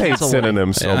both hate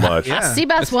synonyms so much.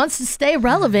 Seabass wants to stay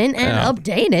relevant and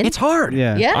updated. It's hard.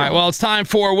 Yeah. Yeah. All right, well, it's time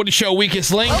for Woody Show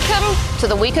Weakest Link. Welcome to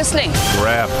the weakest link.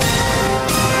 Rap.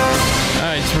 All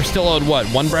right, so we're still owed what?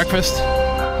 One breakfast?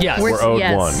 Yes. We're owed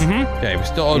one. Okay, we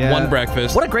still owed one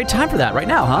breakfast. What a great time for that right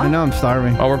now, huh? I know, I'm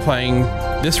starving. Oh, we're playing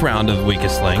this round of the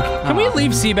Weakest Link. Can we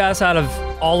leave Seabass out of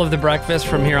all of the breakfast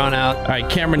from here on out? All right,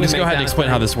 Cameron, just go ahead and explain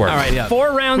how this works. All right,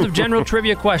 4 rounds of general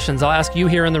trivia questions. I'll ask you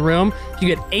here in the room. If you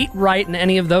get 8 right in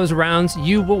any of those rounds,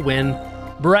 you will win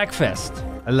breakfast.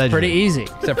 Pretty easy.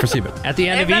 Except for Seabass. At the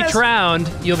end of each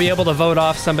round, you'll be able to vote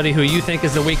off somebody who you think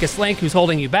is the weakest link, who's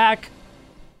holding you back,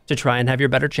 to try and have your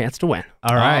better chance to win.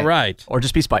 All right. Or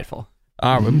just be spiteful.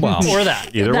 Well, or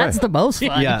that. Either That's way. the most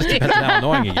fun. Yeah, depends on how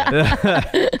annoying you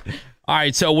get. All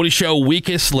right, so Woody Show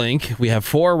Weakest Link. We have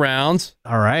 4 rounds.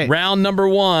 All right. Round number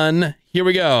 1. Here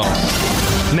we go.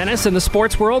 Menace in the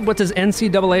sports world. What does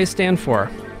NCAA stand for?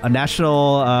 A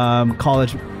national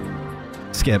college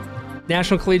skip.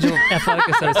 National Collegiate Athletic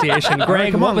Association.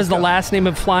 Greg, come what on, was let's the go. last name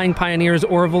of flying pioneers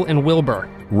Orville and Wilbur?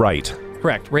 Right.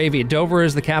 Correct. Ravi, Dover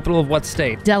is the capital of what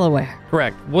state? Delaware.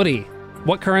 Correct. Woody,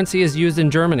 what currency is used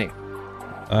in Germany?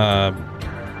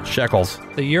 Shekels.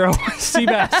 The euro.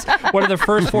 Seabass, what are the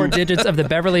first 4 digits of the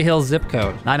Beverly Hills zip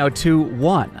code?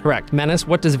 9021. Correct. Menace,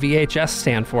 what does VHS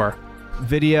stand for?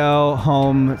 Video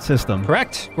home system.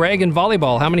 Correct. Greg, in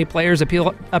volleyball, how many players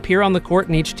appear on the court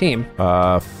in each team?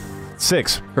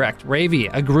 6. Correct. Ravi,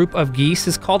 a group of geese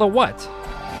is called a what?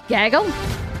 Gaggle.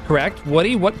 Correct.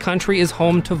 Woody, what country is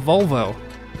home to Volvo?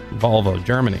 Volvo,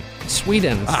 Germany.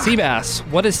 Sweden. Seabass,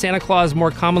 what is Santa Claus more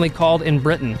commonly called in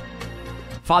Britain?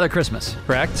 Father Christmas.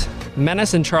 Correct.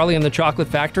 Menace and Charlie and the Chocolate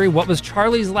Factory, what was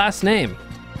Charlie's last name?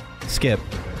 Skip.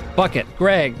 Bucket.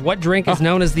 Greg, what drink is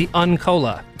known as the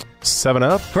Uncola?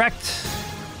 7-Up. Correct.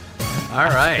 All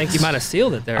right. I think you might have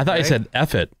sealed it there. I thought you Greg. said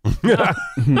F it.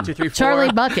 1, 2, 3, 4.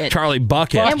 Charlie Bucket. Charlie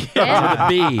Bucket. And- With a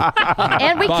B.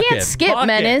 And we Bucket. can't skip Bucket.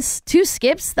 Menace. 2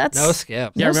 skips. That's No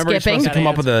skip. Yeah, no remember you're skipping. supposed to come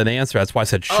up with an answer. That's why I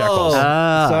said shekels.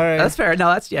 Sorry. That's fair.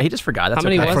 No, he just forgot. That's How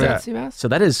many okay. was that, Seabass? So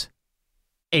that is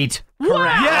 8.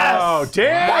 Correct. Oh,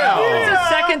 damn. This is the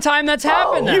second time that's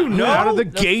happened now. You know. Out of the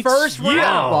gates. First round.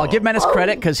 Well, I'll give Menace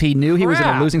credit because he knew he was in a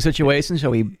Crap. losing situation,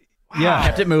 so he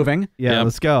kept it moving. Yeah, Yep.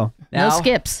 let's go. Now, No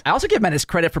skips. I also give Menace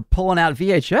credit for pulling out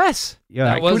VHS. Yeah.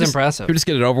 That was Can impressive. we just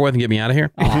get it over with and get me out of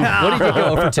here? What did you go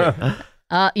over to?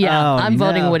 Yeah, Oh, I'm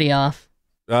voting no. Woody off.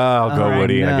 I'll go I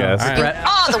Woody, I know. guess. All right. Brett.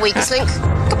 Oh, the weakest link.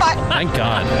 Goodbye. Thank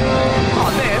God.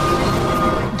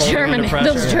 German, under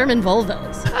pressure. those German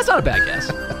Volvos. That's not a bad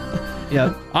guess.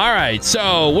 Yep. All right,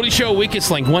 so Woody Show Weakest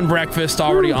Link. 1 breakfast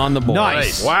already on the board.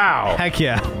 Nice. Wow. Heck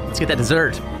yeah. Let's get that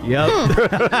dessert. Yep.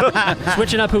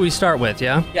 Switching up who we start with,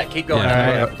 yeah? Yeah, keep going.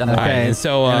 Yeah. Done All that. right, and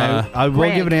so, And I will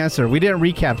Greg. give an answer. We didn't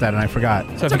recap that, and I forgot.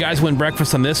 so if you guys win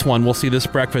breakfast on this one, we'll see this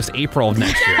breakfast April of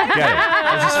next year.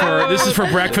 This is for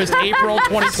breakfast April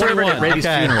 2021. Ravi's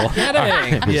funeral.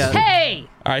 Kidding. Yeah. Hey!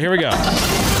 All right, here we go.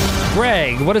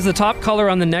 Greg, what is the top color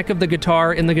on the neck of the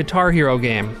guitar in the Guitar Hero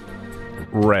game?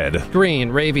 Red. Green.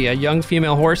 Ravi, a young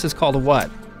female horse is called a what?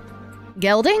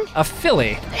 Gelding? A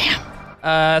filly. Damn.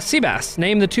 Seabass,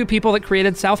 name the 2 people that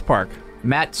created South Park.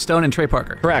 Matt Stone and Trey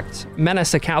Parker. Correct.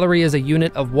 Menace, a calorie is a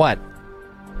unit of what?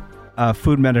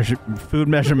 Food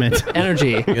measurement.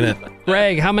 Energy. Unit.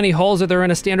 Greg, how many holes are there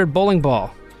in a standard bowling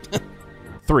ball?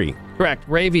 3. Correct.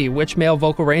 Ravi, which male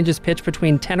vocal range is pitched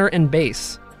between tenor and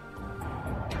bass?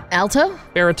 Alto?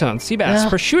 Baritone. Seabass,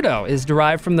 Ugh. prosciutto is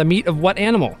derived from the meat of what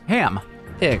animal? Ham.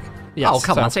 Pig. Yes, Oh,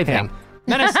 come so, on, same thing.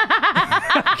 Menace,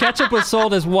 ketchup was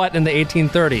sold as what in the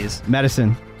 1830s?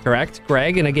 Medicine. Correct.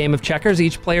 Greg, in a game of checkers,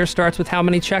 each player starts with how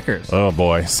many checkers? Oh,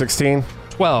 boy. 16.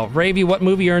 12. Ravi, what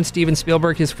movie earned Steven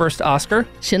Spielberg his first Oscar?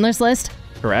 Schindler's List?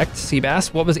 Correct.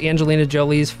 Seabass, what was Angelina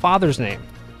Jolie's father's name?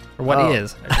 Or what Oh.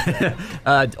 is?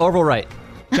 Orville Wright.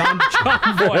 John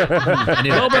Boyd. I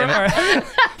knew that. Damn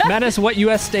it. Menace, what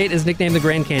U.S. state is nicknamed the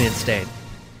Grand Canyon State?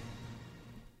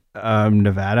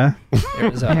 Nevada.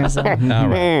 Arizona. All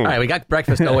right. All right, we got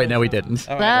breakfast. Oh, wait, no, we didn't.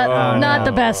 That, not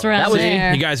the best round That was-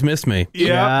 there. You guys missed me.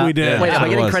 Yeah, we did. Wait, am I it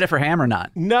getting was. credit for ham or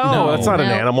not? No, that's not an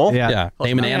No. animal. Yeah.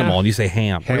 Name an animal and you say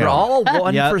ham. We were all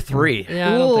 1 Yep. for 3. Yeah,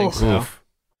 I don't think so. Oof.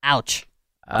 Ouch.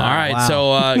 All right, wow.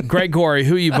 so Greg Gorey,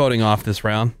 who are you voting off this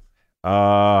round?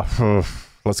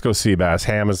 Let's go Seabass.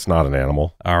 Ham is not an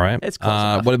animal. All right. It's close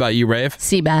enough. What about you, Rave?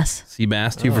 Seabass.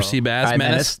 Seabass. 2 for Seabass. All right,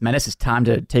 Menace. Menace, it's time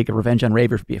to take a revenge on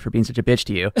Raver for being such a bitch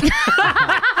to you.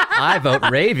 I vote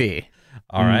Ravy.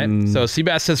 All right. So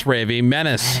Seabass says Ravy.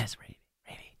 Menace.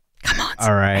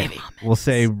 All right. We'll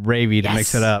say Ravy to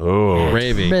mix it up. Oh,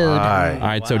 Ravy. Rude. All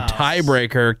right. So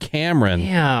tiebreaker, Cameron.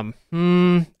 Damn.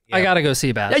 I gotta go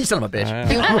Seabass. Yeah, you son of a bitch.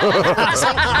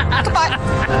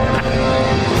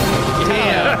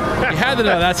 You had to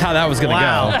know that's how that was going to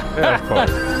go. Yeah, of course.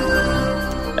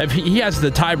 If he has the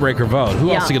tiebreaker vote,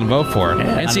 who else is Yeah. going to vote for it?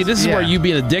 And see, this is where you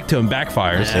being a dick to him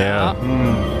backfires. Yeah.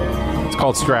 Let's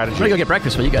called strategy. I'm gonna go get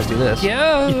breakfast while you guys do this.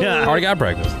 Yeah. Already got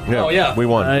breakfast. Yeah, Oh, yeah. we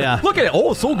won. Yeah. Look at it.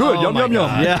 Oh, so good. Oh, yum, my yum, yum.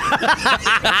 God. Yeah.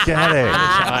 Get it.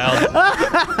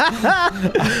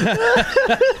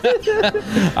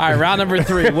 All right, round number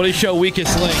 3. Woody Show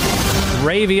weakest link.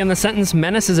 Ravy, in the sentence,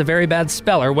 Menace is a very bad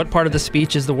speller. What part of the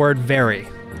speech is the word very?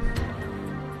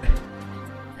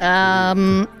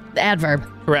 Adverb.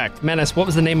 Correct. Menace, what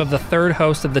was the name of the third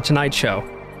host of The Tonight Show?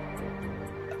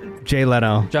 Jay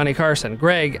Leno. Johnny Carson.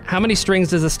 Greg, how many strings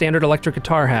does a standard electric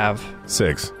guitar have?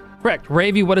 6. Correct.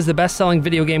 Ravy, what is the best-selling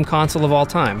video game console of all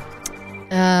time?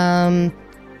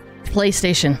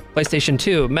 PlayStation. PlayStation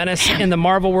 2. Menace, in the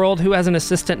Marvel world, who has an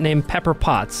assistant named Pepper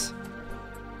Potts?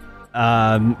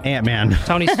 Ant-Man.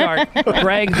 Tony Stark.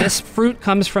 Greg, this fruit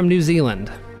comes from New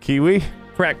Zealand. Kiwi.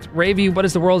 Correct. Ravy, what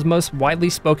is the world's most widely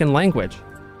spoken language?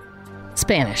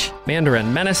 Spanish.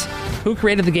 Mandarin. Menace, who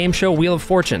created the game show Wheel of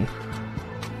Fortune?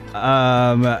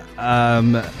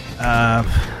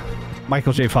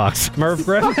 Michael J. Fox. Merv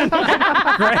Griffin.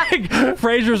 Greg,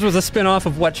 Frasier's was a spin-off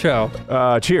of what show?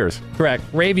 Cheers. Correct.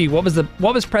 Ravy,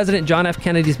 what was President John F.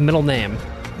 Kennedy's middle name?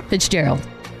 Fitzgerald.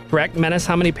 Correct. Menace,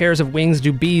 how many pairs of wings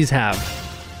do bees have?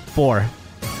 4.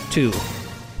 2.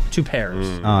 2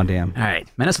 pairs. Oh, damn. All right.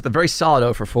 Menace with a very solid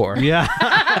 0 for 4. Yeah.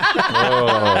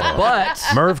 But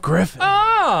Merv Griffin.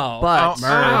 Oh. But It's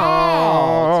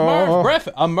Merv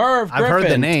Griffin. A Merv Griffin I've heard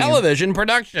the name. television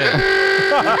production.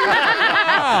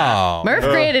 Wow. Murph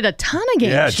created a ton of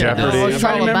game Yeah, shows. Jeopardy. I was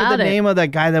trying to remember the it. name of that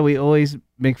guy that we always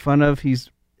make fun of.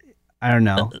 I don't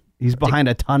know. He's behind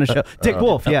a ton of shows. Dick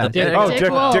Wolf, yeah. Dick Dick Wolf.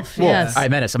 Wolf. Yes. all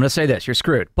right, Menace, I'm going to say this. You're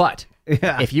screwed. But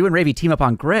Yeah. if you and Ravy team up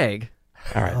on Greg,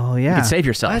 All right. Oh, you yeah. can save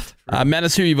yourself.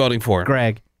 Menace, who are you voting for?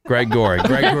 Greg. Greg Gorey.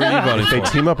 Greg, who are you voting If they for?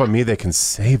 team up on me, they can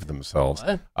save themselves.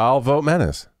 I'll vote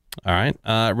Menace. All right.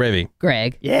 Ravy.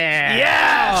 Greg.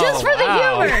 Yeah. Just for the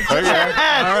humor. Just for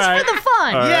the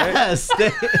fun. Yes.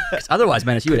 'Cause otherwise,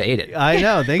 Menace, you would have ate it. I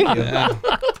know. Thank you.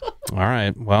 All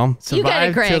right. Well, You get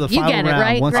it, Survive till Greg. the You final get it, round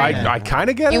right, once Greg? again. I kind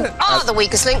of get You it. are the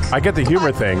weakest link. I get the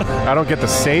humor thing. I don't get the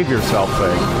save yourself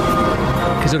thing.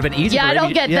 Because it would have been easy Yeah, for I don't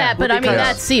Ravy. get that, but I mean, because-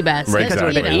 that's Seabass. Right, That's,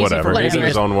 exactly. you know, Whatever. He's in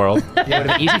his own world. Yeah, it would have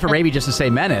been easy for Ravy just to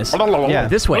say Menace. Yeah.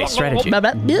 This way, strategy. Well,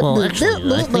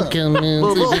 actually, I think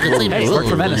Hey, work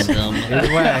for Menace.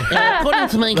 according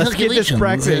to my Let's get this calculations,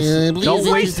 breakfast. please Don't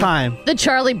waste time. the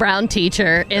Charlie Brown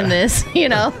teacher in this, you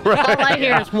know. All I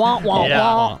hear is wah, wah,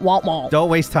 wah, wah, wah. Don't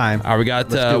waste time. all right, we got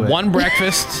do it. one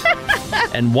breakfast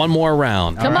and one more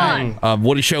round. Come on.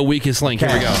 Woody Show weakest link. Here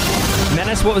we go.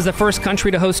 Menace, what was the first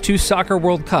country to host 2 soccer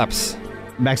World Cups?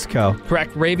 Mexico.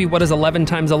 Correct. Ravy, what is 11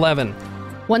 times 11?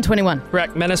 121.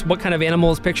 Correct. Menace, what kind of animal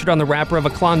is pictured on the wrapper of a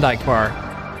Klondike bar?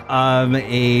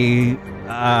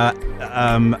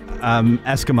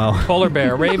 Eskimo. Polar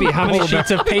bear. Ravy, how many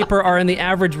sheets of paper are in the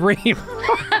average ream?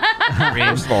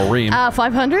 Ream.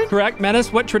 500. Correct.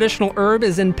 Menace, what traditional herb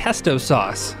is in pesto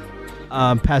sauce?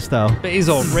 Pesto.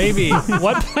 Basil. Ravy,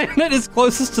 what planet is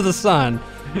closest to the sun?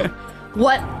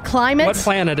 What climate? What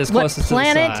planet is closest to the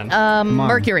planet? sun?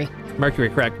 Mercury. Mercury,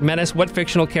 correct. Menace, what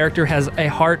fictional character has a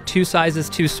heart 2 sizes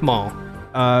too small?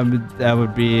 That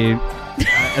would be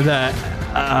the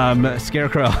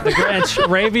Scarecrow. The Grinch.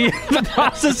 Ravy, the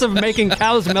process of making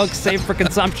cow's milk safe for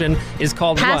consumption is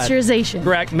called Pasteurization. what?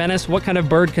 Correct. Menace, what kind of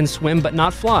bird can swim but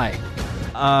not fly?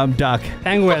 Duck.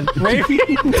 Penguin. Ravy,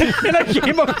 in a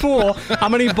game of pool, how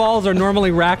many balls are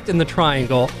normally racked in the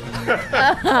triangle?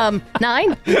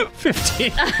 9.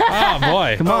 15. Oh,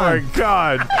 boy. Come Oh on. my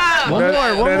God. One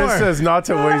more. Menace says not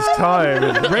to waste time.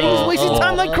 Ravy's wasting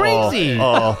time like crazy.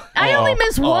 I only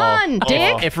missed one,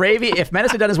 Dick. If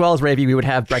Menace had done as well as Ravy, we would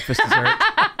have breakfast dessert.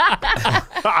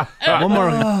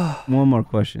 One more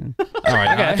question. All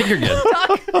right. I think you're good.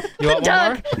 You want one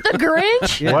Doug, more? the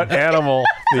Grinch. What animal?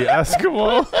 The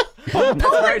Eskimo?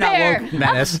 Polar bear.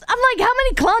 Menace. I'm like, how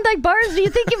many Klondike bars do you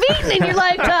think you've eaten in your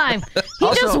lifetime?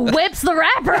 He just whips the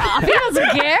wrapper off. He doesn't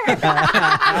care.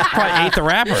 Probably ate the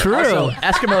wrapper. Also,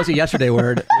 Eskimo is a yesterday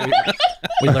word.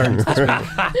 We learned this week.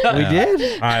 We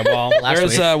did? All right. Well,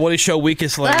 there's Woody Show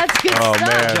weakest link. That's good Oh, stuff.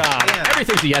 man.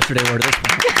 Everything's a yesterday word at this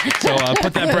point. So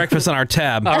put that breakfast on our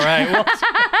tab. All right. Well,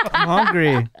 I'm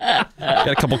hungry. Got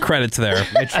a couple credits there.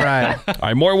 I tried. All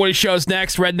right. More Woody Shows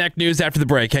next. Redneck News after the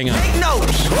break. Hang on.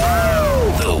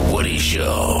 The Woody Show.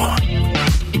 All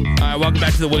right, welcome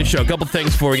back to the Woody Show. A couple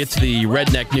things before we get to the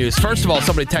redneck news. First of all,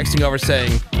 somebody texting over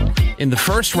saying, in the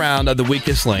first round of the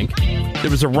Weakest Link.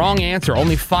 There was a wrong answer.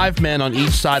 Only 5 men on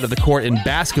each side of the court in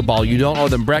basketball. You don't owe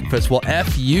them breakfast. Well,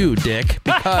 F you, Dick,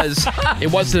 because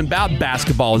it wasn't about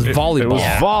basketball. It was volleyball. It was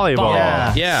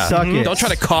volleyball. Yeah. Suck it. Don't try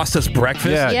to cost us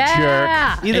breakfast.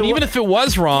 Yeah. And even if it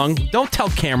was wrong, don't tell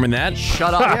Cameron that.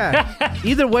 Shut up. Yeah.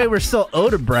 Either way, we're still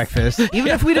owed a breakfast, even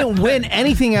if we didn't win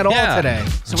anything at all today.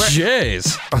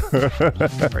 Jeez.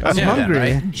 I'm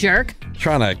hungry. Right? Jerk.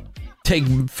 Trying to take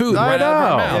food I right out of our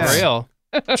know. mouths. For real.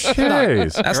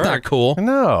 Jeez. That's not cool.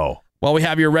 No. Well, we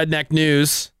have your redneck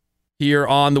news here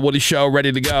on The Woody Show,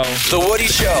 ready to go. The Woody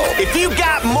Show. If you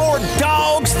got more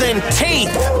dogs than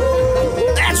teeth,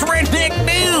 that's redneck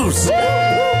news.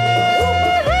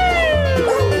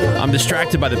 I'm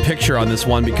distracted by the picture on this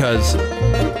one because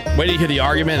wait till you hear the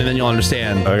argument and then you'll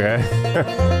understand. Okay.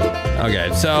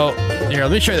 Okay, so here,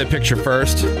 let me show you the picture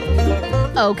first.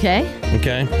 Okay.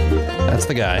 Okay, that's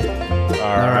the guy.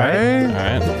 All right. All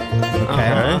right.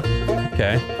 Okay.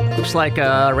 Okay. Looks like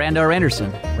Rando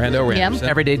Anderson. Rando Anderson.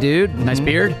 Everyday dude, nice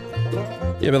beard.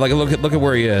 Yeah, but like look at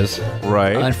where he is.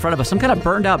 Right. In front of some kind of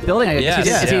burned out building.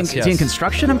 Is he in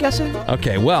construction, I'm guessing?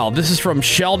 Okay, well, this is from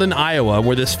Sheldon, Iowa,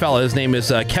 where this fella, his name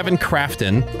is Kevin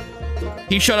Crafton.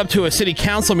 He showed up to a city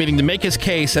council meeting to make his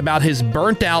case about his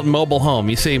burnt-out mobile home.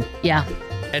 You see, Yeah.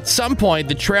 at some point,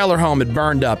 the trailer home had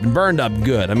burned up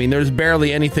good. I mean, there's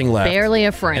barely anything left. Barely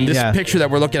a frame. And this picture that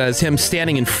we're looking at is him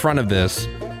standing in front of this.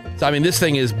 So, I mean, this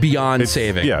thing is beyond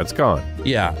saving. Yeah, it's gone.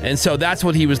 Yeah, and so that's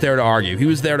what he was there to argue. He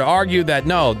was there to argue that,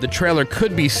 no, the trailer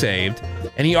could be saved.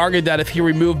 And he argued that if he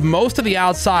removed most of the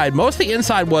outside, most of the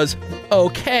inside was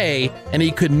okay, and he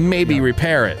could maybe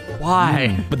repair it.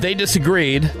 Why? But they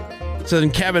disagreed. So then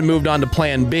Kevin moved on to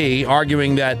plan B,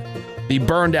 arguing that the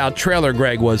burned out trailer,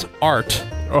 Greg, was art.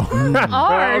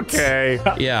 Art. Okay.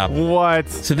 Yeah. What?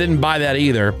 So didn't buy that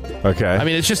either. Okay. I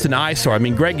mean, it's just an eyesore. I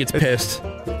mean, Greg gets pissed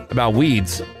about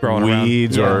weeds growing around.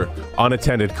 Weeds or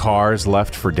unattended cars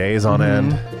left for days on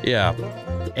end. Yeah.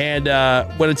 And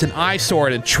when it's an eyesore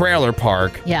at a trailer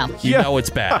park, Yeah. you know it's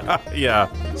bad. Yeah.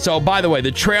 So, by the way,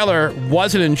 the trailer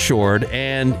wasn't insured,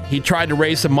 and he tried to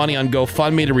raise some money on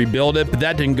GoFundMe to rebuild it, but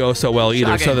that didn't go so well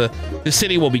either. Shocking. So the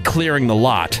city will be clearing the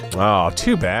lot Oh,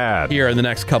 too bad. here in the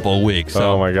next couple of weeks.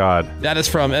 So Oh my God. that is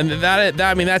from, and that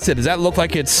I mean, that's it. Does that look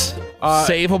like it's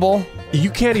savable? You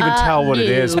can't even tell what it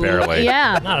is, no. barely.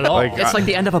 Yeah. Not at all. Like, It's like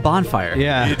the end of a bonfire.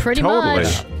 Yeah. Pretty totally.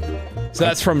 much. So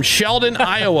that's from Sheldon,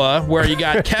 Iowa, where you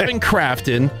got Kevin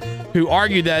Crafton, who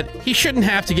argued that he shouldn't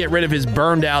have to get rid of his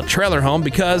burned out trailer home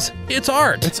because it's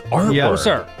art. It's artwork. Yeah.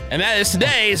 Sir. And that is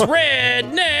today's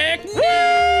Redneck News.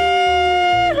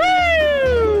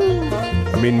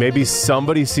 I mean, maybe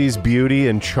somebody sees beauty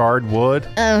in charred wood.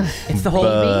 It's the whole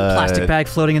But- plastic bag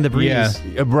floating in the breeze.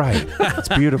 Yeah. Right. It's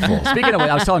beautiful. Speaking of,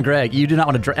 I was telling Greg, you do not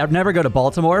want to never go to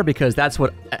Baltimore because that's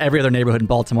what every other neighborhood in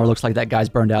Baltimore looks like. That guy's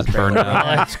burned out. Burned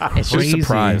out. It's just crazy.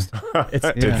 Surprised. it's It's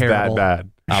that terrible. bad.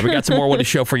 We got some more Woody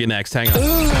Show for you next. Hang on.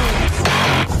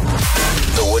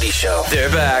 The Woody Show. They're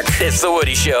back. It's The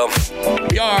Woody Show.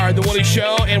 We are The Woody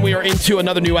Show, and we are into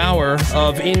another new hour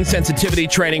of insensitivity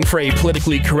training for a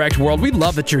politically correct world. We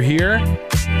love that you're here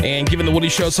and giving The Woody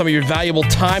Show some of your valuable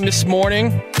time this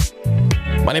morning.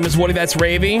 My name is Woody. That's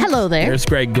Ravy. Hello there. There's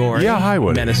Greg Gorey. Yeah, hi,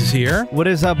 Woody. Menace is here. What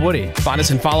is up, Woody? Find us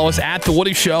and follow us at The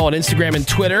Woody Show on Instagram and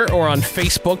Twitter, or on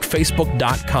Facebook,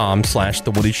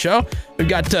 facebook.com/The Woody Show. We've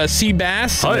got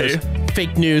Seabass. Hi. There's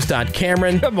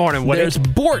fakenews.cameron. Good morning, Woody. There's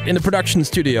Bort in the production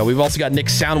studio. We've also got Nick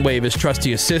Soundwave as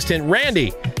trusty assistant.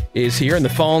 Randy is here, and the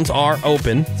phones are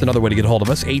open. It's another way to get a hold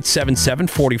of us,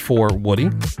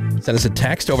 877-44-WOODY. Send us a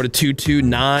text over to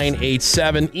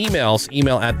 22987.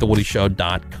 Email at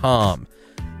thewoodyshow.com.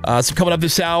 So coming up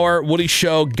this hour, Woody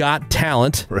Show Got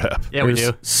Talent. Rep. Yeah, we There's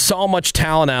do. so much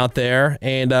talent out there,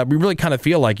 and we really kind of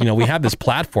feel like, we have this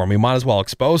platform. We might as well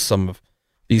expose some of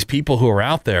these people who are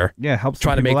out there Yeah, helps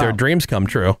trying to make their dreams come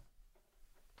true.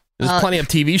 There's plenty of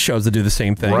TV shows that do the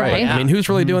same thing. Right. I mean, who's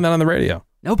really doing that on the radio?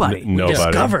 Nobody. Nobody.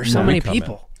 Discover so Yeah. many Comment.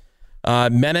 people.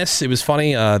 Menace, it was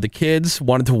funny. The kids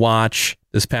wanted to watch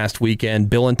this past weekend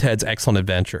Bill and Ted's Excellent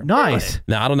Adventure. Nice.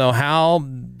 Now, I don't know how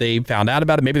they found out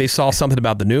about it. Maybe they saw something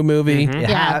about the new movie.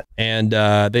 Yeah. And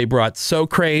they brought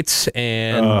Socrates,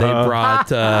 and they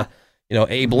brought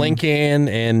Abe Lincoln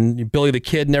and Billy the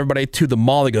Kid and everybody to the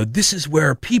mall. They go, this is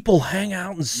where people hang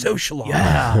out and socialize.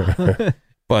 Yeah.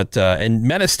 But and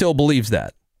Menace still believes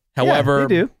that. However,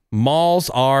 they do. malls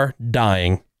are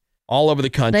dying all over the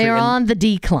country. They are and, on the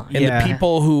decline. and the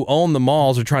people who own the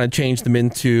malls are trying to change them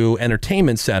into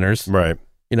entertainment centers. Right.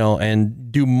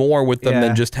 And do more with them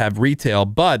than just have retail.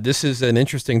 But this is an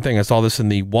interesting thing. I saw this in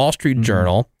the Wall Street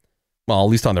Journal. Well, at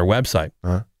least on their website.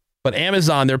 But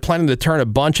Amazon, they're planning to turn a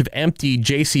bunch of empty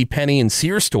JCPenney and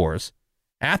Sears stores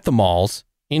at the malls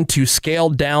into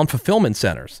scaled down fulfillment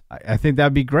centers. I think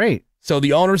that'd be great. So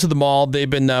the owners of the mall, they've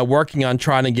been working on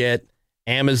trying to get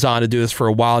Amazon to do this for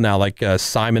a while now, like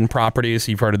Simon Properties.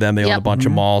 You've heard of them. They own a bunch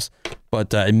of malls.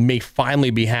 But it may finally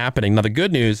be happening. Now, the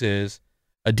good news is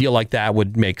a deal like that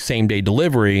would make same-day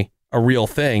delivery a real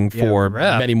thing for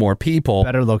many more people.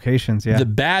 Better locations, yeah. The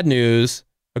bad news,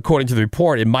 according to the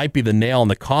report, it might be the nail in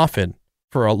the coffin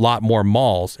for a lot more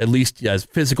malls, at least as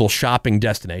physical shopping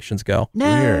destinations go.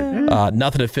 Weird.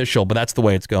 Nothing official, but that's the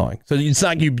way it's going. So it's not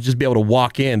like you'd just be able to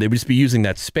walk in. They would just be using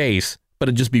that space, but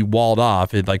it'd just be walled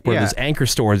off. Like where those anchor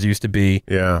stores used to be,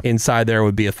 inside there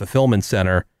would be a fulfillment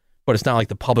center, but it's not like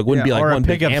the public wouldn't be like or one a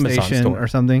big pickup Amazon station store or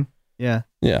something. Yeah.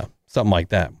 Yeah, something like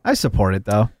that. I support it,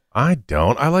 though. I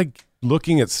don't. I like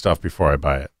looking at stuff before I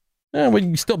buy it. Yeah, well,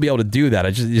 you still be able to do that.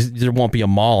 There won't be a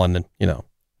mall in,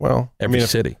 every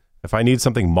city. If I need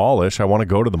something mallish, I want to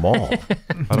go to the mall.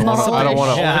 I don't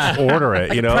want to order it.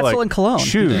 Like pretzel and cologne.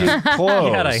 Shoes,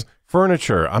 clothes,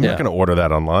 furniture. I'm not going to order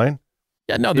that online.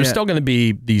 Yeah, no, there's still going to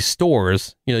be these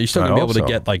stores. You're still going to be able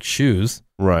to get like shoes,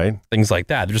 right? Things like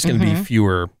that. There's just going to be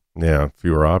fewer. Yeah,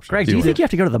 fewer options. Greg, do you think you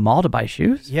have to go to the mall to buy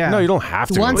shoes? Yeah. No, you don't have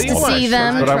to. Wants to see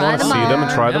them, but I try want to them see them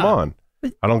and on. try them on.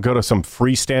 I don't go to some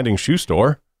freestanding shoe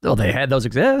store. Well, they had those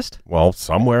exist. Well,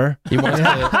 somewhere. He wants to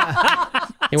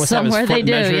have his Somewhere they foot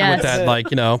do, measured yes. with that,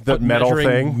 the foot metal measuring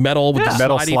thing, metal with the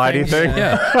metal slidey slidey thing.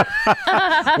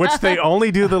 Yeah. Which they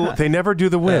only do they never do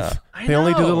the width. They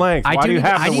only do the length. Why do you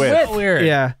have the width? Weird.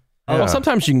 Yeah. Well,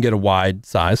 sometimes you can get a wide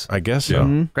size. I guess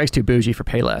so. Greg's too bougie for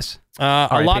Payless.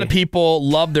 A lot of people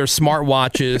love their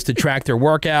smartwatches to track their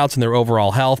workouts and their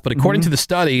overall health, but according to the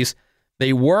studies,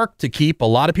 they work to keep a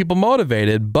lot of people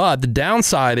motivated, but the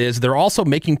downside is they're also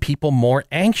making people more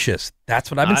anxious. That's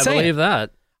what I've been saying. I believe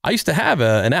that. I used to have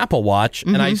an Apple Watch,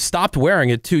 and I stopped wearing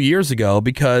it 2 years ago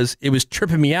because it was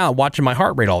tripping me out watching my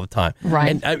heart rate all the time.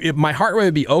 Right. And my heart rate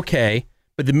would be okay,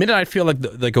 but the minute I feel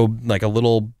like a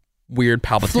little weird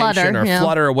palpitation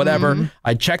flutter or whatever,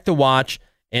 I'd check the watch,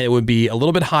 and it would be a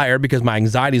little bit higher because my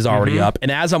anxiety is already up.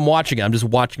 And as I'm watching it, I'm just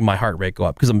watching my heart rate go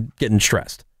up because I'm getting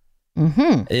stressed.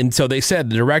 And so they said,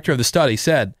 the director of the study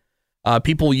said,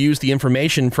 people use the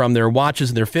information from their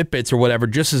watches and their Fitbits or whatever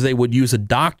just as they would use a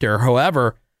doctor.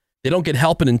 However, they don't get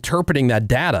help in interpreting that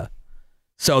data.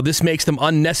 So this makes them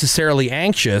unnecessarily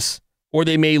anxious, or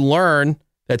they may learn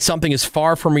that something is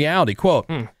far from reality. Quote,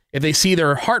 if they see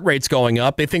their heart rates going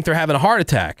up, they think they're having a heart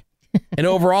attack. And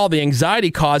overall, the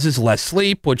anxiety causes less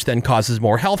sleep, which then causes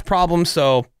more health problems.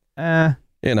 So,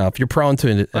 if you're prone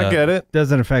to I get it.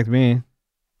 Doesn't affect me.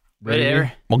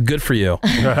 Whatever. Well, good for you.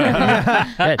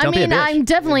 I mean, I'm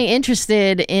definitely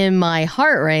interested in my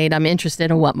heart rate. I'm interested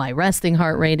in what my resting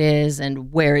heart rate is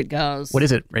and where it goes. What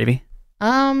is it, Ravy?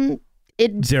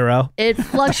 It 0. It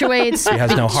fluctuates. He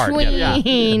has no heart.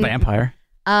 Between vampire.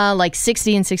 Like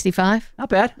 60 and 65. Not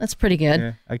bad. That's pretty good.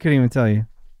 Yeah, I couldn't even tell you.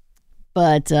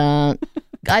 But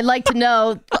I'd like to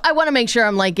know. I want to make sure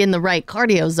I'm like in the right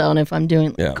cardio zone if I'm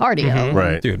doing cardio.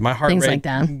 Right. Dude, my heart Things rate like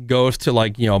that. goes to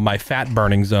my fat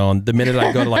burning zone the minute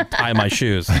I go to tie my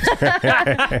shoes.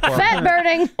 Fat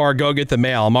burning. Or go get the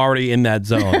mail. I'm already in that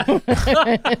zone.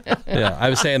 Yeah, I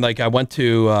was saying I went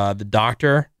to the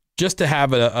doctor just to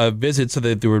have a visit so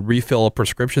that they would refill a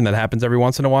prescription that happens every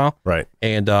once in a while. Right.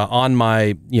 And on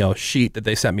my sheet that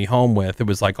they sent me home with, it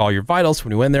was like all your vitals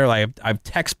when you went there. I have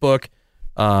textbook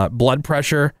blood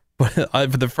pressure, but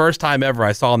for the first time ever,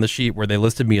 I saw on the sheet where they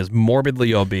listed me as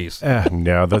morbidly obese.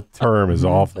 No, the term is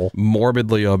awful.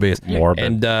 Morbidly obese.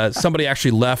 Morbid. And somebody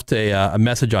actually left a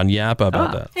message on Yappa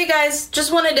about that. Hey guys,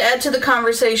 just wanted to add to the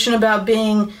conversation about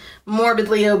being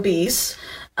morbidly obese.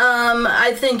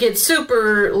 I think it's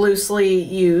super loosely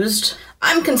used.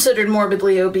 I'm considered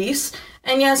morbidly obese,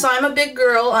 and yes, I'm a big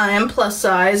girl, I am plus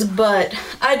size, but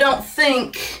I don't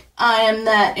think I am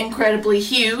that incredibly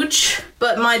huge.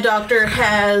 But my doctor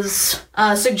has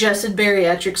suggested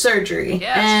bariatric surgery,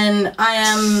 and I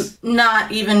am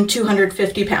not even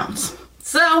 250 pounds.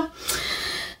 So,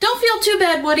 don't feel too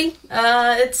bad, Woody.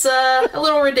 It's a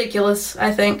little ridiculous,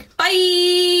 I think.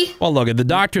 Bye! Well, look, if the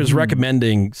doctor's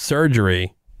recommending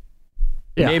surgery,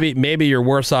 maybe you're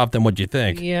worse off than what you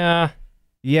think. Yeah.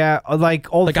 Yeah,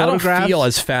 like old photographs. I don't feel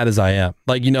as fat as I am.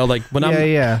 When I'm like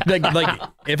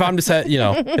if I'm just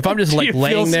if I'm just like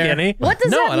laying there. Skinny? What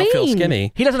does that mean? No, I don't feel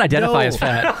skinny. He doesn't identify as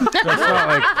fat.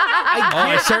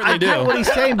 I certainly do. I get what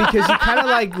he's saying because you kind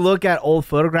of look at old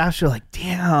photographs. You're like,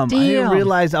 damn, I didn't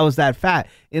realize I was that fat.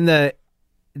 In the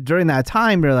during that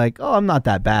time, you're like, oh, I'm not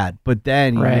that bad. But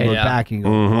then you look back and you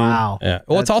go, wow. Yeah.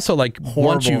 Well, it's also like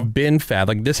once you've been fat,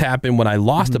 like this happened when I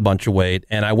lost a bunch of weight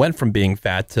and I went from being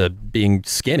fat to being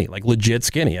skinny, like legit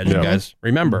skinny, as you guys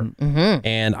remember.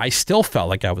 And I still felt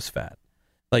like I was fat.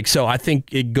 Like, so I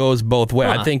think it goes both ways.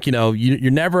 I think,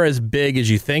 you're never as big as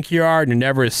you think you are, and you're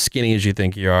never as skinny as you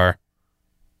think you are.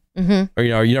 Or,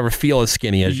 you never feel as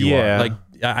skinny as you are. Like,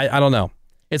 I don't know.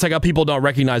 It's like how people don't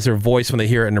recognize their voice when they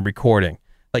hear it in a recording.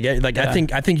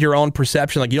 I think your own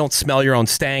perception, like you don't smell your own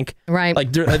stank. Right.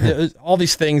 Like there's all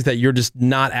these things that you're just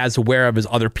not as aware of as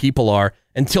other people are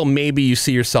until maybe you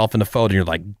see yourself in a photo and you're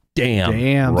like,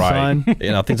 damn, son.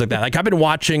 Things like that. Like I've been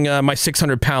watching my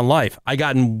 600-pound life. I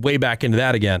gotten way back into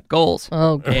that again. Goals.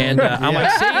 Oh, and I'm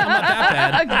like, see, I'm not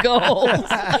that bad. Goals.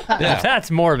 That's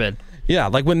morbid. Yeah,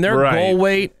 like when their goal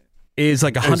weight is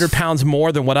like 100 pounds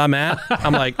more than what I'm at,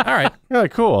 I'm like, all right. Yeah,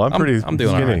 cool. I'm pretty I'm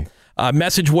doing skinny. all right.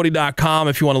 MessageWoody.com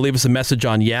if you want to leave us a message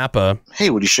on Yappa. Hey,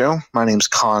 Woody Show. My name's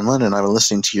Conlon, and I've been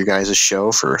listening to your guys'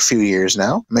 show for a few years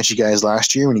now. I met you guys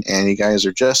last year, and you guys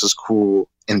are just as cool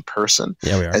in person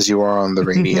as you are on the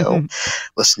radio.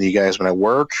 Listen to you guys when I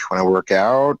work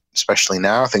out, especially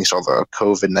now, thanks to all the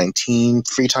COVID-19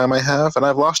 free time I have, and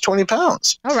I've lost 20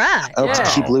 pounds. All right. I hope to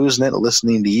keep losing it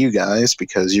listening to you guys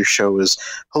because your show is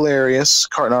hilarious.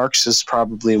 Carton Arcs is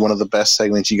probably one of the best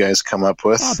segments you guys come up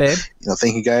with. Aw, babe.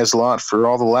 Thank you guys a lot for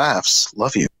all the laughs.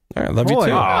 Love you. All right, love you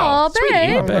too. Aw,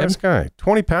 babe. Nice guy.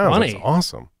 20 pounds. Funny. That's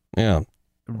awesome. Yeah.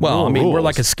 Well, I mean, we're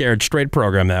like a Scared Straight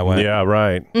program that way. Yeah,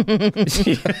 right.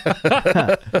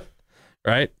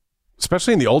 Right?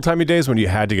 Especially in the old-timey days when you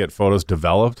had to get photos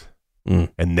developed,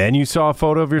 and then you saw a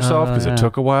photo of yourself because it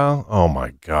took a while. Oh,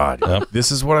 my God. This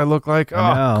is what I look like?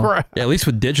 Oh, crap. Yeah, at least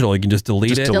with digital, you can just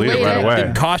delete it. Delete it right away. It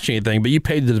didn't cost you anything, but you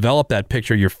paid to develop that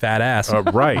picture of your fat ass.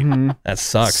 Right. That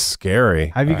sucks.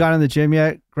 Scary. Have you gone in the gym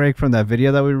yet, Greg, from that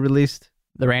video that we released?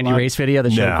 The Randy Race video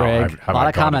that showed Greg. A lot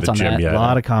of comments on that. A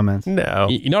lot of comments. No.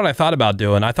 You know what I thought about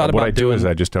doing? I thought what about I do is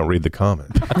I just don't read the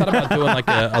comments. I thought about doing like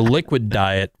a liquid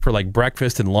diet for like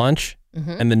breakfast and lunch,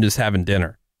 and then just having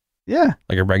dinner. Yeah.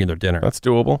 Like a regular dinner. That's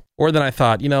doable. Or then I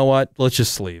thought, you know what? Let's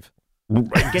just leave.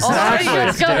 Exactly.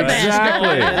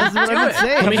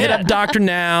 Let me hit up Dr.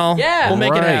 Now. Yeah. We'll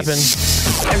make it happen.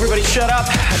 Everybody shut up.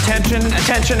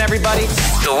 Attention, everybody.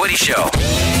 The Woody Show.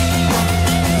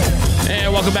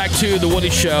 And welcome back to The Woody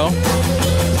Show.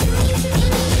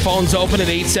 Phone's open at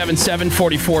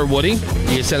 877-44-WOODY.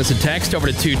 You can send us a text over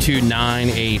to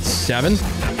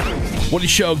 22987. Woody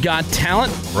Show got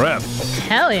talent. Rep.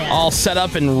 Hell yeah. All set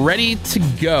up and ready to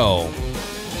go.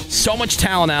 So much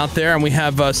talent out there, and we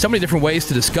have so many different ways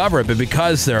to discover it, but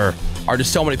because there are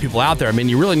just so many people out there, I mean,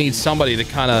 you really need somebody to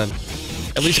kind of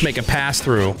at least make a pass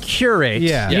through. Curate.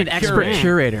 Yeah. You need an expert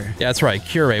curator. Yeah, that's right.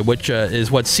 Curate, which is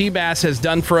what Seabass has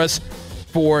done for us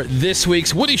for this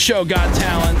week's Woody Show Got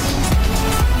Talent.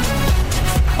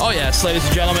 Oh, yes, ladies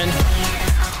and gentlemen.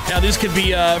 Now, this could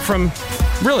be from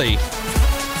really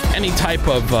any type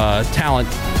of talent,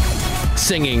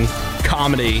 singing,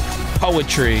 comedy,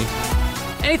 poetry.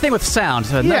 Anything with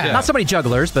sound. Not so many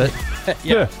jugglers, but...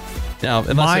 Yeah. Now,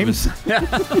 unless it was...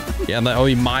 miming. Yeah,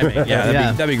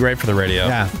 that'd be great for the radio.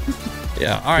 Yeah.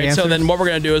 Yeah. All right. So then, what we're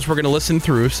going to do is we're going to listen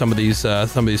through some of these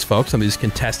folks, some of these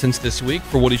contestants this week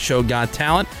for Woody Show Got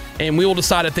Talent, and we will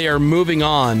decide if they are moving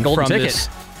on from this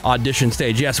audition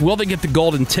stage. Yes. Will they get the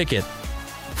golden ticket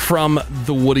from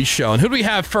the Woody Show? And who do we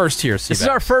have first here, This is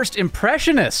our first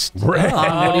impressionist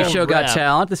on Woody Show Got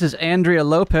Talent. This is Andrea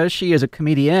Lopez. She is a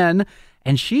comedian,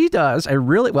 and she does a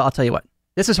really well. I'll tell you what.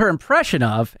 This is her impression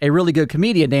of a really good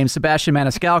comedian named Sebastian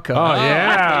Maniscalco. Oh,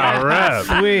 yeah. Rep.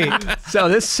 Sweet. So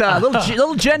this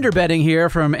little gender betting here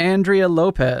from Andrea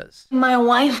Lopez. My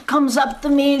wife comes up to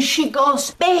me and she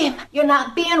goes, "Babe, you're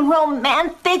not being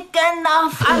romantic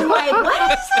enough." I'm like,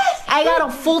 "What is this? I got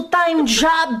a full-time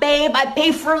job, babe. I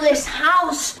pay for this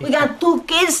house. We got 2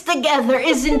 kids together.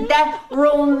 Isn't that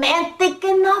romantic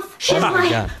enough?" She's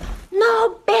like,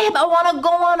 "No, babe, I want to go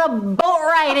on a boat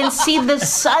ride and see the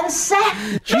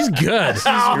sunset." She's good.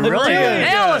 She's really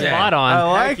good. Spot on. I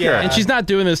like her. And she's not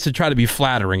doing this to try to be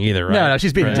flattering either, right? No,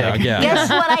 she's being a dick. Yeah. Guess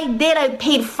what I did? I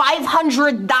paid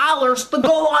 $500 to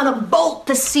go on a boat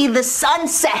to see the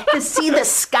sunset, to see the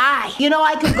sky. You know,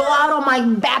 I could go out on my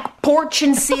back porch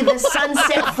and see the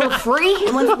sunset for free.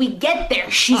 And when we get there,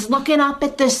 she's looking up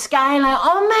at the sky like,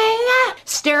 "Oh my God,"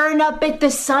 staring up at the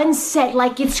sunset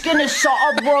like it's going to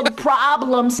solve world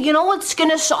problems. You know what's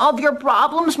gonna solve your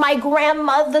problems? My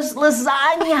grandmother's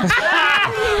lasagna.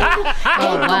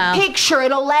 Take a picture,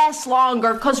 it'll last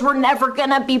longer, because we're never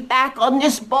gonna be back on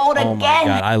this boat again. Oh my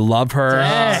God, I love her.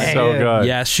 Dang. So good.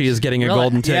 Yes, she is getting a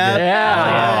golden ticket.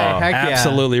 Yeah. Heck yeah.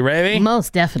 Absolutely, Ravy.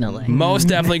 Most definitely. Most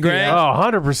definitely, Greg. Oh,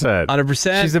 100%.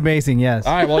 100%. She's amazing, yes.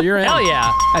 All right, well, you're in. Hell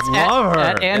yeah. That's Love her.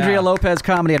 At Andrea Lopez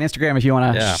Comedy on Instagram if you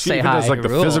want to She say even hi. does like the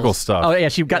physical stuff. Oh yeah,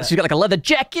 she's got like a leather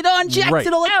jacket on, jacked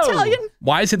all Italian.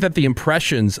 Why is it that the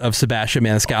impressions of Sebastian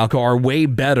Maniscalco are way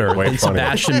better than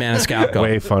Sebastian Maniscalco?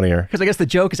 Way funnier. Because I guess the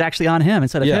joke is actually on him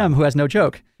instead of him, who has no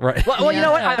joke. Right. Well, you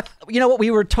know what? You know what? We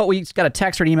were told. We got a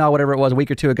text or an email, whatever it was, a week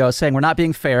or two ago, saying we're not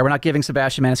being fair. We're not giving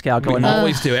Sebastian Maniscalco We enough.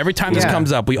 always do. Every time this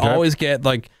comes up, we always get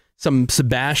like some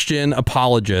Sebastian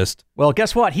apologist. Well,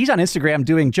 guess what? He's on Instagram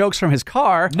doing jokes from his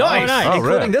car. Nice. Oh,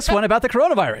 including really? this one about the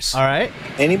coronavirus. All right.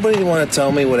 Anybody want to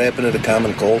tell me what happened to the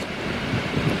common cold?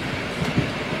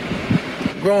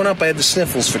 Growing up, I had the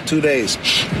sniffles for 2 days.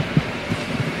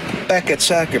 Back at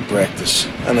soccer practice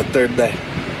on the third day.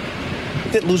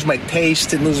 Didn't lose my taste,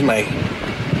 didn't lose my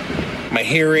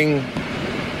hearing,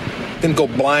 didn't go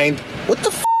blind. What the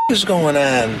f*** is going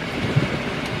on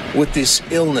with these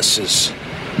illnesses?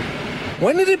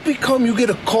 When did it become you get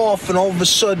a cough and all of a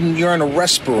sudden you're on a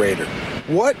respirator?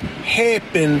 What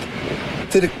happened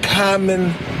to the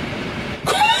common...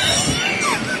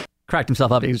 Cracked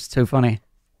himself up. He was too funny.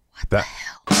 The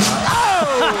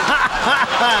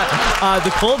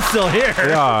cold's still here.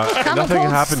 Yeah, Common nothing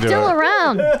cold's happened to still her.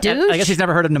 around, dude. I guess he's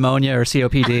never heard of pneumonia or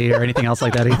COPD or anything else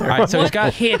like that either. All right, so he's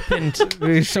got happened.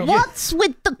 What's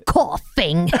with the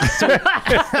coughing?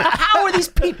 How are these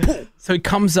people? So he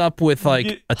comes up with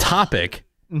like a topic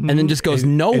and then just goes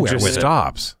nowhere It just with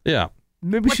stops. it. Yeah.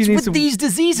 Maybe What's she needs with some. these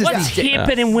diseases? What's these days?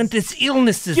 happening with these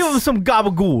illnesses? Give him some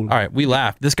gabagool. All right, we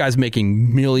laugh. This guy's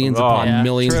making millions upon yeah,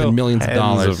 millions true. and millions of Tens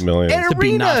dollars. of millions. And To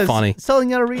be not arenas. funny.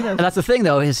 Selling at arenas. And that's the thing,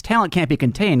 though. His talent can't be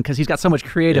contained because he's got so much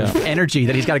creative energy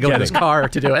that he's got to go in his car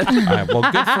to do it. All right, well,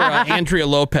 good for Andrea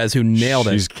Lopez who nailed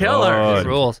it. She's Killer. good.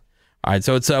 Rules. All right,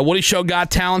 so it's Woody Show Got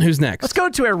Talent. Who's next? Let's go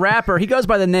to a rapper. He goes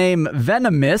by the name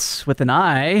Venomous with an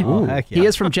I. Oh, heck yeah. He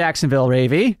is from Jacksonville,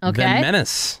 Ravy. Okay. Van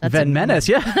Menace. Van Menace,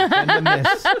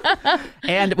 yeah.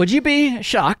 And would you be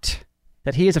shocked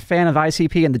that he is a fan of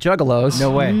ICP and the Juggalos? No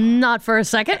way. Not for a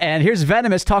second. And here's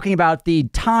Venomous talking about the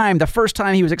first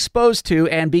time he was exposed to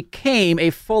and became a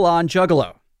full-on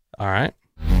Juggalo. All right.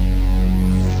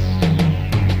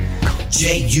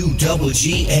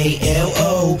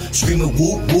 Juggalo, screaming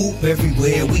whoop whoop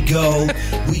everywhere we go.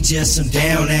 We just some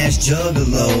down ass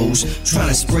juggalos, trying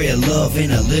to spread love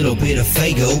and a little bit of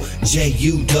Fago.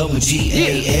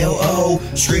 Juggalo,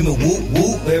 screaming whoop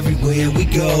whoop everywhere we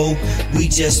go. We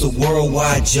just a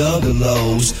worldwide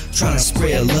juggalos, trying to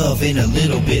spread love and a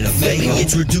little bit of Fago. Let me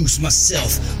introduce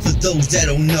myself for those that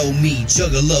don't know me.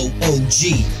 Juggalo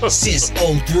OG since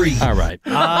 03. All right.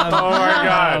 Oh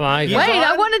my God. Wait,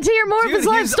 I wanted to hear more of his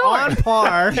life He's story. on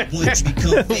par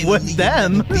with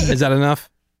them. Is that enough?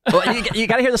 Well, you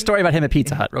got to hear the story about him at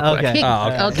Pizza Hut real quick. Okay.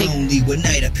 Oh, okay. Only one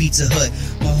night at Pizza Hut,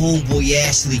 my homeboy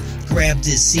Ashley grabbed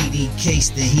his CD case,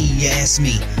 then he asked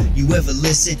me, "You ever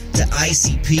listen to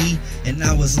ICP?" And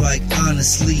I was like,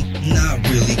 "Honestly, not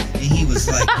really." And he was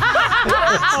like,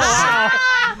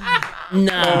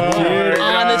 No,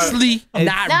 honestly,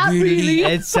 not really.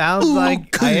 It sounds like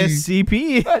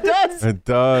ISCP. It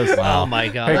does. Oh my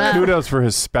God. Hey, kudos for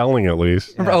his spelling at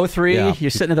least. Remember 03? Yeah. You're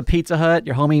sitting at the Pizza Hut,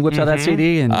 your homie whips out that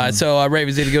CD, and So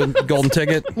Ravy's need to go golden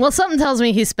ticket. Well, something tells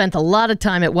me he spent a lot of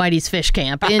time at Whitey's Fish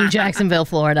Camp in Jacksonville,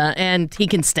 Florida, and he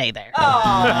can stay there. All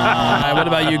right, what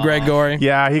about you, Greg Gorey?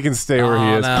 Yeah, he can stay where he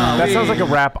is. no. That sounds like a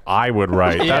rap I would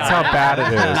write. That's how bad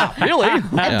it is. really?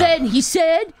 And then he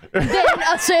said, then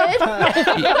I said.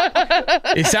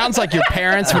 It sounds like your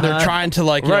parents when they're trying to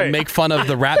you know, make fun of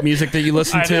the rap music that you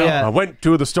listen to. I went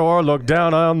to the store, looked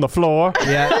down on the floor.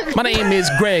 Yeah. My name is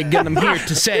Greg, and I'm here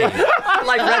to say.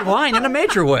 Like red wine in a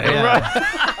major way.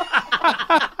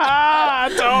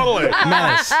 Totally.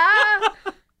 Menace.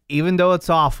 Even though it's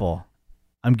awful,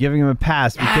 I'm giving him a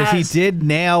pass because he did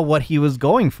nail what he was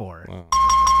going for.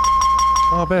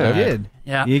 Oh, bad. He did.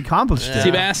 Yeah. He accomplished it.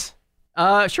 Seabass?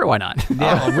 Sure, why not?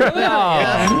 Oh,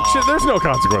 really? Shit, there's no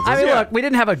consequences. I mean, look, we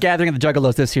didn't have a gathering of the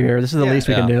Juggalos this year. This is the least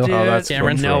we can do. Dude, that's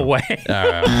Cameron, true. no way.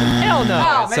 Hell no.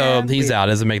 Oh, So he's out.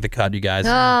 Doesn't make the cut, you guys. Oh,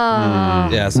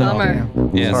 Yeah, so bummer.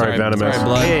 Yeah, sorry, Venomous. Sorry,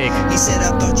 Blood. He said,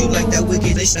 I thought you liked that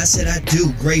wicked bitch. I said, I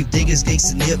do. Grave diggers,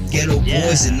 gangsta nip, ghetto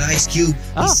boys, and Ice Cube.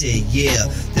 He said, yeah,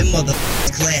 them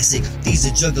motherfuckers classic. These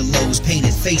are juggalos,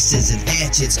 painted faces and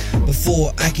hatchets.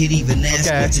 Before I could even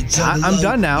ask what's a juggalo, I'm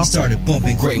done now. He started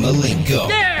bumping Great Malenko.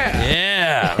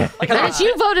 Yeah. Dennis,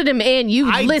 you voted him in. You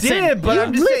I listened. did, but you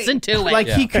I'm just listened to it. Like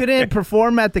he couldn't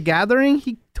perform at the gathering.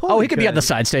 He totally he could be on the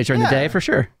side stage during the day for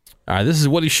sure. All right, this is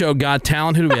Woody Show Got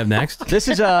Talent. Who do we have next? This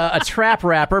is a trap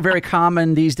rapper, very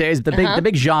common these days. The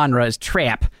big genre is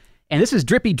trap. And this is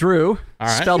Drippy Drew,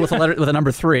 spelled with a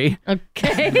number 3.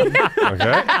 Okay.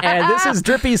 And this is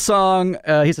Drippy's song.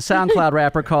 He's a SoundCloud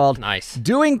rapper called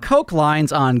Doing Coke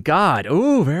Lines on God.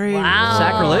 Ooh, very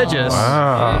sacrilegious.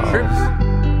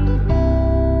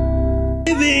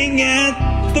 Living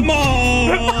at the mall.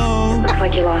 Looks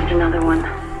like you lost another one.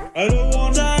 I don't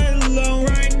want to die alone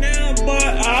right now, but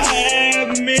I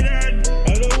admit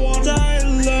I don't want to die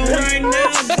alone right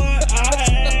now, but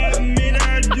I admit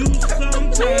I do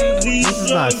sometimes. These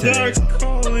drugs are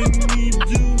calling me to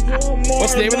go more.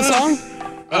 What's the name of the song?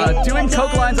 Doing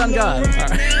Coke Lines on God.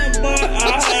 But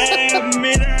I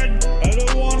admit I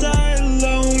don't want to die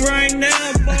alone right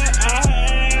now, but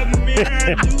I admit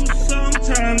I do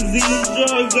sometimes. These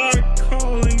drugs are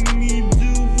calling me to go.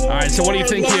 All right, so what do you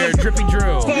think here, Drippy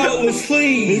Drew?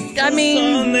 I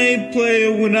mean,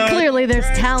 clearly there's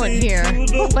talent here,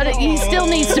 but he still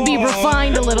needs to be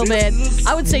refined a little bit.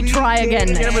 I would say try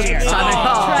again next year.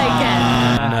 Try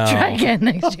again. No. Try again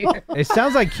next year. It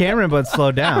sounds like Cameron, but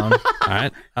slow down. All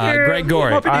right, Greg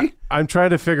Gorey. I'm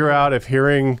trying to figure out if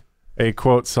hearing a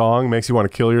quote song makes you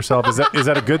want to kill yourself. Is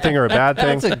that a good thing or a bad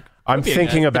thing? I'm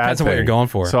thinking a bad Depends thing. on what you're going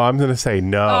for. So I'm going to say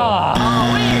no.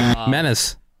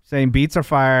 Menace. Saying beats are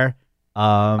fire.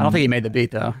 I don't think he made the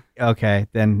beat, though. Okay,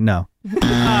 then no.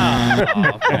 Seabass?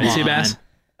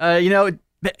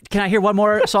 Can I hear one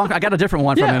more song? I got a different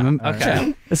one from him.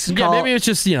 Okay. This is called, maybe it's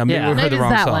just, maybe we heard the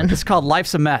wrong song. It's called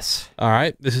Life's a Mess. All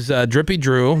right. This is Drippy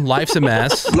Drew. Life's a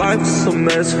Mess. Life's a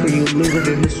mess when you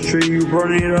living in the street,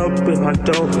 running up and I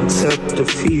don't accept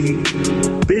defeat.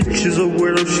 Bitch is a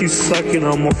weirdo, she's sucking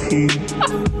on my feet.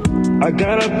 I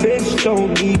got a bitch,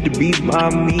 don't need to be by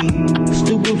me.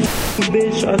 Stupid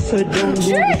bitch, I said don't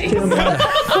understand my...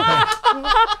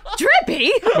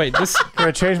 Drippy? Wait, this... Can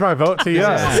I change my vote to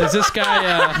yes? Is this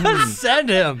guy... Send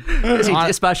him. Is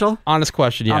he special? Honest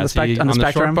question, yeah. On the, Is he on the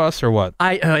spectrum? short bus or what?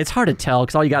 It's hard to tell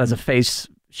because all you got is a face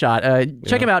shot.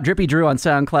 Check him out, Drippy Drew on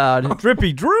SoundCloud.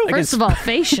 Drippy Drew? First of all,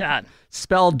 face shot.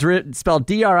 Spelled DRIPP,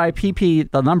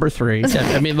 the number 3. Yeah,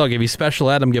 I mean, look, if he's special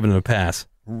ed, I'm giving him a pass.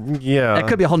 Yeah. That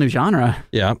could be a whole new genre.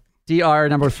 Yeah. DR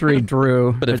number 3,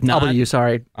 Drew. But if not, W,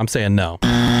 sorry. I'm saying no.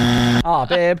 Aw,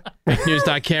 babe.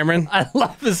 News.Cameron. I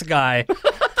love this guy.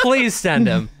 Please send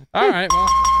him. All right. Well.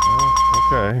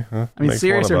 Okay. I mean,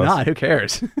 serious or not, who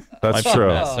cares? That's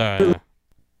true. All right.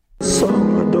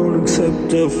 Some I don't accept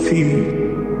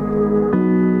defeat.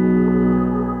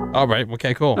 All right.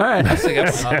 Okay, cool. All right. That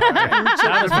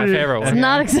was my favorite It's one.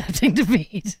 not accepting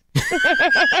defeat.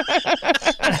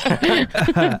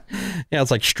 Yeah,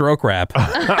 it's like stroke rap.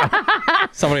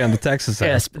 Somebody on the Texas side.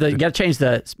 Yes, you got to change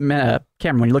the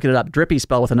Cameron, when you look it up, Drippy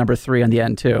spelled with a number 3 on the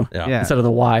end, too. Yeah. Instead of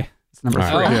the Y. It's number 3.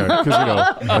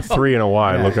 Yeah, because a 3 and a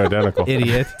Y look identical.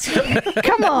 Idiot.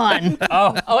 Come on.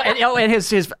 And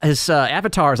his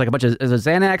avatar is like a bunch of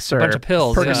Xanax or bunch of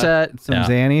pills, Percocet. Some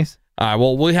Xannies. All right.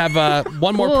 Well, we have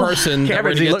one more person that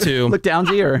we're Cameron, going to get to. Look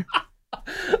downsy or?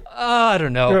 I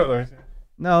don't know.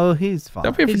 No, he's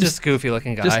fine. He's just a goofy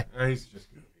looking guy.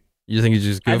 You think he's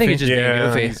just goofy? I think he's just being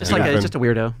goofy. It's just a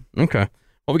weirdo. Okay.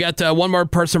 Well, we got one more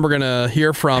person we're going to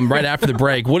hear from right after the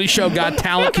break. Woody Show Got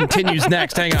Talent continues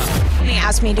next. Hang on. He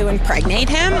asked me to impregnate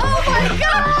him. Oh my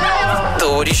God!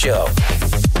 The Woody Show.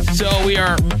 So we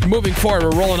are moving forward.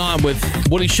 We're rolling on with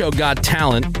Woody Show Got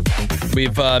Talent.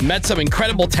 We've met some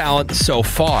incredible talent so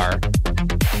far.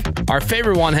 Our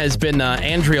favorite one has been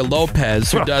Andrea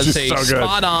Lopez, who does a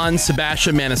spot-on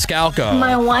Sebastian Maniscalco.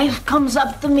 My wife comes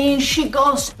up to me and she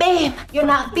goes, "Babe, you're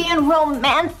not being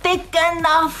romantic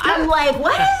enough." I'm like,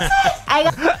 "What is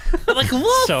this?" Like,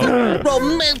 what? So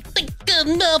romantic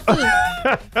enough.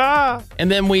 And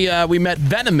then we met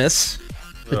Venomous,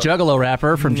 the Juggalo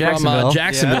rapper from Jacksonville. From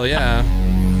Jacksonville, yeah.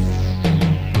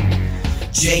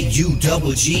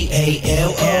 JUGGALO.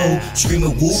 Scream a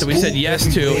whoop. So we said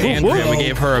yes to Andrea. We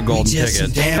gave her a golden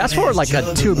ticket. Fast forward like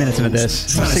 2 minutes into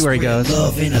this. Let's see where he goes.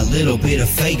 Loving a little bit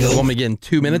of You want me to get in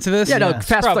 2 minutes of this? Yeah, no,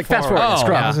 fast forward. Oh,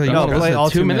 Scrub. yeah. No, play all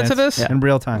 2 minutes of this? in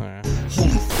real time.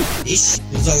 This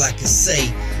was all I could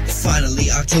say. Finally,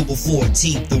 October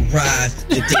 14th arrived.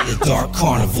 The day the Dark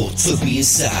Carnival took me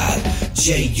inside.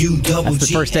 J-U-double-G. That's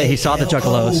the first day he saw the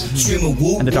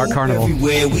Juggalos and the Dark Carnival.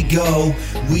 Everywhere we go,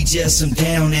 we just some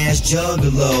down-ass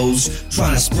juggalos.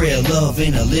 Trying to spread love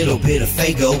and a little bit of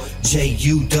Fago.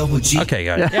 J-U-double-G. Okay,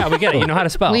 guys. Yeah, we get it. You know how to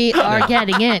spell. We are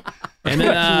getting it. And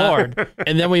then, Lord.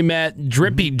 And then we met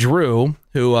Drippy Drew,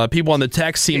 who people on the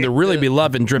text seem to really be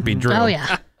loving Drippy Drew. Oh,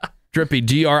 yeah. Drippy,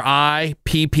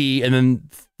 Dripp, and then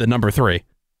the number 3.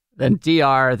 Then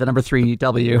DR, the number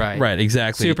 3W. Right,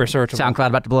 exactly. Super searchable. SoundCloud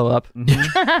about to blow up.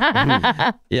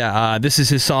 Yeah, this is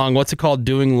his song. What's it called?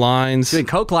 Doing Lines. Doing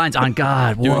Coke Lines on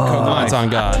God. Doing Whoa. Coke Lines on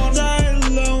God.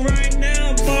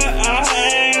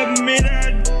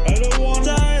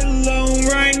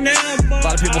 A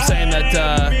lot of people saying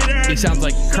that he sounds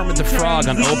like Kermit the Frog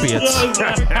on opiates.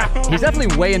 He's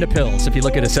definitely way into pills if you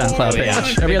look at his SoundCloud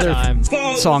page. Every other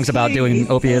song's about doing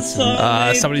opiates.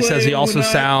 Somebody says he also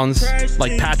sounds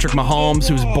like Patrick Mahomes,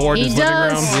 who's bored in his living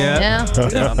room.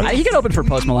 Yeah. He can open for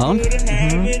Post Malone.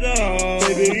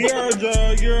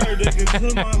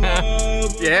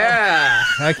 Yeah.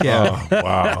 Heck yeah. Oh,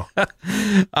 wow. All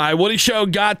right, Woody Show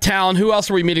got talent. Who else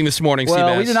are we meeting this morning, Well,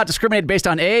 Seabass? we do not discriminate based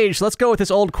on age. Let's go with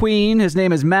this old queen. His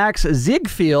name is Max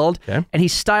Ziegfeld, and he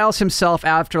styles himself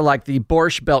after like the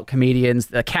Borscht Belt comedians,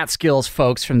 the Catskills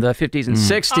folks from the 50s and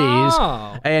 60s.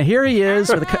 Oh. And here he is.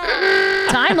 With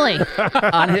Timely.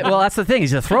 Well, that's the thing.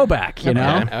 He's a throwback, you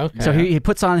know? Okay. So he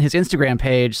puts on his Instagram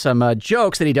page some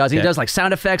jokes that he does. He does like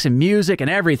sound effects and music and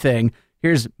everything.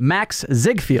 Here's Max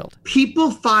Ziegfeld. People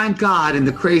find God in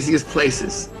the craziest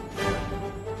places.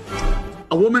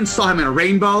 A woman saw him in a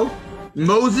rainbow.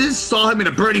 Moses saw him in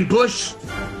a burning bush.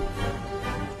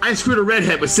 I screwed a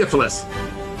redhead with syphilis.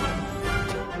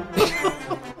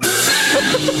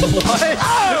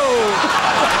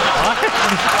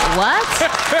 What?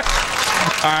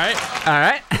 All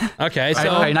right. Okay, so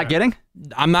Are you not getting?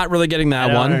 I'm not really getting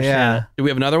that one. Yeah. Do we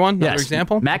have another one? Another Yes.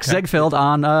 example? Max Ziegfeld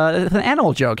on an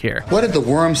animal joke here. What did the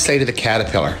worm say to the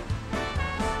caterpillar?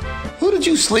 Who did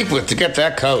you sleep with to get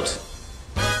that coat?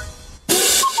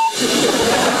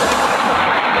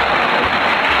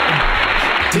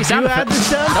 Did you add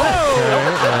this down?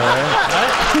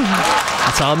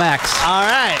 That's all Max. All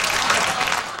right.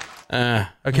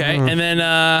 Okay, and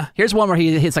then here's one where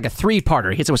he hits like a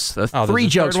 3-parter. He hits it with there's 3 a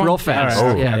jokes third one? real fast. All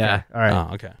right. Yeah. All right.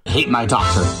 Oh, okay. I hate my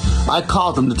doctor. I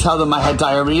called them to tell them I had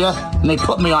diarrhea, and they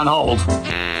put me on hold.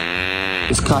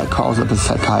 This guy calls up his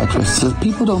psychiatrist, says,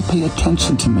 people don't pay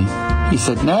attention to me. He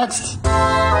said, next,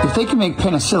 if they can make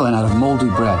penicillin out of moldy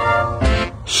bread,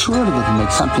 surely they can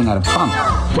make something out of funk.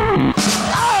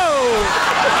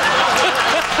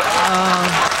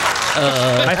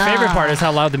 My favorite part is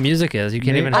how loud the music is. You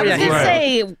can't even. I was going to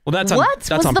say, Well, that's on- what that's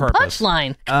was on the purpose.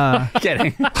 punchline?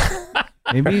 Kidding.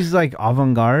 Maybe he's like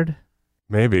avant-garde.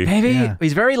 Maybe. Maybe Yeah.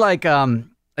 he's very like I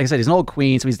said, he's an old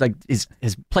queen, so he's like his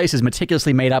place is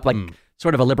meticulously made up, like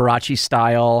sort of a Liberace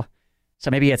style. So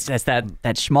maybe it's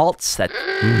that schmaltz. That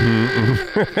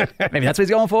maybe that's what he's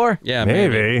going for. Yeah,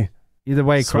 Maybe. Either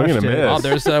way, Swing crushed and a it. miss. Oh,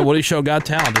 there's Woody Show got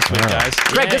talent this week, guys.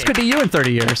 Greg, this could be you in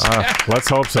 30 years. Let's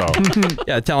hope so.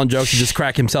 Yeah, telling jokes to just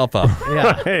crack himself up.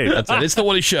 Yeah. Hey, That's it. It's the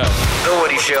Woody Show. The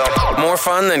Woody Show. More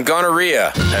fun than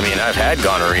gonorrhea. I mean, I've had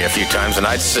gonorrhea a few times, and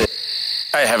I'd say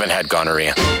I haven't had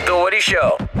gonorrhea. The Woody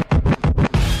Show.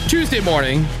 Tuesday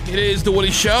morning, it is the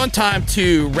Woody Show, and time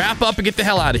to wrap up and get the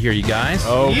hell out of here, you guys.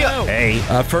 hey.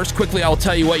 First, quickly, I will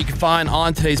tell you what you can find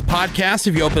on today's podcast.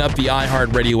 If you open up the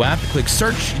iHeartRadio app, click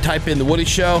search, you type in the Woody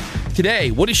Show.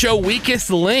 Today, Woody Show Weakest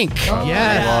Link.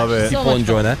 Yeah. Love it. People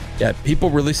enjoy that. Yeah, people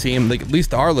really seem, like, at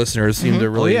least our listeners seem to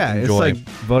really yeah, it's enjoy. like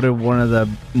voted one of the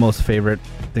most favorite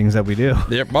things that we do.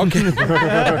 Yep, okay.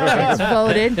 It's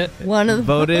voted one of the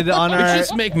Voted on We our. should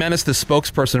just make Menace the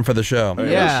spokesperson for the show.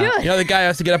 Yeah. We should. You know, the guy who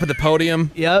has to get up at the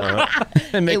podium Yep.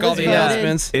 and make It all was the voted.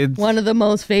 announcements. It's, one of the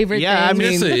most favorite Yeah, I things.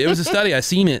 mean- Seriously, it was a study. I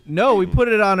seen it. no, we put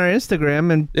it on our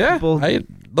Instagram and Yeah. people. I get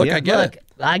Look, it.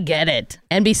 I get it.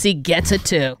 NBC gets it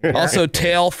too. Also,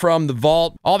 Tale from the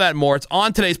Vault, all that and more. It's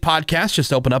on today's podcast.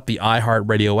 Just open up the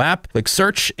iHeartRadio app, click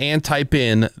search, and type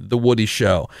in The Woody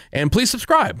Show. And please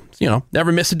subscribe. You know,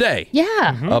 never miss a day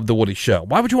Yeah. of The Woody Show.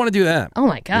 Why would you want to do that? Oh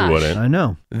my gosh. You wouldn't. I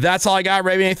know. That's all I got,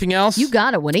 Ravi. Anything else? You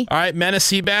got it, Woody. All right, Menace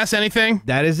Seabass, anything?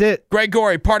 That is it. Greg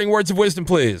Gorey, parting words of wisdom,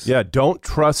 please. Yeah, don't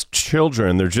trust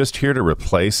children. They're just here to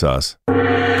replace us. Get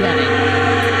it.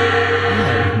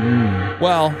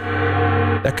 Well,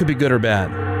 that could be good or bad.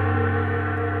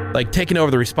 Like taking over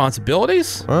the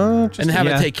responsibilities Just, and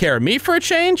having yeah. to take care of me for a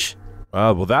change?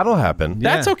 Well, that'll happen.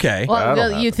 That's okay. Well,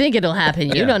 That'll you think it'll happen.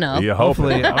 You don't know. You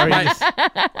hopefully.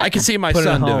 I can see my Put it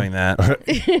son at home. doing that.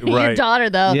 Your daughter,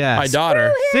 though. Yeah. My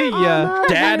daughter. See ya.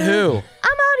 Dad, who?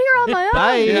 I'm out here on my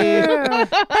own.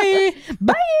 Bye.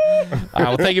 Bye.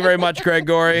 Well, thank you very much,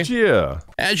 Gregory. Yeah.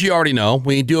 As you already know,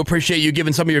 we do appreciate you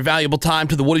giving some of your valuable time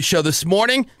to the Woody Show this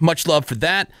morning. Much love for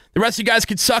that. The rest of you guys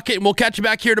can suck it, and we'll catch you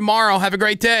back here tomorrow. Have a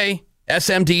great day.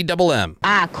 SMDMM.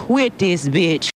 I quit this bitch.